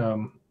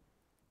 I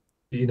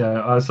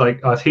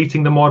was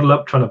heating the model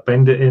up, trying to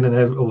bend it in,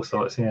 and all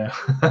sorts. Yeah.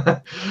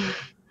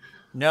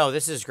 No,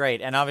 this is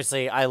great. And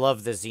obviously I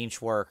love the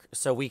Tzeentch work.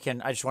 So I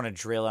just want to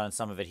drill on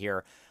some of it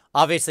here.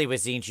 Obviously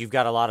with Tzeentch, you've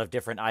got a lot of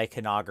different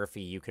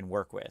iconography you can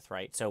work with,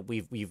 right? So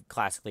we've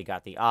classically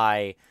got the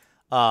eye.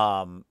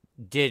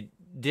 Did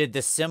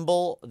the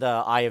symbol, the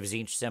Eye of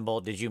Tzeentch symbol,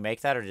 did you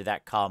make that, or did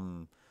that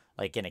come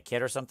like in a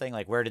kit or something?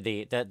 Like where did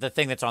the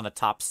thing that's on the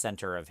top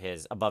center of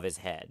above his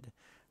head,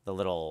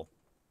 the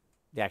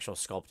actual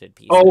sculpted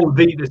piece? Oh,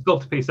 the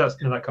sculpted piece,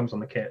 that comes on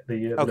the kit,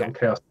 the okay. Little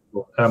Chaos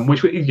symbol,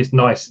 which is just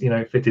nice,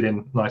 fitted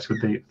in nice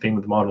with the theme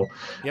of the model.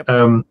 Yep.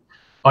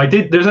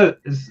 There's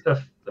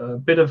a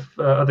bit of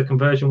other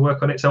conversion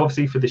work on it. So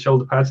obviously for the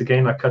shoulder pads,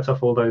 again, I cut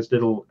off all those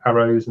little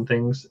arrows and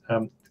things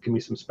to give me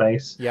some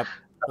space. Yep.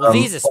 Well,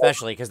 these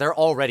especially, because they're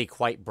already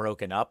quite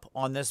broken up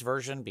on this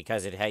version,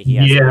 because he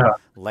has a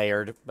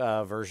layered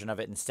version of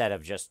it instead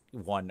of just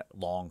one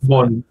long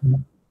one.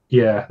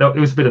 Yeah, no, it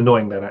was a bit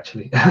annoying then,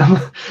 actually.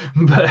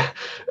 But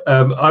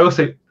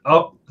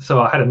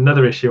so I had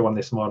another issue on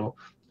this model.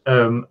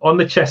 On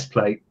the chest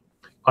plate,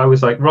 I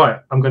was like, right,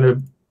 I'm going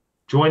to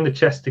join the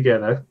chest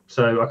together.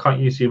 So I can't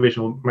use the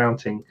original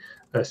mounting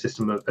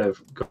system that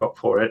they've got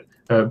for it.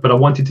 But I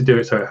wanted to do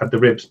it so it had the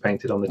ribs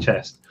painted on the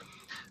chest.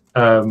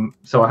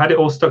 So I had it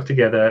all stuck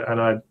together,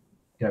 and I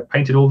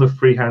painted all the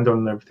freehand on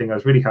and everything. I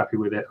was really happy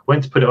with it. I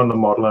went to put it on the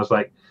model. I was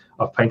like,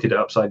 I've painted it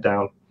upside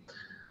down.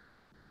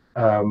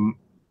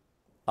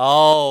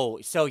 Oh,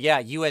 so yeah,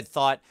 you had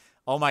thought,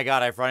 oh my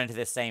god, I've run into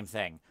the same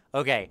thing.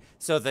 Okay,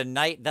 so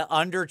the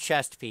under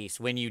chest piece,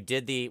 when you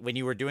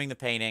were doing the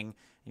painting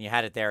and you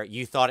had it there,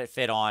 you thought it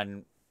fit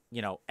on,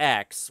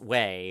 X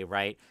way,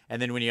 right?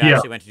 And then when you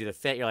actually went to do the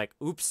fit, you're like,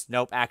 oops,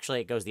 nope,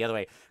 actually it goes the other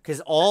way.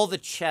 Because all the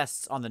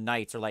chests on the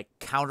knights are like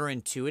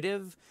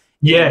counterintuitive.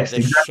 Yes, the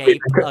exactly.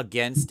 shape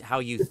against how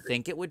you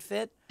think it would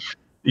fit.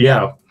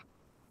 Yeah.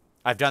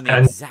 I've done the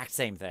exact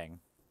same thing.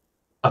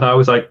 And I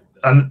was like,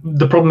 and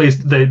the problem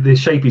is the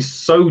shape is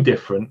so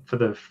different for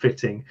the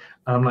fitting.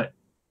 And I'm like,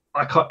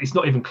 I can't, it's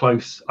not even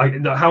close.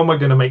 How am I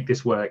going to make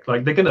this work?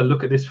 Like, they're going to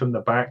look at this from the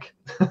back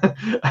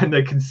and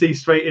they can see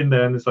straight in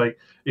there, and it's like,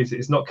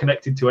 it's not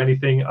connected to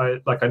anything.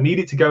 I need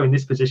it to go in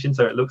this position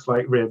so it looks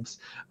like ribs,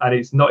 and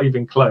it's not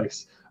even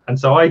close. And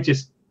so I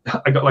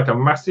got like a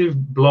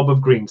massive blob of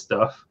green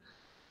stuff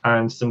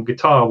and some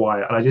guitar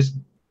wire, and I just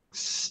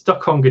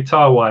stuck on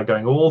guitar wire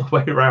going all the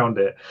way around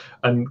it,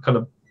 and kind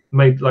of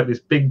made like this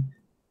big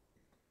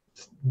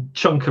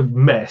chunk of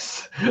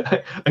mess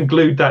and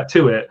glued that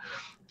to it.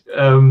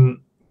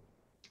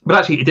 But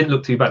actually it didn't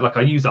look too bad. Like,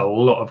 I used a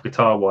lot of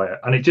guitar wire,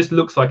 and it just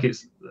looks like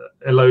it's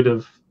a load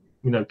of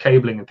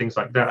cabling and things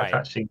like that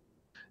attaching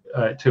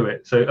to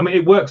it. So I mean,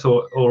 it works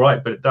all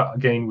right, but that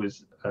again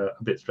was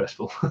a bit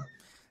stressful.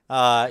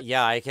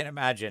 Yeah, I can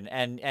imagine.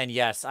 And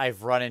yes,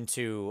 I've run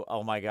into,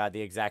 oh my god,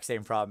 the exact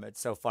same problem.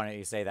 It's so funny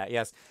you say that.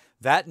 Yes,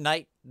 that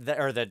knight,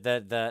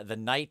 the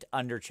knight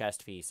under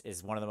chest piece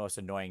is one of the most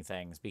annoying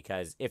things,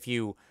 because if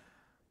you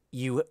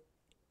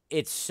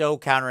it's so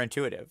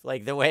counterintuitive,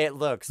 like the way it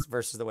looks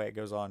versus the way it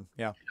goes on.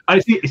 Yeah. I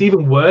see it's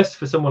even worse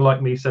for someone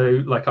like me.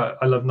 So like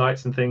I love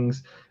knights and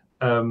things.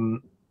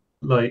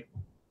 Like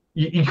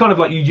you kind of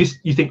like,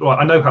 you think, right,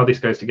 I know how this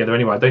goes together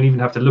anyway. I don't even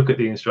have to look at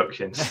the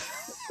instructions.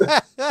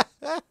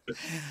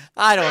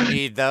 I don't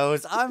need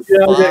those. I'm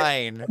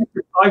fine.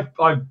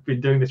 I've been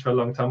doing this for a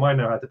long time. I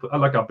know how to put,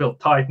 like, I built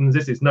Titans.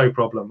 This is no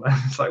problem.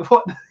 It's like,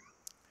 what?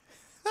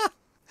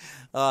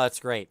 Oh, that's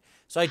great.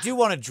 So I do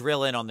want to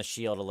drill in on the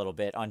shield a little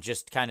bit on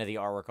just kind of the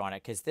artwork on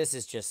it, because this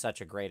is just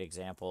such a great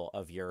example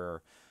of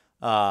your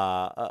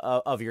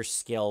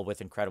skill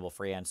with incredible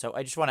freehand. So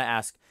I just want to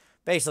ask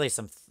basically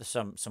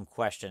some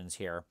questions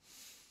here.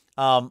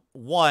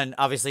 One,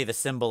 obviously the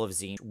symbol of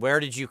Tzeentch. Where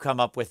did you come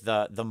up with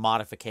the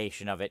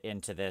modification of it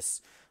into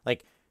this?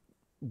 Like,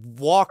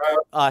 walk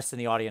us and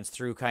the audience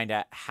through kind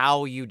of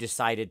how you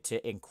decided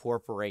to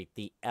incorporate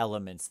the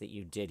elements that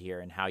you did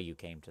here and how you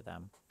came to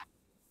them.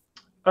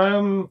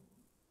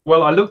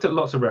 Well, I looked at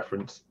lots of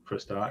reference for a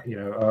start. You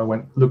know,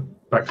 I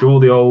looked back through all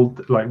the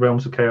old like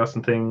Realms of Chaos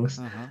and things.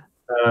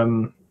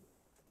 There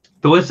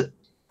was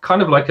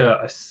kind of like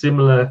a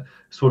similar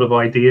sort of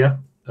idea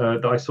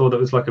that I saw that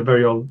was like a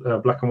very old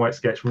black and white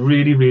sketch,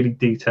 really, really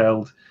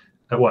detailed.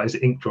 What is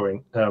it, ink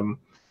drawing?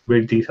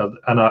 Really detailed,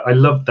 and I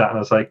loved that. And I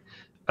was like,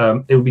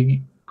 it would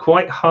be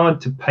quite hard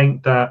to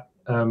paint that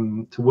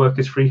to work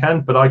as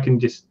freehand, but I can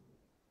just,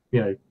 you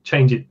know,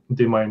 change it and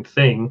do my own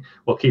thing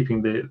while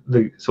keeping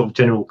the sort of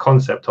general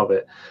concept of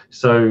it.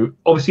 So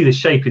obviously the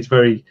shape is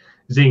very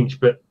Tzeentch,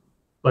 but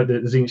like the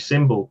Tzeentch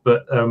symbol,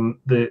 but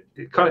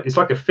it's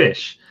like a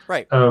fish,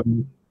 right?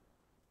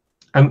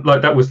 And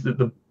like that was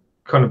the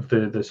kind of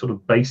the sort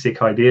of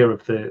basic idea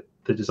of the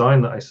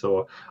design that I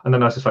saw. And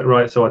then I was just like,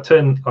 right, so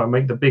I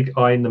make the big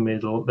eye in the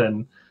middle,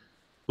 then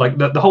like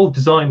the whole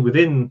design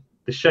within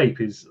the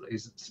shape is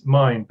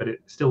mine, but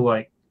it's still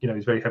like, you know,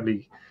 it's very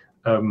heavily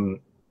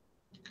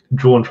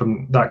drawn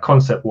from that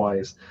concept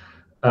wise.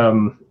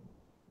 And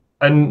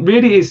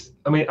really is,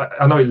 I mean,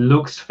 I know it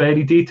looks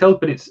fairly detailed,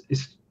 but it's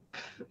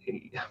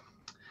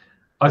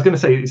I was going to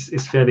say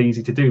it's fairly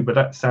easy to do, but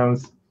that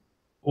sounds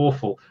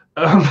awful.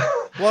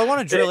 Well, I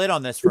want to drill in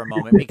on this for a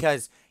moment,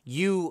 because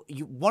you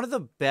one of the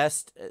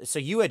best. So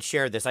you had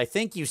shared this. I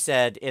think you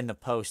said in the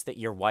post that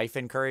your wife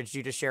encouraged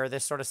you to share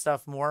this sort of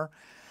stuff more.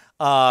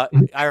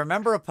 I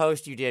remember a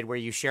post you did where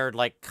you shared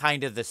like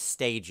kind of the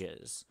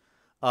stages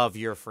of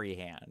your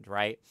freehand,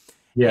 right?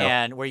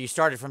 Yeah. And where you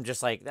started from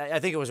just like, I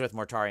think it was with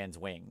Mortarian's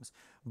Wings,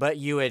 but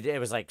it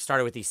was like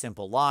started with these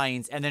simple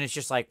lines, and then it's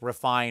just like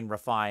refine,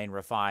 refine,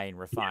 refine,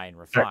 refine,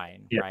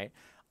 refine, yeah. right?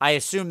 I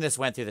assume this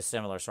went through the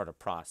similar sort of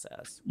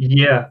process.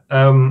 Yeah.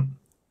 And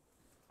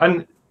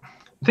the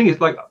thing is,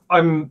 like,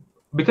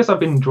 because I've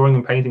been drawing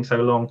and painting so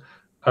long,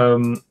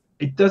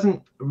 it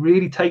doesn't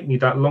really take me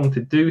that long to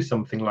do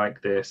something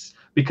like this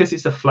because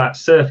it's a flat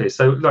surface.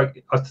 So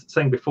like I was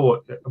saying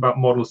before about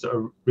models that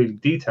are really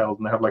detailed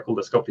and they have like all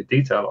the sculpted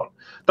detail on,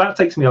 that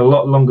takes me a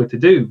lot longer to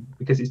do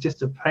because it's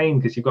just a pain,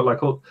 because you've got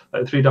like all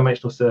like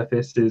three-dimensional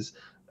surfaces,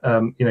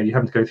 you know, you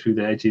have to go through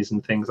the edges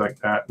and things like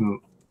that. And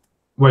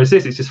whereas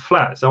this, it's just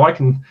flat. So I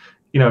can,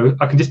 you know,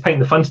 I can just paint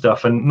the fun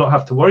stuff and not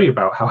have to worry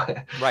about how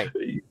right.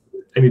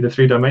 any of the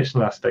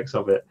three-dimensional aspects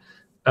of it.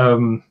 I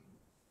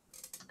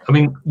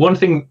mean, one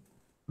thing,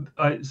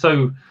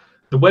 so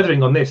the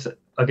weathering on this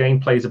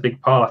again plays a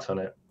big part on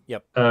it.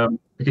 Yep.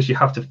 Because you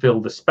have to fill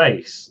the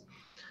space,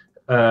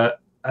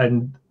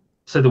 and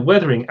so the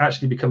weathering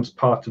actually becomes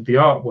part of the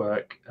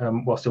artwork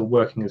while still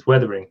working as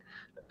weathering.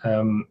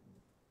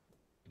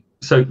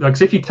 So like,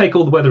 so if you take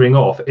all the weathering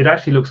off, it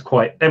actually looks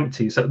quite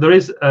empty. So there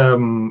is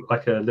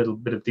like a little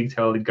bit of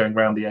detail going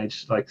around the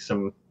edge, like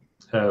some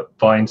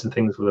vines and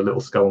things with a little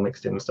skull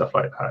mixed in and stuff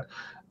like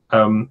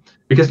that.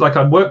 Because like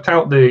I worked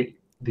out the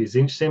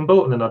Tzeentch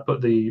symbol, and then I put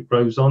the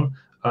rose on,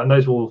 and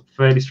those were all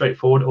fairly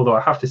straightforward. Although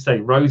I have to say,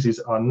 roses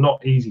are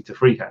not easy to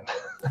freehand.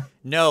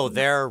 No,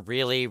 they're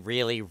really,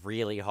 really,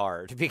 really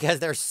hard because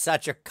they're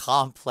such a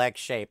complex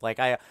shape. Like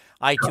I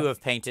too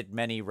have painted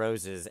many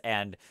roses,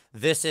 and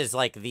this is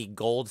like the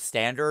gold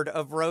standard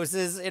of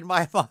roses in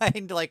my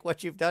mind, like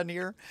what you've done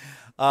here.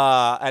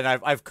 And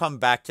I've come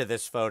back to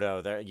this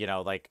photo that, you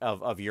know, like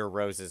of your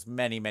roses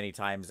many, many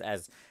times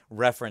as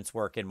reference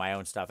work in my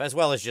own stuff, as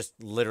well as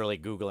just literally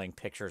Googling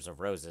pictures of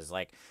roses.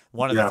 Like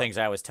one of the things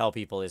I always tell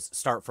people is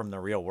start from the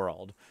real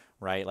world,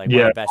 right? Like one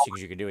of the best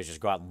things you can do is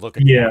just go out and look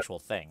at the actual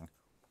thing.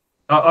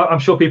 I'm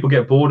sure people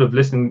get bored of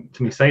listening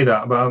to me say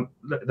that, but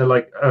they're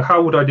like,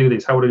 how would I do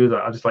this? How would I do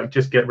that? I just like,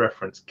 just get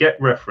reference,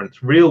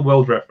 real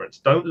world reference.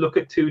 Don't look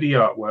at 2D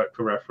artwork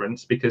for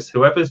reference, because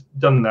whoever's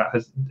done that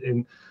has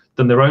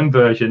done their own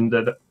version,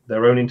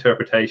 their own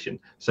interpretation.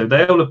 So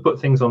they'll have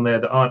put things on there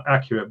that aren't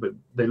accurate, but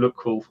they look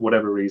cool for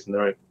whatever reason.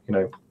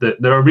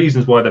 There are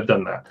reasons why they've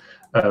done that.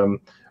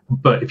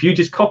 But if you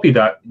just copy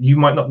that, you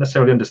might not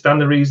necessarily understand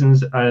the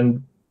reasons,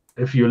 and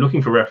if you're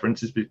looking for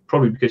references, it's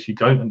probably because you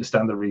don't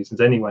understand the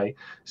reasons anyway.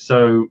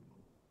 So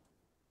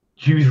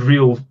use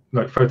real,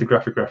 like,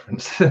 photographic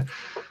reference.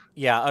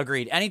 Yeah,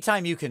 agreed.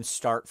 Anytime you can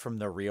start from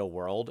the real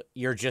world,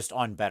 you're just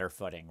on better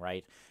footing,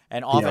 right?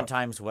 And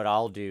oftentimes what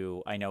I'll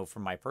do, I know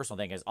from my personal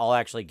thing, is I'll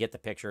actually get the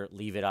picture,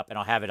 leave it up, and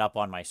I'll have it up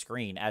on my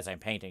screen as I'm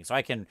painting. So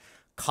I can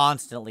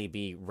constantly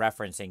be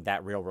referencing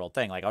that real world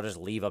thing. Like I'll just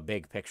leave a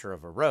big picture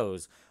of a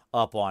rose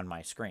up on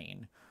my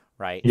screen.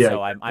 Right. Yeah,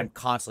 so I'm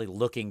constantly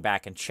looking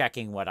back and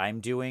checking what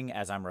I'm doing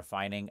as I'm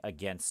refining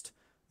against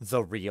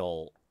the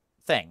real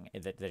thing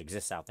that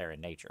exists out there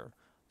in nature.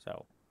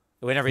 So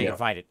whenever you can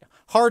find it,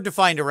 hard to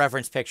find a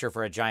reference picture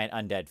for a giant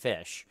undead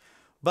fish,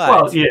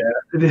 Well, But yeah.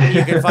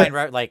 you can find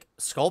like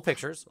skull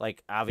pictures,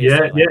 like Yeah, obviously,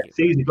 yeah, like it's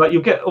easy. Like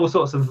you'll get all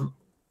sorts of,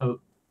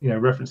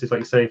 references, like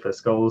you say, for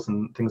skulls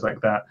and things like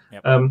that.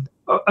 yep,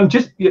 I'm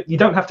just you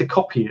don't have to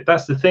copy it.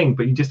 That's the thing,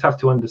 but you just have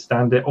to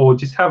understand it, or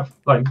just have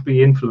like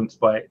be influenced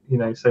by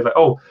it. Say like,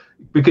 oh,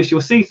 because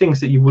you'll see things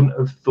that you wouldn't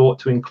have thought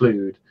to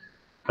include.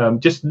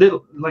 Just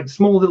little, like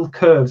small little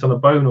curves on a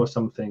bone or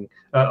something.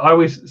 I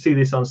always see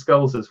this on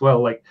skulls as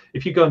well. Like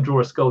if you go and draw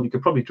a skull, you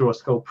could probably draw a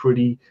skull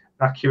pretty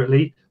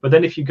accurately. But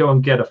then if you go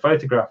and get a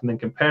photograph and then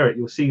compare it,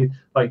 you'll see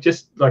like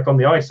just like on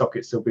the eye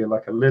sockets, there'll be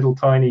like a little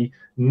tiny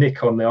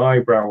nick on the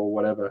eyebrow or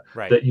whatever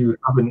right. that you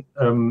haven't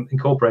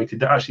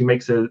incorporated. That actually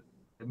makes it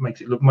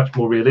look much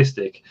more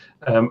realistic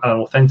and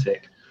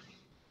authentic.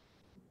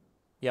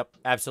 Yep,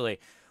 absolutely.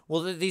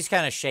 Well, these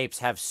kind of shapes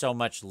have so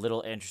much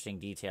little interesting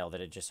detail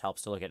that it just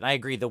helps to look at. And I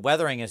agree, the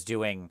weathering is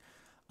doing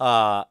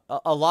a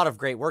lot of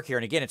great work here.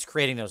 And again, it's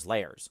creating those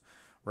layers,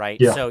 right?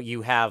 Yeah, So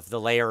you have the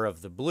layer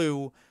of the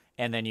blue,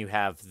 and then you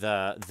have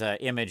the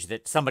image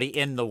that somebody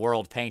in the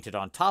world painted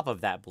on top of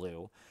that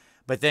blue.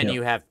 But then yeah,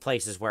 you have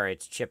places where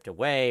it's chipped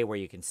away, where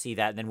you can see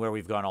that, and then where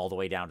we've gone all the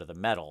way down to the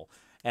metal.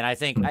 And I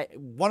think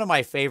one of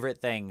my favorite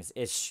things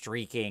is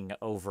streaking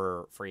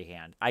over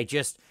freehand.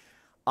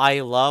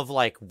 I love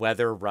like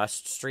weather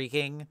rust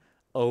streaking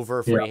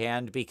over yeah.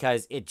 freehand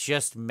because it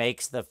just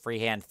makes the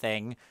freehand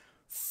thing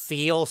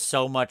feel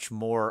so much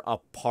more a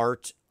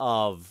part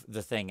of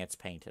the thing it's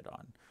painted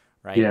on,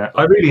 right? Yeah,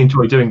 I really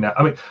enjoy doing that.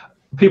 I mean,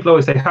 people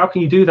always say, "How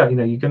can you do that?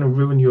 You're going to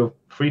ruin your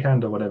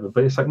freehand or whatever."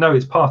 But it's like, no,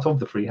 it's part of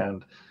the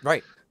freehand.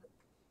 Right.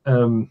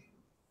 Um,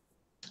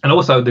 and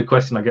also, the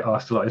question I get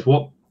asked a lot is,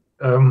 what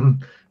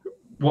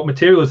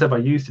materials have I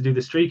used to do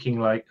the streaking?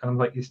 Like, I'm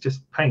like, it's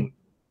just paint.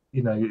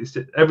 It's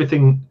just,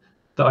 everything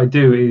that I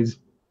do is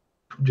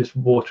just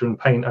water and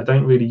paint. I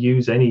don't really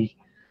use any,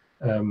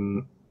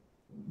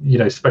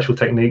 special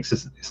techniques.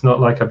 It's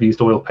not like I've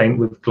used oil paint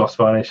with gloss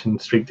varnish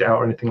and streaked it out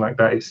or anything like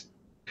that. It's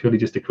purely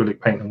just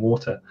acrylic paint and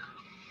water.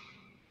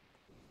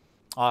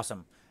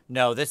 Awesome.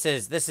 No, this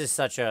is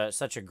such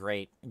a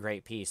great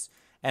piece,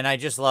 and I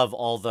just love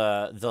all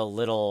the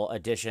little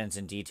additions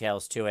and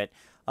details to it.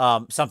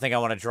 Something I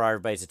want to draw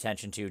everybody's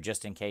attention to,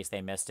 just in case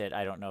they missed it.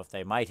 I don't know if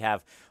they might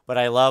have, but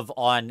I love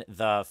on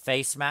the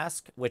face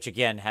mask, which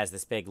again has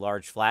this big,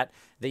 large flat,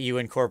 that you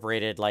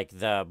incorporated like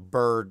the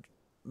bird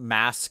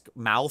mask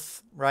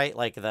mouth, right?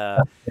 Like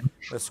the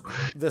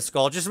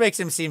skull just makes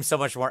him seem so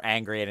much more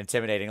angry and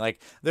intimidating. Like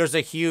there's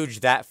a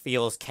huge that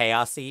feels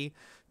chaosy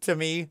to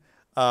me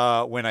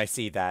when I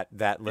see that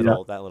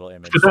little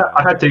image. For that,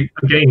 I had to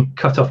again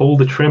cut off all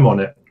the trim on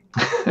it.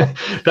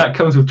 That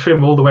comes with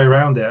trim all the way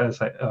around it. I was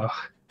like, oh,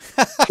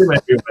 trim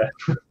everywhere.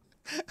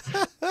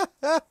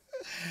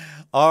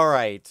 All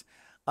right.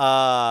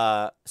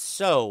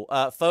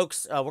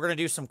 Folks, we're going to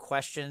do some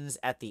questions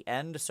at the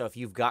end. So if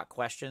you've got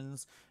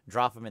questions,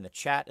 drop them in the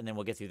chat and then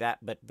we'll get through that.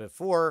 But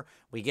before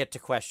we get to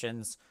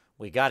questions,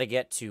 we got to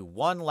get to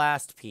one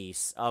last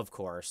piece, of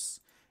course,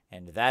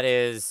 and that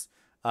is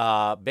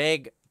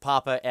Big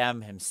Papa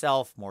M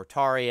himself,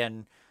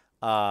 Mortarion.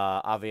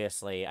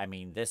 Obviously, I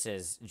mean, this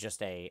is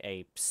just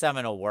a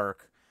seminal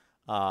work.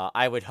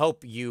 I would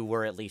hope you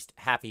were at least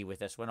happy with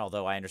this one,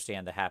 although I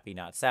understand the happy,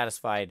 not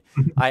satisfied.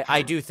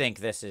 I do think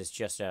this is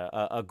just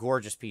a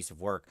gorgeous piece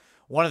of work.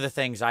 One of the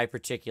things I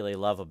particularly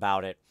love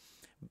about it,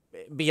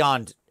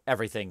 beyond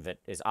everything that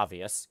is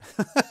obvious,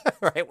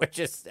 right, which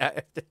is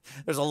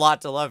there's a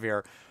lot to love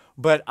here,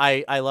 but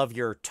I love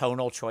your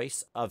tonal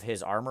choice of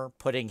his armor,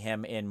 putting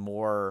him in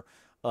more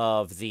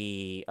of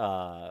the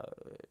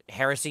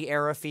Heresy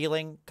era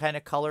feeling kind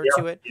of color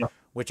to it,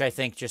 which I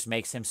think just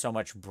makes him so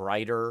much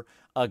brighter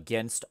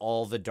against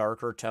all the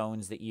darker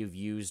tones that you've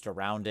used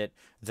around it.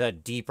 The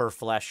deeper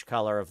flesh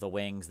color of the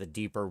wings, the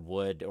deeper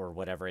wood or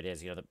whatever it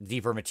is, the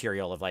deeper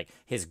material of like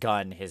his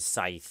gun, his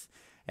scythe,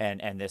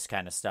 and this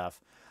kind of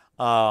stuff.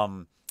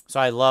 So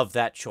I love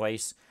that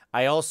choice.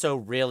 I also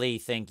really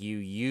think you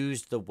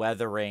used the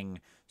weathering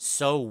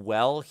so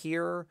well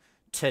here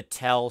to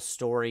tell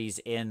stories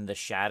in the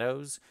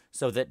shadows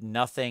so that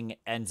nothing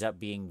ends up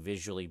being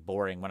visually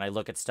boring. When I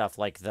look at stuff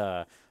like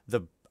the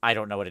I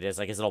don't know what it is,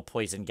 like his little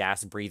poison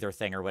gas breather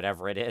thing or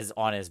whatever it is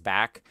on his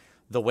back,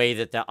 the way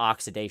that the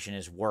oxidation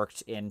is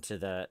worked into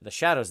the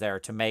shadows there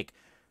to make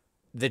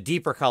the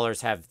deeper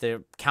colors have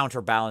the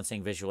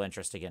counterbalancing visual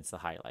interest against the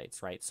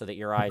highlights, right? So that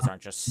your eyes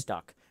aren't just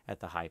stuck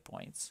at the high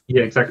points.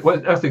 Yeah, exactly. Well,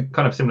 that's a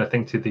kind of similar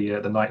thing to the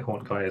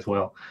Nighthaunt guy as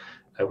well,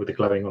 with the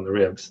glowing on the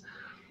ribs.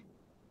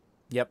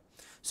 Yep.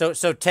 So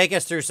take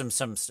us through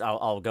some.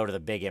 I'll go to the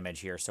big image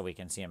here so we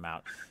can see him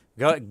out.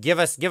 Go give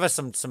us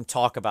some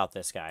talk about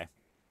this guy.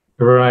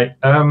 Right.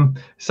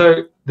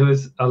 So there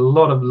was a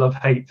lot of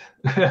love-hate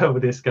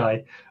with this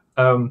guy.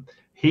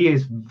 He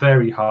is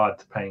very hard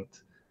to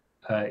paint.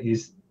 I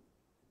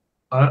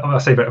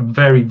say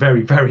very,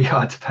 very, very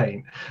hard to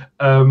paint.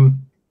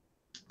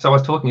 So I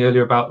was talking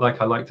earlier about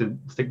like I like to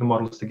stick the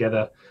models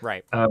together.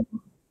 Right.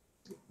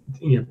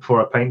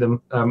 Before I paint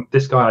them.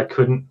 This guy I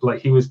couldn't, like,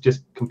 he was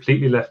just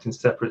completely left in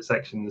separate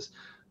sections,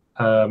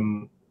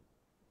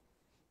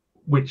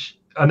 which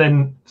and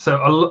then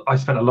I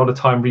spent a lot of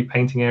time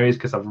repainting areas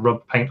because I've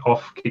rubbed paint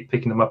off, keep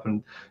picking them up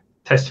and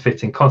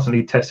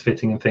constantly test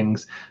fitting and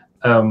things.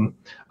 And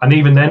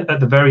even then, at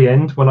the very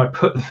end, when I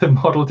put the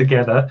model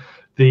together,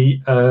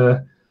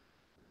 the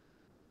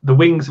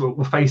wings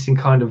were facing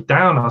kind of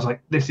down. I was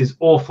like, this is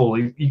awful.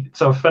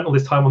 So I've spent all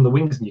this time on the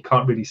wings and you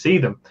can't really see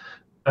them.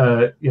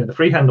 The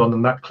freehand on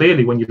them that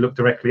clearly when you look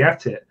directly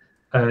at it.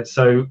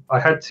 So I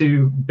had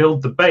to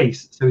build the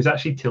base so it's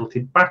actually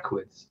tilted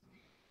backwards.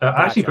 Gotcha.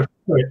 I actually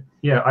prefer it.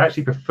 Yeah, I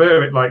actually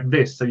prefer it like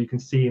this, so you can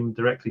see him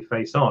directly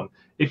face on.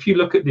 If you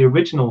look at the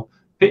original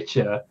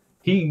picture,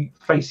 he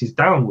faces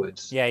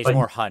downwards. Yeah, he's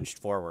more hunched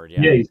forward.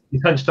 Yeah, he's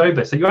hunched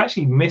over, so you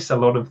actually miss a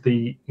lot of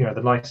the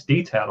the nice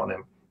detail on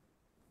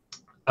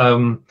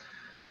him.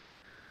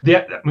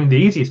 The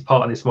easiest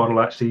part of this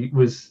model actually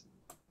was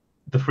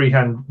the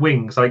freehand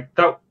wings. Like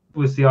that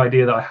was the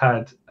idea that I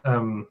had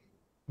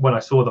when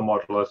I saw the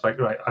model. I was like,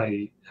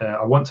 right,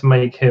 I want to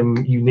make him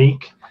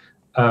unique.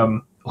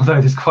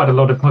 Although there's quite a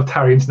lot of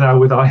Mortarians now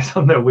with eyes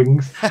on their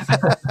wings.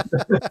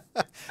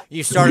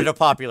 You started a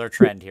popular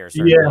trend here,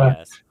 certainly. Yeah.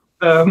 Yes.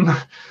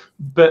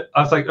 But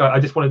I was like, I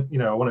just want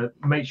to, I want to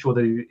make sure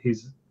that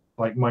he's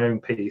like my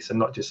own piece and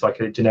not just like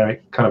a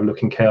generic kind of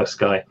looking chaos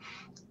guy.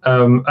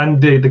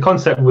 And the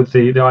concept with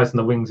the eyes and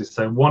the wings is,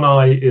 so one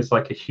eye is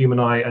like a human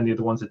eye and the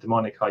other one's a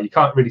demonic eye. You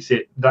can't really see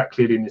it that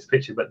clearly in this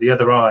picture, but the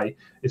other eye,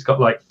 it's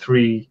got like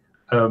 3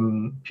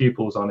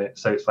 pupils on it.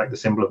 So it's like the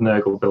symbol of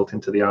Nurgle built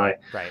into the eye.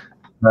 Right.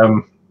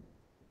 And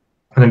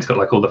then it's got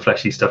like all the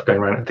fleshy stuff going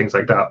around and things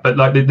like that. But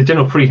like the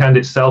general freehand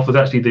itself was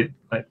actually the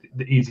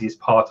easiest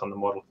part on the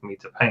model for me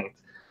to paint.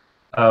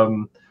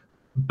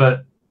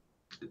 But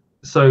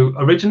so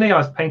originally I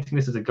was painting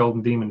this as a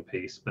Golden Demon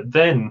piece, but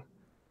then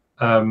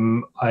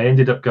I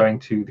ended up going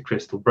to the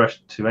Crystal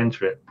Brush to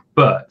enter it.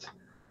 But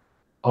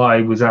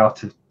I was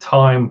out of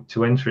time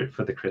to enter it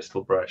for the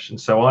Crystal Brush, and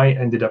so I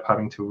ended up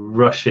having to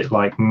rush it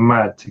like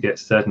mad to get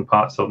certain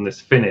parts of this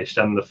finished.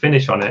 And the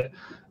finish on it,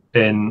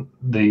 in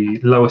the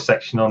lower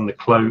section on the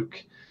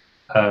cloak,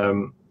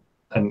 and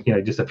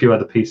just a few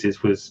other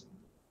pieces, was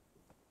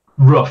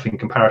rough in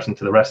comparison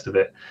to the rest of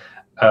it.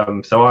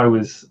 So I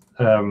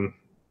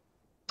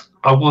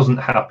wasn't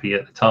happy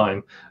at the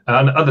time,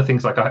 and other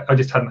things like I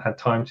just hadn't had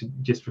time to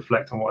just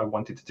reflect on what I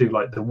wanted to do,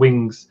 like the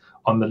wings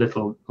on the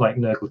little like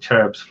Nurgle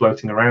cherubs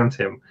floating around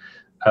him.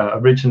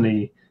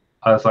 Originally,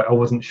 I was like, I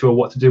wasn't sure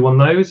what to do on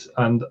those,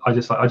 and I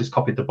just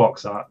copied the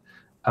box art.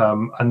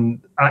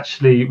 And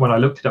actually, when I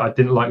looked at it, I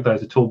didn't like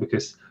those at all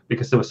because they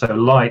were so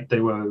light. They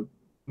were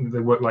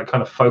like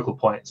kind of focal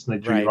points, and they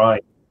drew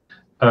right.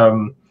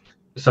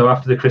 So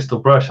after the Crystal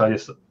Brush, I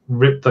just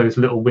ripped those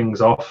little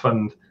wings off,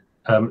 and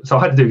so I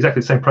had to do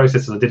exactly the same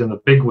process as I did on the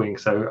big wing.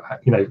 So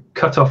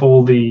cut off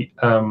all the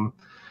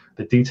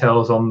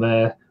details on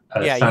there.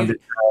 Sand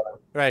it down.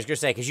 Right, I was gonna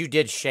say, because you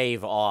did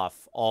shave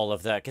off all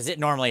of the, because it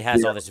normally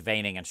has all this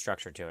veining and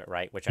structure to it,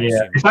 right? Which I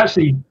assume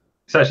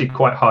it's actually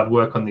quite hard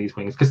work on these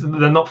wings because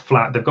they're not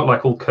flat. They've got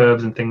like all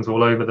curves and things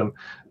all over them,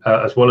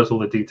 as well as all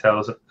the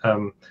details.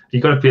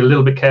 You've got to be a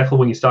little bit careful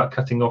when you start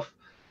cutting off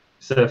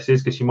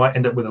surfaces, because you might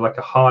end up with like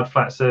a hard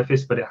flat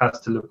surface, but it has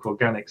to look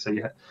organic. So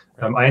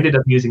I ended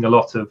up using a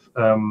lot of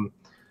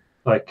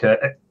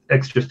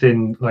extra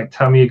thin like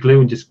Tamiya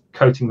glue and just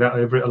coating that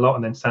over it a lot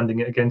and then sanding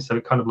it again, so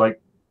it kind of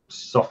like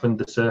softened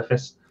the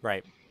surface.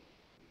 Right.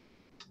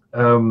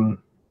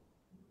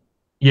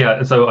 Yeah,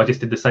 and so I just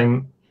did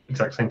the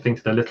exact same thing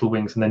to the little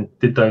wings, and then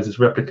did those as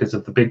replicas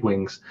of the big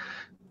wings.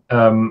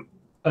 And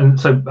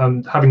so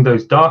having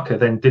those darker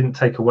then didn't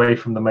take away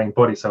from the main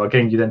body. So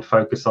again, you then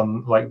focus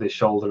on like the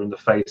shoulder and the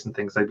face and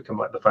things. They become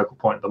like the focal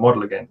point of the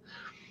model again.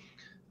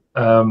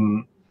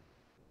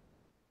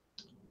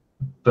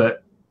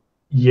 But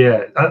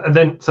yeah, and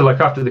then so like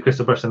after the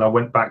Crystal Brush, then I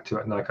went back to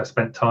it, and like I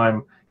spent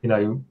time,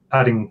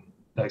 adding,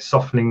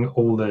 softening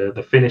all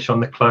the finish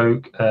on the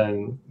cloak,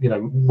 and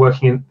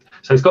working in.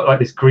 So it's got like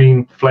this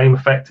green flame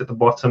effect at the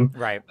bottom.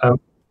 Right.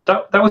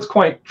 That was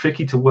quite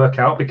tricky to work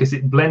out because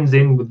it blends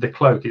in with the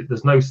cloak.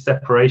 There's no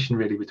separation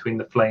really between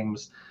the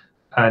flames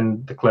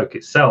and the cloak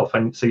itself,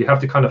 and so you have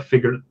to kind of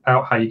figure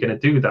out how you're going to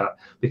do that,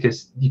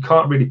 because you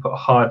can't really put a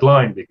hard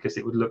line because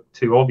it would look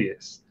too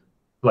obvious,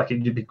 like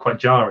it'd be quite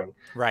jarring.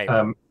 Right.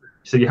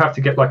 So you have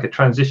to get like a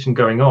transition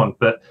going on,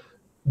 but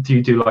do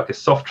you do like a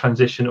soft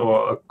transition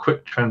or a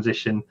quick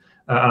transition?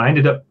 And I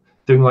ended up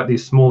doing like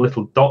these small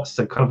little dots,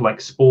 so kind of like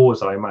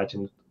spores, I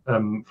imagine,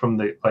 from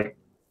the like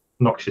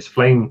noxious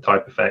flame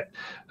type effect.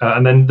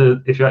 And then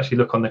if you actually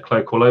look on the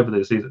cloak all over,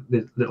 there's these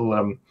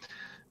little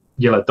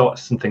yellow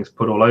dots and things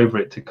put all over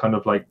it to kind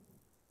of like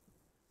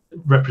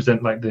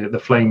represent like the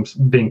flames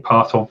being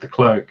part of the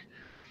cloak.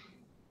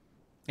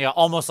 Yeah,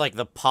 almost like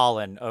the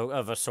pollen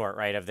of a sort,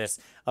 right? Of this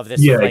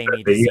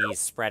flamey disease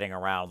spreading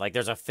around. Like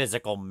there's a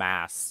physical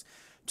mass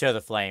to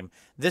the flame.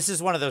 This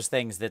is one of those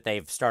things that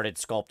they've started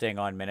sculpting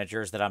on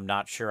miniatures that I'm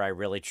not sure I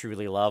really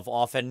truly love.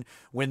 Often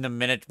when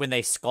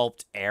they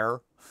sculpt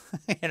air,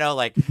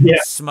 like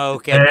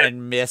smoke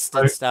and mist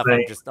and stuff,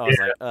 I was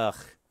like, ugh.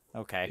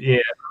 Okay. Yeah,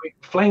 I mean,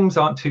 flames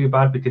aren't too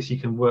bad because you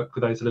can work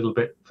with those a little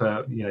bit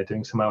for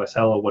doing some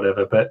OSL or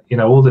whatever. But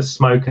all the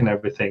smoke and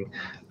everything,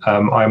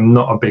 I'm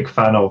not a big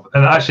fan of.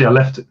 And actually, I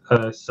left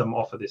some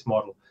off of this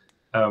model.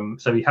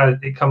 So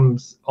it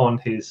comes on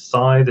his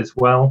side as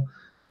well.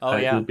 Oh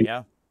You'll yeah, be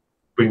yeah.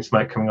 green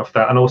smoke coming off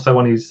that, and also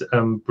on his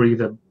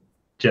breather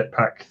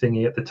jetpack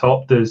thingy at the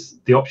top, there's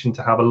the option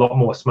to have a lot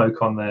more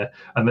smoke on there,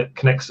 and that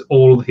connects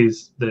all of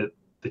the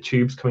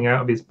tubes coming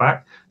out of his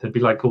back. There'd be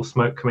like all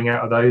smoke coming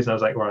out of those, and I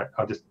was like, right,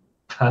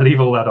 I'll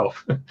leave all that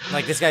off.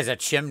 Like this guy's a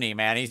chimney,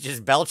 man. He's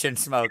just belching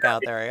smoke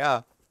out there.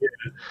 Yeah.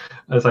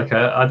 I was like,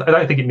 I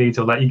don't think it needs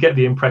all that. You get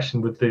the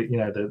impression with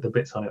the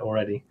bits on it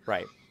already.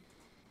 Right.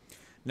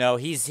 No,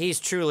 he's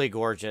truly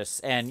gorgeous,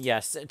 and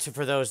yes,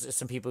 for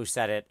some people who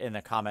said it in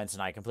the comments,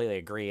 and I completely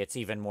agree. It's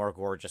even more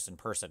gorgeous in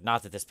person.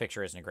 Not that this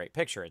picture isn't a great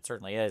picture; it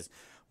certainly is.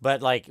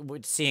 But like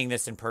seeing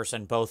this in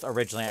person, both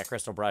originally at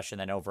Crystal Brush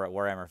and then over at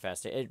Warhammer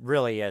Fest, it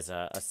really is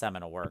a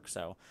seminal work.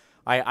 So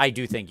I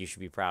do think you should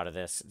be proud of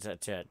this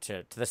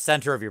to the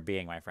center of your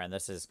being, my friend.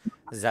 This is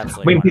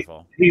absolutely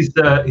wonderful. He's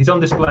on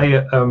display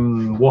at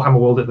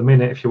Warhammer World at the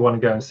minute. If you want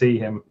to go and see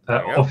him,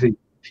 obviously.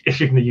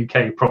 If you're in the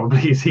UK,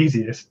 probably is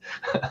easiest.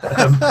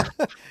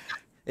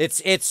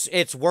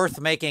 It's worth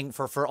making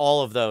for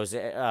all of those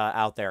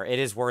out there. It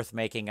is worth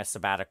making a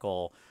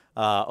sabbatical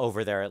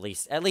over there at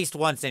least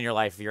once in your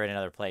life if you're in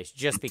another place,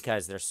 just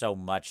because there's so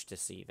much to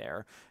see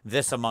there.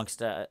 This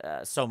amongst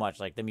so much,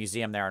 like the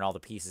museum there and all the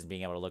pieces,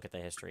 being able to look at the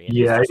history.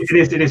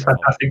 It is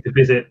fantastic to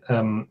visit.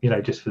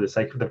 Just for the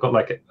sake of, they've got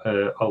like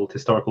old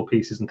historical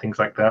pieces and things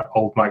like that,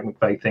 old Magnet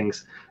Bay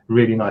things.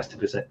 Really nice to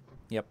visit.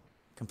 Yep,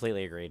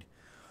 completely agreed.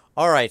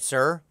 All right,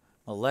 sir.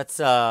 Well, let's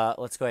go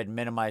ahead and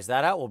minimize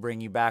that out. We'll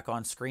bring you back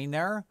on screen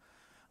there.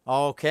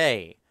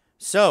 Okay.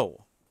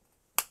 So,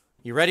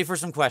 you ready for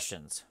some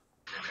questions?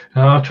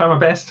 I'll try my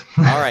best.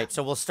 All right.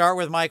 So we'll start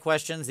with my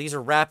questions. These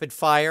are rapid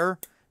fire.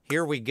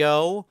 Here we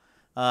go.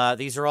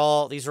 These are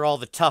all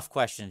the tough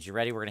questions. You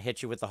ready? We're gonna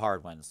hit you with the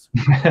hard ones.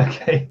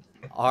 Okay.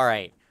 All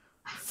right.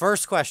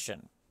 First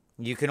question.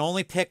 You can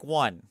only pick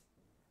one.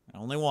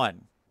 Only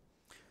one.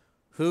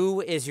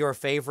 Who is your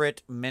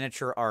favorite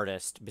miniature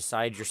artist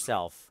besides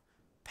yourself,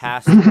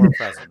 past or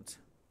present?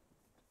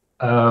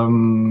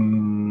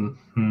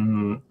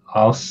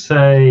 I'll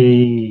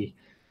say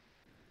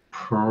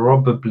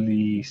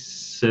probably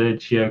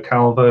Sergio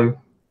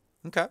Calvo.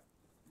 Okay.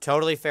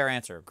 Totally fair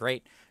answer.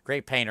 Great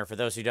painter. For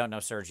those who don't know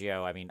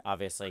Sergio, I mean,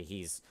 obviously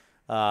he's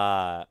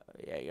a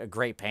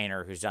great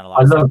painter who's done a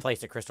lot of stuff,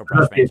 placed at Crystal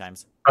Brush many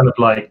times. Kind of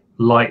like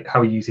light,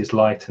 how he uses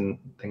light and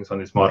things on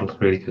his models,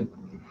 really good.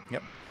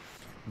 Yep.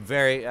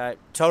 Very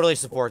totally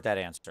support that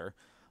answer.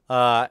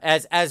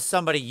 As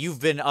somebody,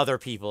 you've been other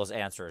people's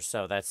answers,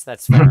 so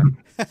that's fair.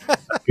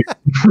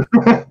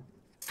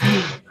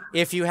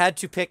 If you had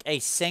to pick a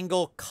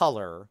single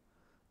color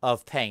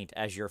of paint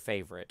as your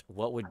favorite,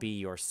 what would be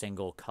your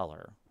single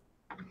color?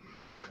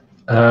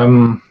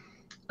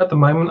 At the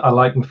moment, I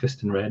like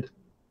Mephiston Red.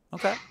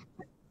 Okay.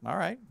 All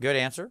right. Good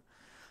answer.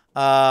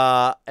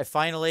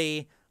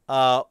 Finally,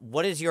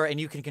 what is your, and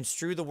you can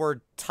construe the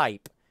word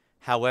type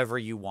however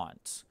you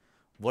want.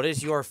 What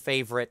is your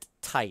favorite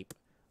type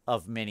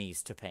of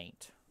minis to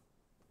paint?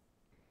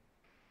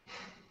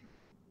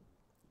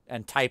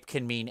 And type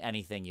can mean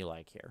anything you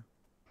like here.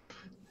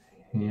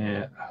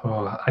 Yeah.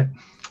 Oh, I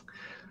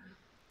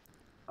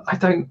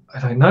don't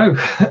know.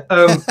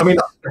 I mean,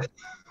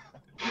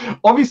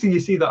 obviously you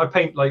see that I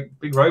paint like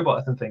big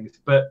robots and things,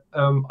 but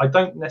I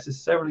don't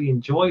necessarily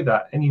enjoy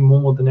that any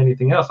more than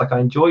anything else. Like I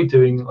enjoy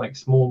doing like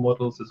small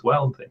models as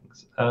well and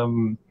things.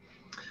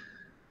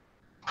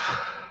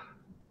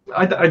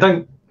 I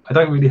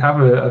don't really have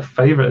a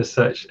favorite as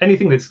such.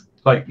 Anything that's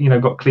like,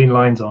 got clean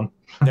lines on.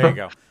 There you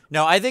go.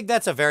 No, I think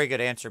that's a very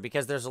good answer,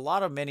 because there's a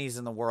lot of minis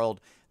in the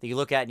world that you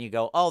look at and you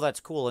go, oh, that's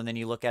cool. And then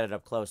you look at it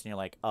up close and you're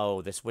like,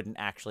 oh, this wouldn't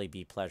actually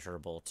be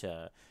pleasurable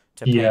to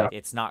paint. Yeah.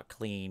 It's not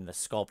clean. The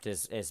sculpt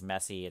is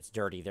messy. It's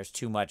dirty. There's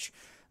too much,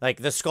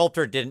 like the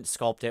sculptor didn't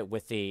sculpt it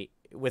with a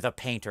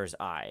painter's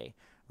eye,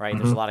 right?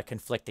 There's a lot of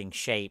conflicting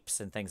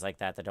shapes and things like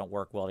that don't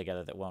work well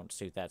together, that won't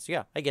suit that. So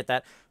yeah, I get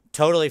that.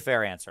 Totally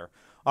fair answer.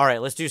 All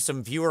right, let's do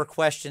some viewer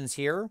questions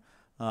here.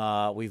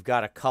 We've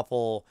got a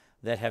couple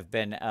that have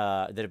been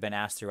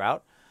asked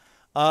throughout.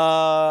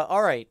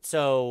 All right,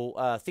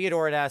 so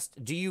Theodore had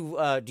asked, do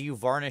you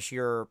varnish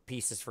your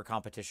pieces for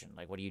competition?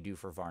 Like, what do you do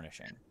for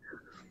varnishing?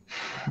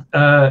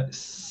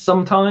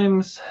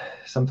 Sometimes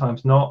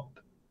not.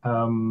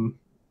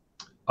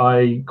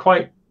 I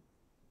quite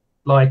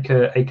like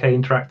AK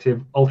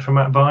Interactive Ultra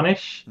Matte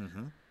varnish,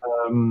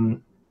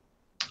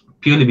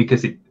 purely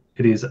because it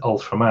is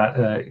ultra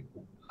matte.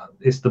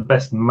 It's the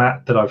best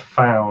matte that I've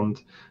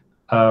found.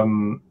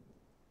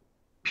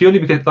 Purely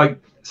because,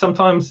 like,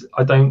 sometimes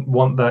I don't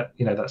want that,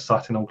 that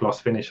satin or gloss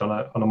finish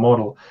on a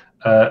model,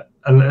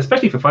 and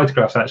especially for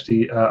photographs.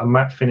 Actually, a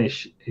matte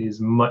finish is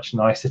much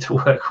nicer to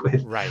work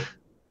with. Right.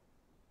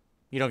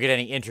 You don't get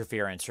any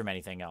interference from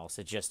anything else.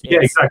 It just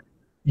exactly.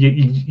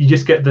 You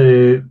just get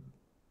the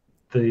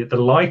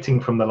lighting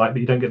from the light,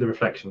 but you don't get the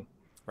reflection.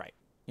 Right.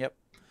 Yep.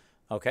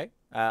 Okay.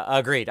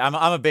 Agreed. I'm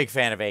a big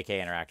fan of AK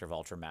Interactive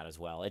Ultra Matte as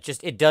well.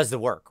 It does the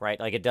work, right?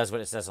 Like it does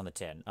what it says on the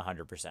tin,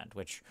 100%,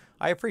 which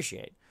I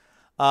appreciate.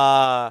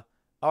 All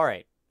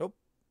right. Oh,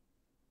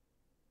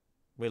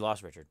 we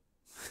lost Richard.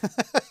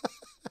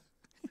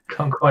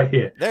 Can't quite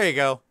hear. There you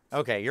go.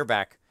 Okay, you're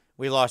back.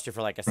 We lost you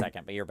for like a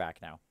second, but you're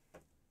back now.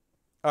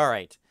 All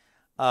right.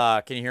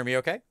 Can you hear me?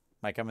 Okay. Am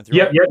I coming through?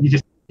 Yeah, yeah. You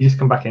just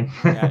come back in.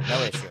 Yeah,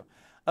 no issue.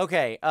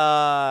 Okay.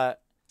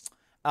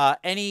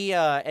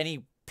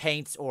 Any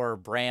paints or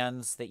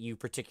brands that you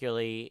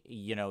particularly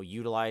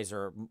utilize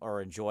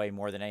or enjoy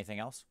more than anything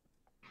else?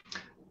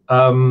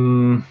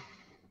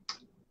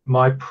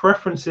 My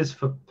preferences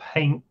for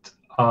paint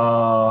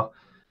are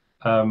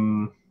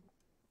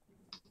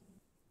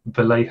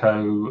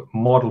Vallejo,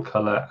 Model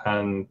Color,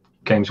 and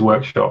Games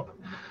Workshop.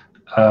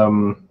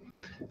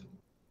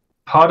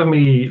 Part of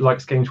me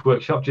likes Games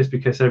Workshop just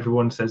because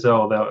everyone says,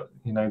 "Oh,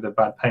 they're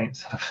bad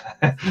paints."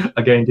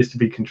 Again, just to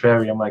be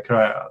contrary, I'm like, "All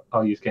right,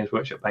 I'll use Games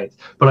Workshop paints,"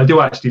 but I do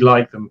actually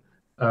like them.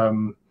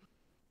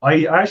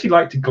 I actually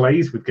like to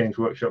glaze with Games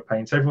Workshop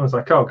paints. Everyone's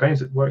like, "Oh,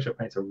 Games Workshop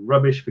paints are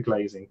rubbish for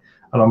glazing,"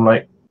 and I'm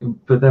like,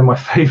 "But they're my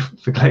favorite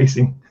for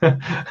glazing."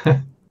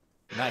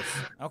 Nice.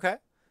 Okay.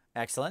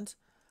 Excellent.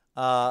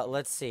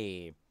 Let's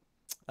see.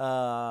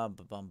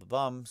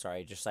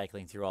 Sorry, just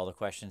cycling through all the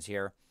questions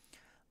here.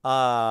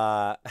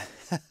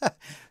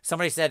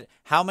 Somebody said,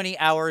 how many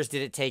hours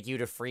did it take you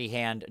to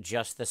freehand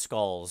just the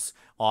skulls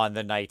on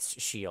the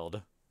knight's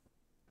shield?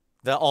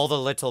 All the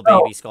little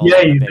baby skulls.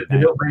 Yeah, the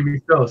little baby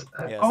skulls.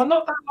 Yes. Oh,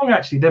 not that long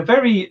actually. They're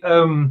very.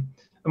 I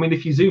mean,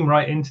 if you zoom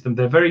right into them,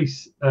 they're very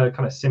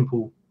kind of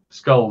simple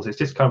skulls. It's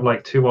just kind of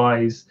like 2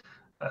 eyes,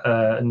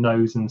 a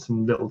nose, and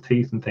some little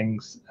teeth and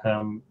things.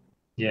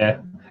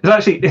 Yeah, it's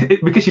actually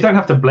because you don't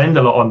have to blend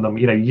a lot on them.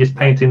 You just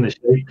paint in the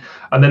shape,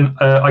 and then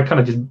I kind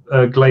of just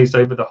glazed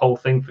over the whole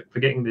thing for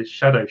getting this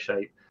shadow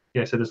shape.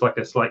 Yeah, so there's like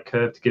a slight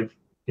curve to give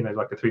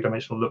like a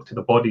 3-dimensional look to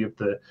the body of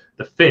the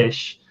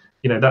fish.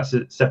 That's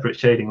a separate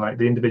shading. Like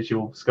the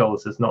individual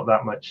skulls, there's not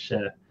that much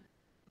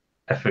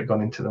effort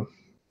gone into them.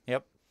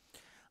 Yep.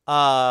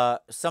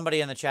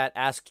 Somebody in the chat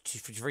asked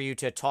for you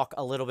to talk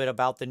a little bit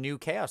about the new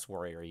Chaos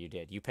Warrior you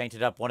did. You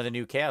painted up one of the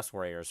new Chaos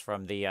Warriors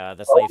from the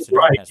Slaves to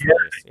Darkness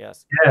release.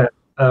 Yes. Yeah.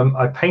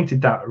 I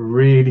painted that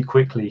really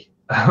quickly.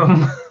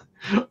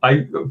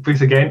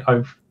 Because again,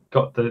 I've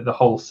got the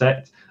whole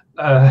set.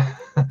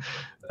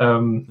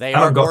 They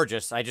are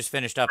gorgeous. I just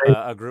finished up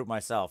a group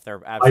myself.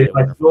 They're absolutely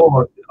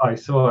wonderful. I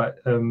saw it,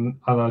 and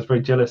I was very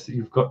jealous that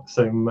you've got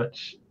so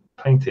much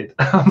painted.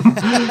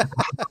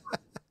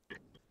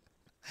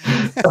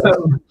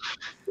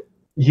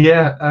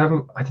 Yeah, I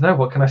don't know,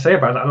 what can I say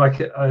about that? Like,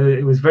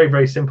 it was very,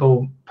 very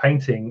simple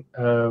painting.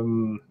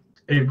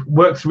 It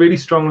works really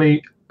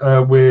strongly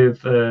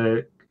with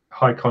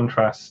high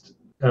contrast.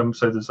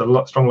 So there's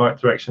a strong light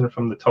direction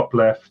from the top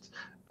left.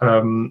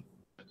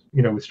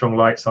 With strong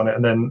lights on it,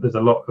 and then there's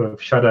a lot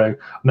of shadow, and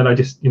then I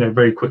just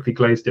very quickly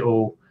glazed it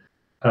all.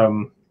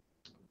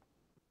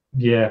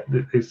 Yeah,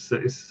 it's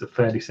a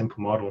fairly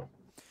simple model.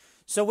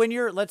 So when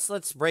you're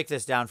let's break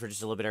this down for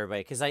just a little bit,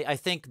 everybody, because I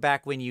think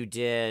back when you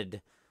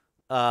did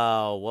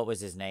what was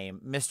his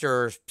name,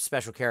 Mr.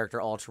 Special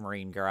Character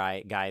Ultramarine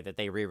guy that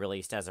they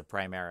re-released as a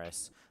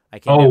Primaris.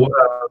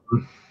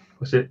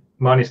 Was it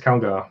Marnius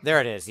Calgar? There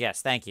it is.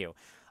 Yes, thank you.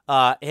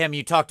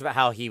 You talked about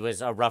how he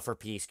was a rougher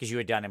piece because you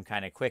had done him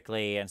kind of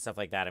quickly and stuff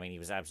like that. I mean, he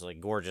was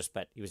absolutely gorgeous,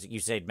 but you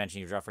mentioned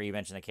he was rougher. You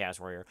mentioned the Chaos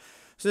Warrior.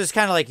 So this is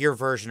kind of like your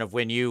version of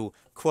when you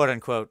quote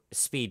unquote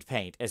speed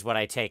paint is what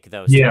I take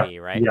those to be,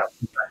 right? Yeah,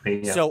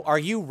 exactly. Yeah. So are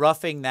you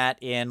roughing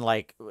that in,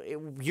 like,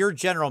 your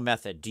general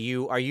method?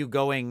 Are you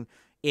going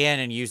in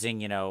and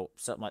using,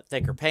 something like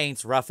thicker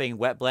paints, roughing,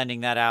 wet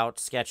blending that out,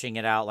 sketching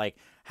it out? Like,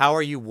 how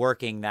are you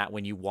working that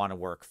when you want to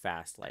work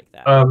fast like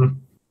that?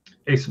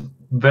 It's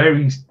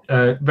very,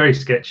 very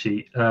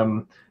sketchy,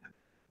 and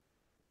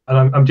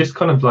I'm just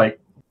kind of like,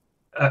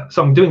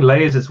 so I'm doing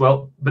layers as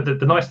well. But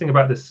the nice thing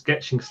about the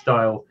sketching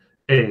style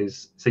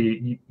is, so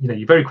you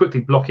very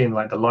quickly block in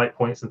like the light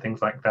points and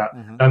things like that.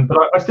 Mm-hmm. But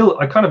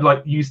I kind of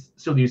like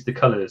still use the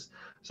colors.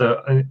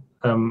 So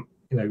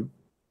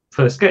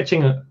for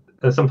sketching,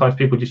 sometimes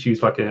people just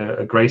use like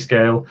a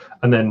grayscale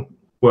and then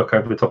work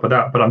over the top of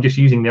that. But I'm just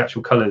using the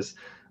actual colors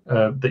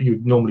that you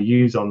would normally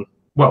use on.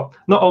 Well,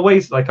 not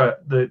always. Like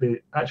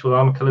the actual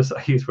armor colors that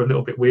I used were a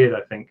little bit weird,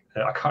 I think.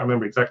 I can't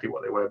remember exactly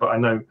what they were, but I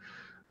know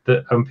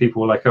that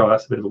people were like, "Oh,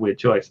 that's a bit of a weird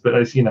choice." But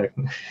as you know, it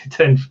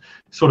turned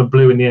sort of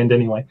blue in the end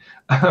anyway.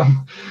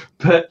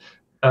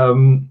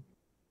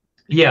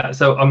 Yeah.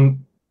 So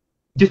I'm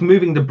just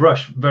moving the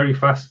brush very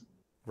fast,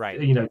 right?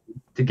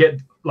 To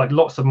get like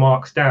lots of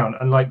marks down,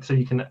 and like so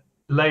you can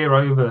layer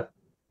over,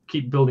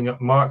 keep building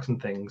up marks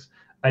and things.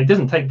 And it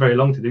doesn't take very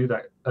long to do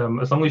that,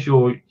 as long as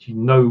you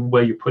know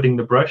where you're putting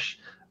the brush.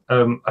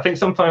 I think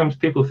sometimes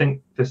people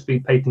think for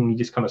speed painting you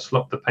just kind of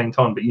slop the paint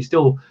on, but you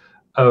still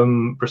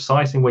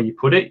precise in where you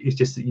put it. It's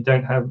just that you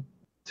don't have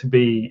to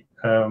be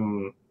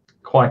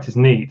quite as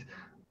neat.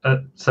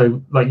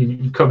 so like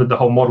you covered the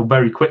whole model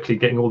very quickly,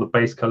 getting all the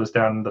base colors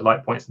down and the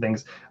light points and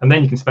things, and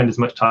then you can spend as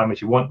much time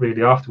as you want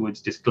really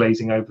afterwards, just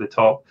glazing over the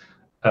top,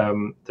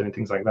 doing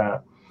things like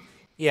that.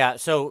 Yeah,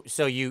 so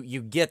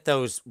you get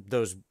those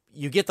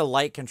you get the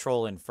light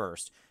control in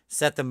first,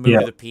 set the mood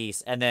Yeah. of the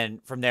piece, and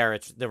then from there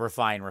it's the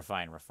refine,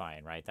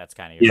 right? That's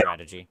kind of your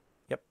strategy.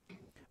 Yep.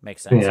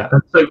 Makes sense. Yeah.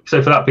 So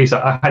for that piece,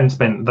 I hadn't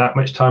spent that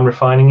much time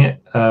refining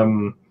it.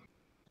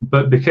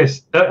 But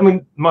because I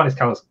mean, Marnix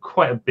Cal's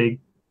quite a big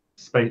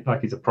space,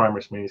 like he's a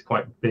primary screen, he's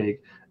quite big.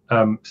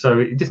 So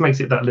it just makes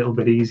it that little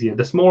bit easier.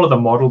 The smaller the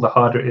model, the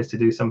harder it is to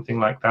do something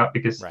like that,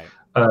 because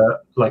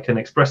like an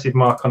expressive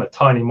mark on a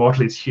tiny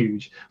model is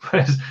huge,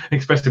 whereas an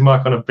expressive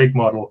mark on a big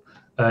model,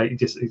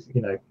 it's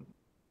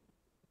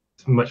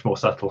much more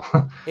subtle.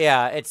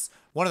 Yeah, it's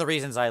one of the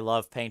reasons I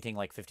love painting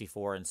like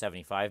 54 and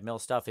 75 mil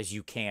stuff is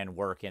you can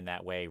work in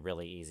that way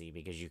really easy,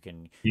 because you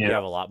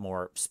have a lot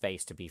more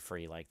space to be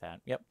free like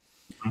that. Yep.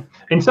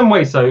 In some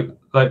ways, so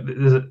like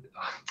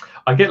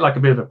I get like a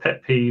bit of a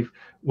pet peeve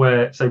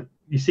where, so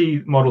you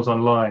see models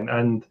online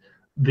and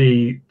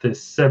the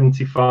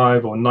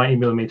 75 or 90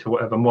 millimeter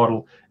whatever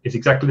model is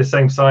exactly the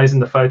same size in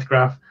the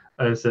photograph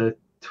as a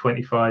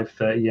 25,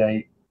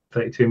 38,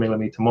 32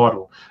 millimeter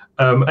model,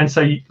 and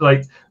so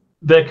like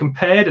they're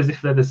compared as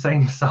if they're the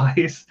same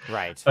size,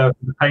 right? The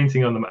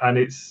painting on them, and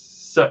it's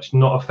such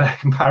not a fair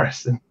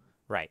comparison.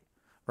 Right,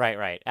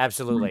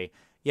 absolutely.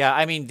 Yeah,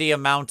 I mean, the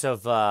amount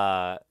of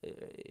the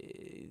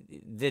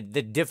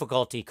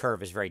difficulty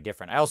curve is very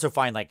different. I also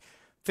find like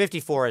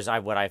 54 is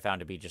what I found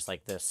to be just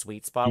like the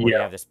sweet spot where you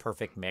have this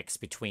perfect mix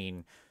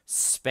between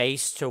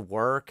space to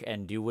work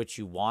and do what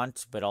you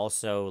want, but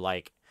also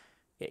like,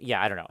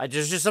 yeah, I don't know.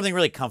 There's just something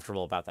really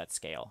comfortable about that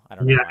scale. I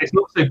don't know. Yeah, it's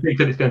not so big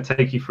that it's going to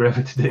take you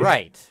forever to do.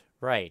 Right.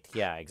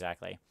 Yeah,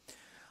 exactly.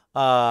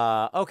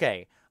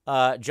 Okay.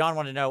 John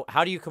wanted to know,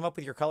 how do you come up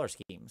with your color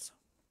schemes?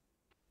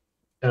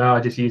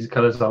 I just use the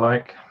colors I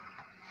like.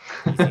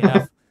 Easy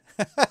enough.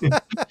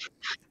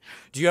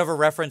 Do you ever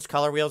reference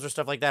color wheels or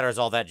stuff like that, or is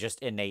all that just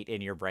innate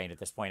in your brain at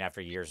this point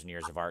after years and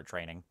years of art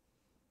training?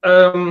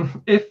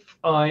 If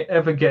I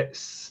ever get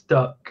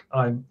stuck,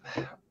 I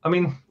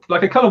mean,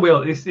 like a color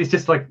wheel is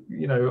just like,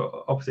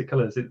 opposite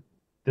colors.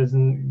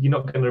 You're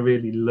not going to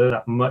really learn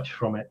that much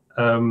from it.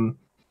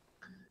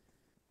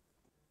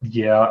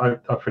 Yeah,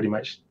 I pretty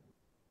much.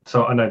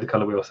 So I know the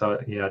color wheel, so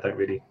yeah, I don't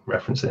really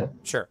reference it.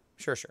 Sure.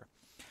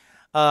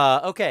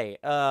 Okay.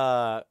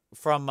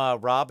 From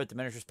Rob at the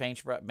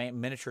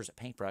Miniatures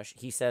Paintbrush,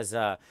 he says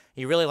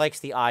he really likes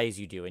the eyes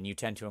you do, and you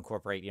tend to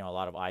incorporate a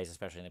lot of eyes,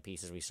 especially in the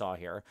pieces we saw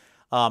here.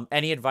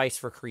 Any advice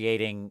for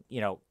creating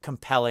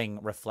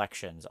compelling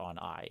reflections on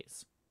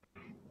eyes?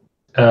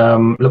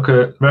 Look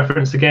at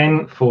reference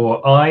again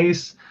for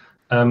eyes.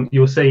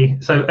 You'll see.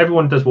 So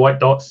everyone does white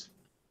dots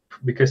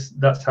because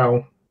that's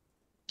how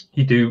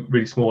you do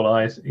really small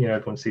eyes.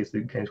 Everyone sees the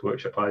Games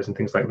Workshop eyes and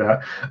things like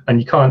that, and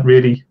you can't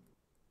really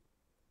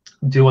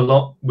do a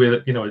lot with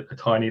a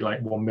tiny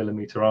like 1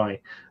 millimeter eye,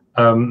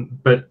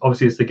 but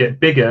obviously as they get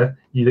bigger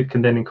you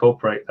can then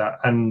incorporate that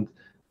and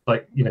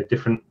like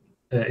different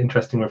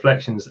interesting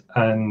reflections,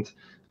 and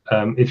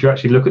if you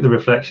actually look at the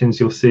reflections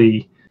you'll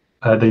see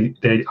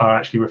they are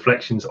actually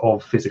reflections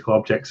of physical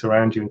objects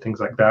around you and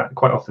things like that,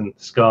 quite often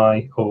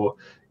sky or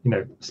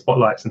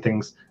spotlights and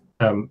things,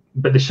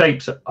 but the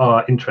shapes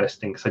are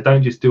interesting, so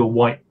don't just do a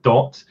white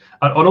dot,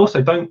 and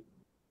also don't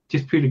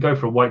just purely go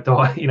for a white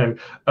dot.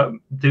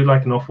 Do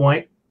like an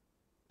off-white,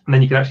 and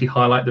then you can actually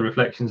highlight the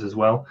reflections as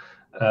well.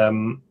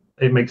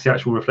 It makes the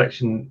actual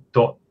reflection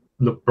dot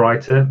look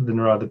brighter than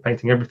rather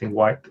painting everything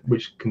white,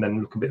 which can then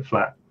look a bit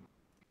flat.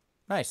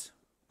 Nice.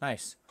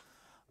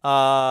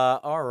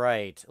 All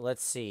right,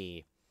 let's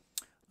see.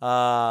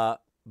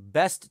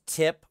 Best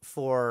tip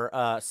for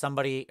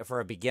for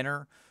a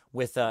beginner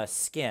with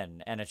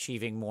skin and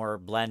achieving more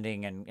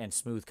blending and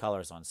smooth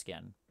colors on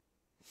skin.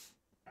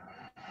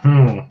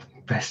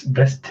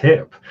 Best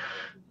tip.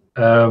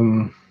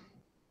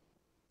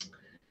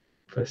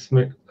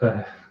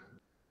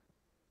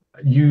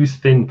 Use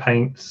thin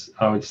paints,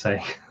 I would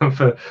say,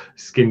 for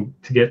skin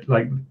to get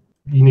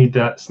you need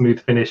that smooth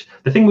finish.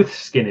 The thing with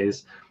skin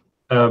is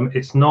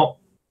it's not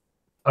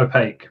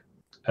opaque.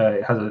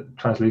 It has a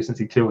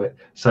translucency to it.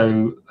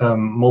 So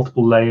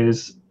multiple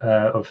layers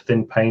of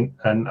thin paint,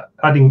 and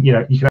adding,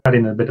 you can add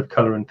in a bit of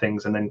color and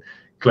things, and then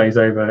glaze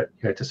over,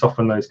 to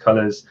soften those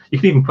colors. You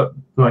can even put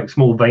like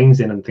small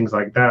veins in and things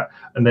like that,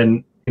 and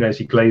then as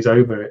you glaze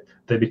over it,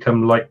 they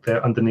become like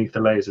they're underneath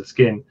the layers of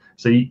skin.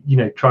 So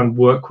try and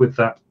work with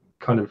that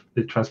kind of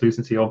the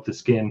translucency of the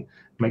skin,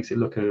 makes it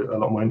look a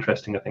lot more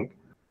interesting, I think.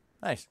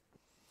 Nice.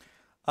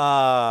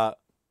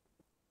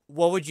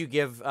 What would you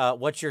give?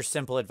 What's your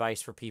simple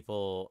advice for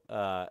people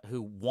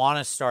who want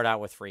to start out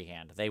with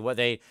freehand?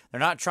 They're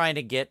not trying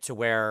to get to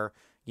where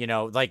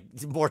like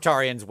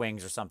Mortarian's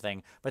wings or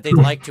something, but they'd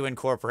like to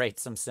incorporate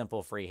some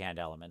simple freehand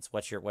elements.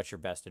 What's your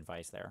best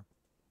advice there?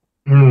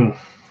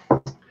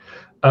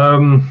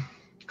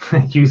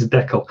 Use a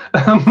decal.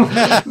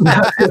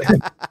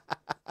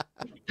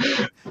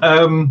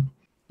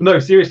 No,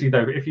 seriously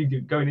though, if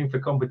you're going in for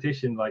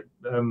competition, like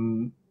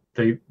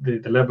the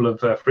level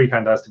of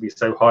freehand has to be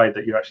so high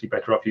that you're actually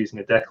better off using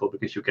a decal,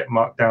 because you'll get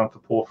marked down for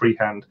poor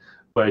freehand,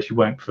 whereas you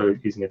won't for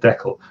using a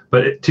decal.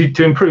 But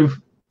to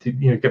improve, to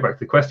get back to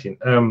the question,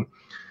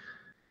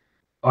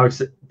 I would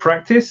say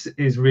practice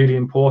is really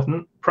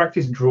important.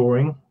 Practice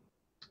drawing.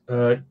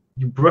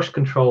 Your brush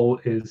control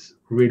is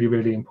really,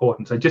 really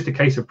important. So just a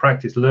case of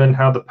practice. Learn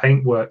how the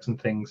paint works and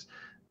things.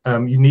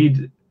 You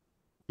need,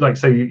 like,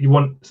 say you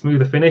want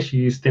smoother finish,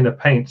 you use thinner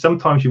paint.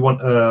 Sometimes you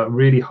want a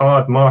really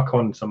hard mark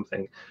on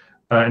something.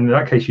 And in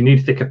that case, you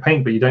need thicker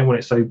paint, but you don't want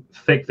it so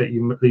thick that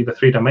you leave a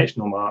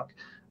three-dimensional mark.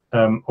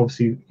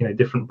 Obviously,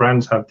 different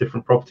brands have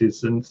different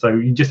properties, and so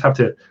you just have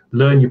to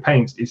learn your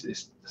paints.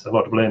 It's a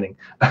lot of learning.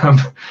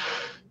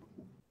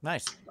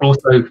 Nice.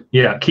 Also,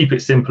 yeah, keep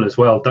it simple as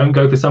well. Don't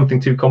go for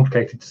something too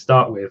complicated to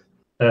start with.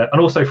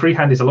 And also,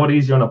 freehand is a lot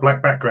easier on a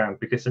black background,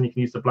 because then you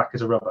can use the black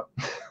as a rubber.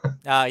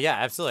 Yeah,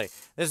 absolutely.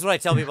 This is what I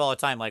tell people all the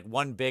time. Like,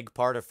 one big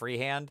part of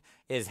freehand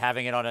is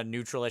having it on a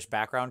neutralish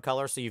background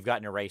color, so you've got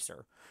an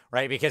eraser,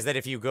 right? Because then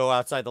if you go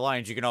outside the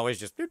lines, you can always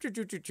just you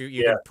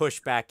can push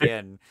back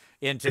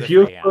into the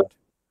freehand.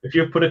 If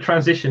you've put a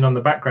transition on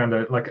the background,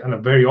 like a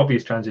very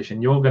obvious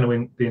transition, you're going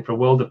to be in for a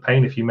world of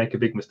pain if you make a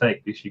big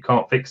mistake, because you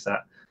can't fix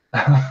that.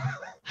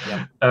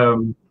 Yep.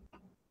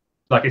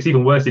 Like, it's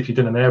even worse if you've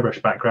done an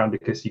airbrush background,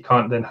 because you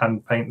can't then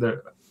hand paint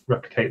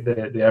replicate the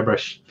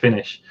airbrush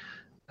finish.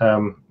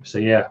 So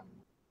yeah,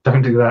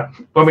 don't do that.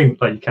 Well, I mean,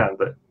 like, you can,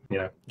 but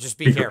just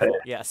be careful.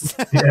 Prepared. Yes.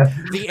 Yeah.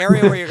 The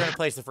area where you're going to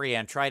place the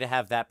freehand, try to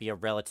have that be a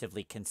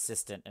relatively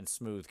consistent and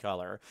smooth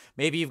color.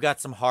 Maybe you've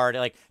got some hard,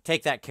 like,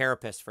 take that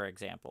carapace, for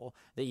example,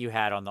 that you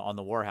had on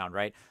the Warhound,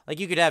 right? Like,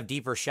 you could have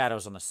deeper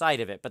shadows on the side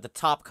of it, but the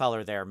top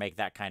color there, make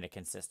that kind of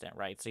consistent,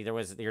 right? So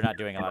you're not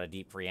doing a lot of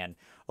deep freehand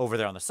over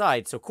there on the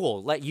side. So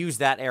cool. Use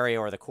that area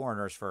or the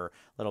corners for a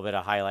little bit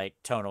of highlight,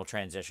 tonal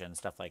transition,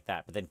 stuff like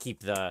that. But then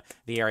keep the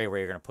area where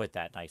you're going to put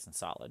that nice and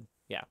solid.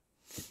 Yeah.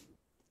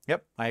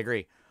 Yep, I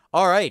agree.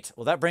 All right.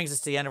 Well, that brings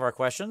us to the end of our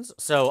questions.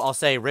 So I'll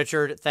say,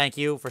 Richard, thank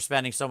you for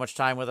spending so much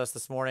time with us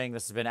this morning.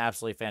 This has been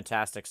absolutely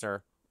fantastic,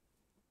 sir.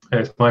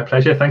 It's my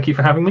pleasure. Thank you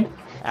for having me.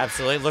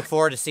 Absolutely. Look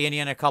forward to seeing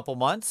you in a couple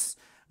months.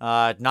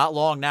 Not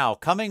long now.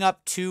 Coming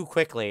up too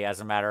quickly,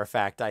 as a matter of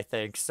fact, I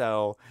think.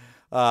 So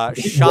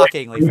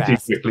shockingly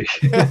fast.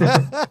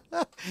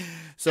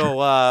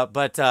 So,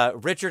 but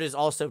Richard is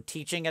also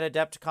teaching at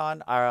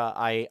Adepticon.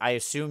 I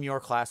assume your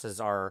classes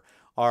are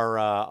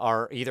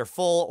either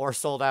full or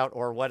sold out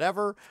or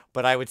whatever,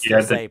 but I would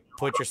still say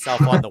put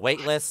yourself on the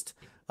wait list.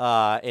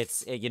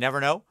 You never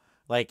know.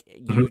 Like,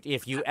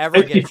 if you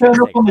ever get a chance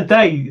up on the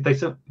day,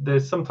 they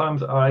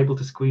sometimes are able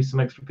to squeeze some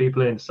extra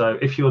people in. So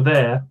if you're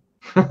there,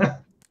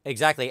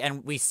 exactly,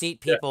 and we seat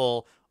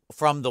people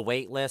from the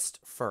wait list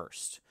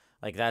first.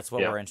 Like, that's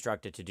what we're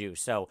instructed to do.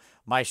 So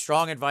my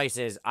strong advice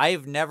is,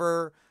 I've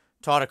never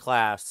taught a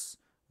class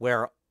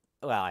where,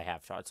 well, I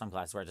have taught some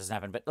classes where it doesn't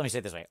happen, but let me say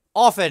it this way: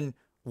 often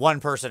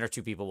one person or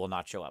two people will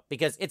not show up,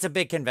 because it's a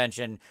big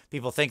convention.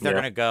 People think they're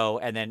going to go,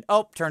 and then,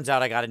 oh, turns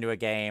out I got into a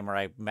game, or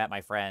I met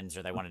my friends,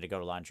 or they wanted to go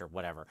to lunch, or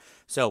whatever.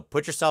 So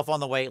put yourself on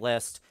the wait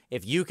list.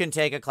 If you can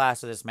take a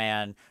class with this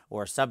man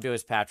or sub to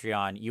his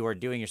Patreon, you are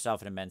doing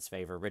yourself an immense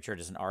favor. Richard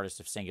is an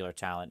artist of singular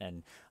talent,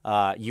 and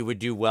you would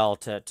do well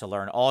to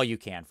learn all you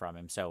can from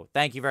him. So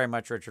thank you very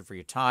much, Richard, for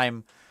your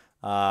time.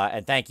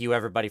 And thank you,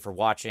 everybody, for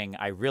watching.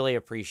 I really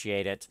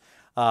appreciate it.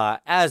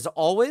 As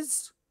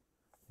always,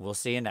 we'll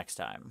see you next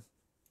time.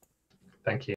 Thank you.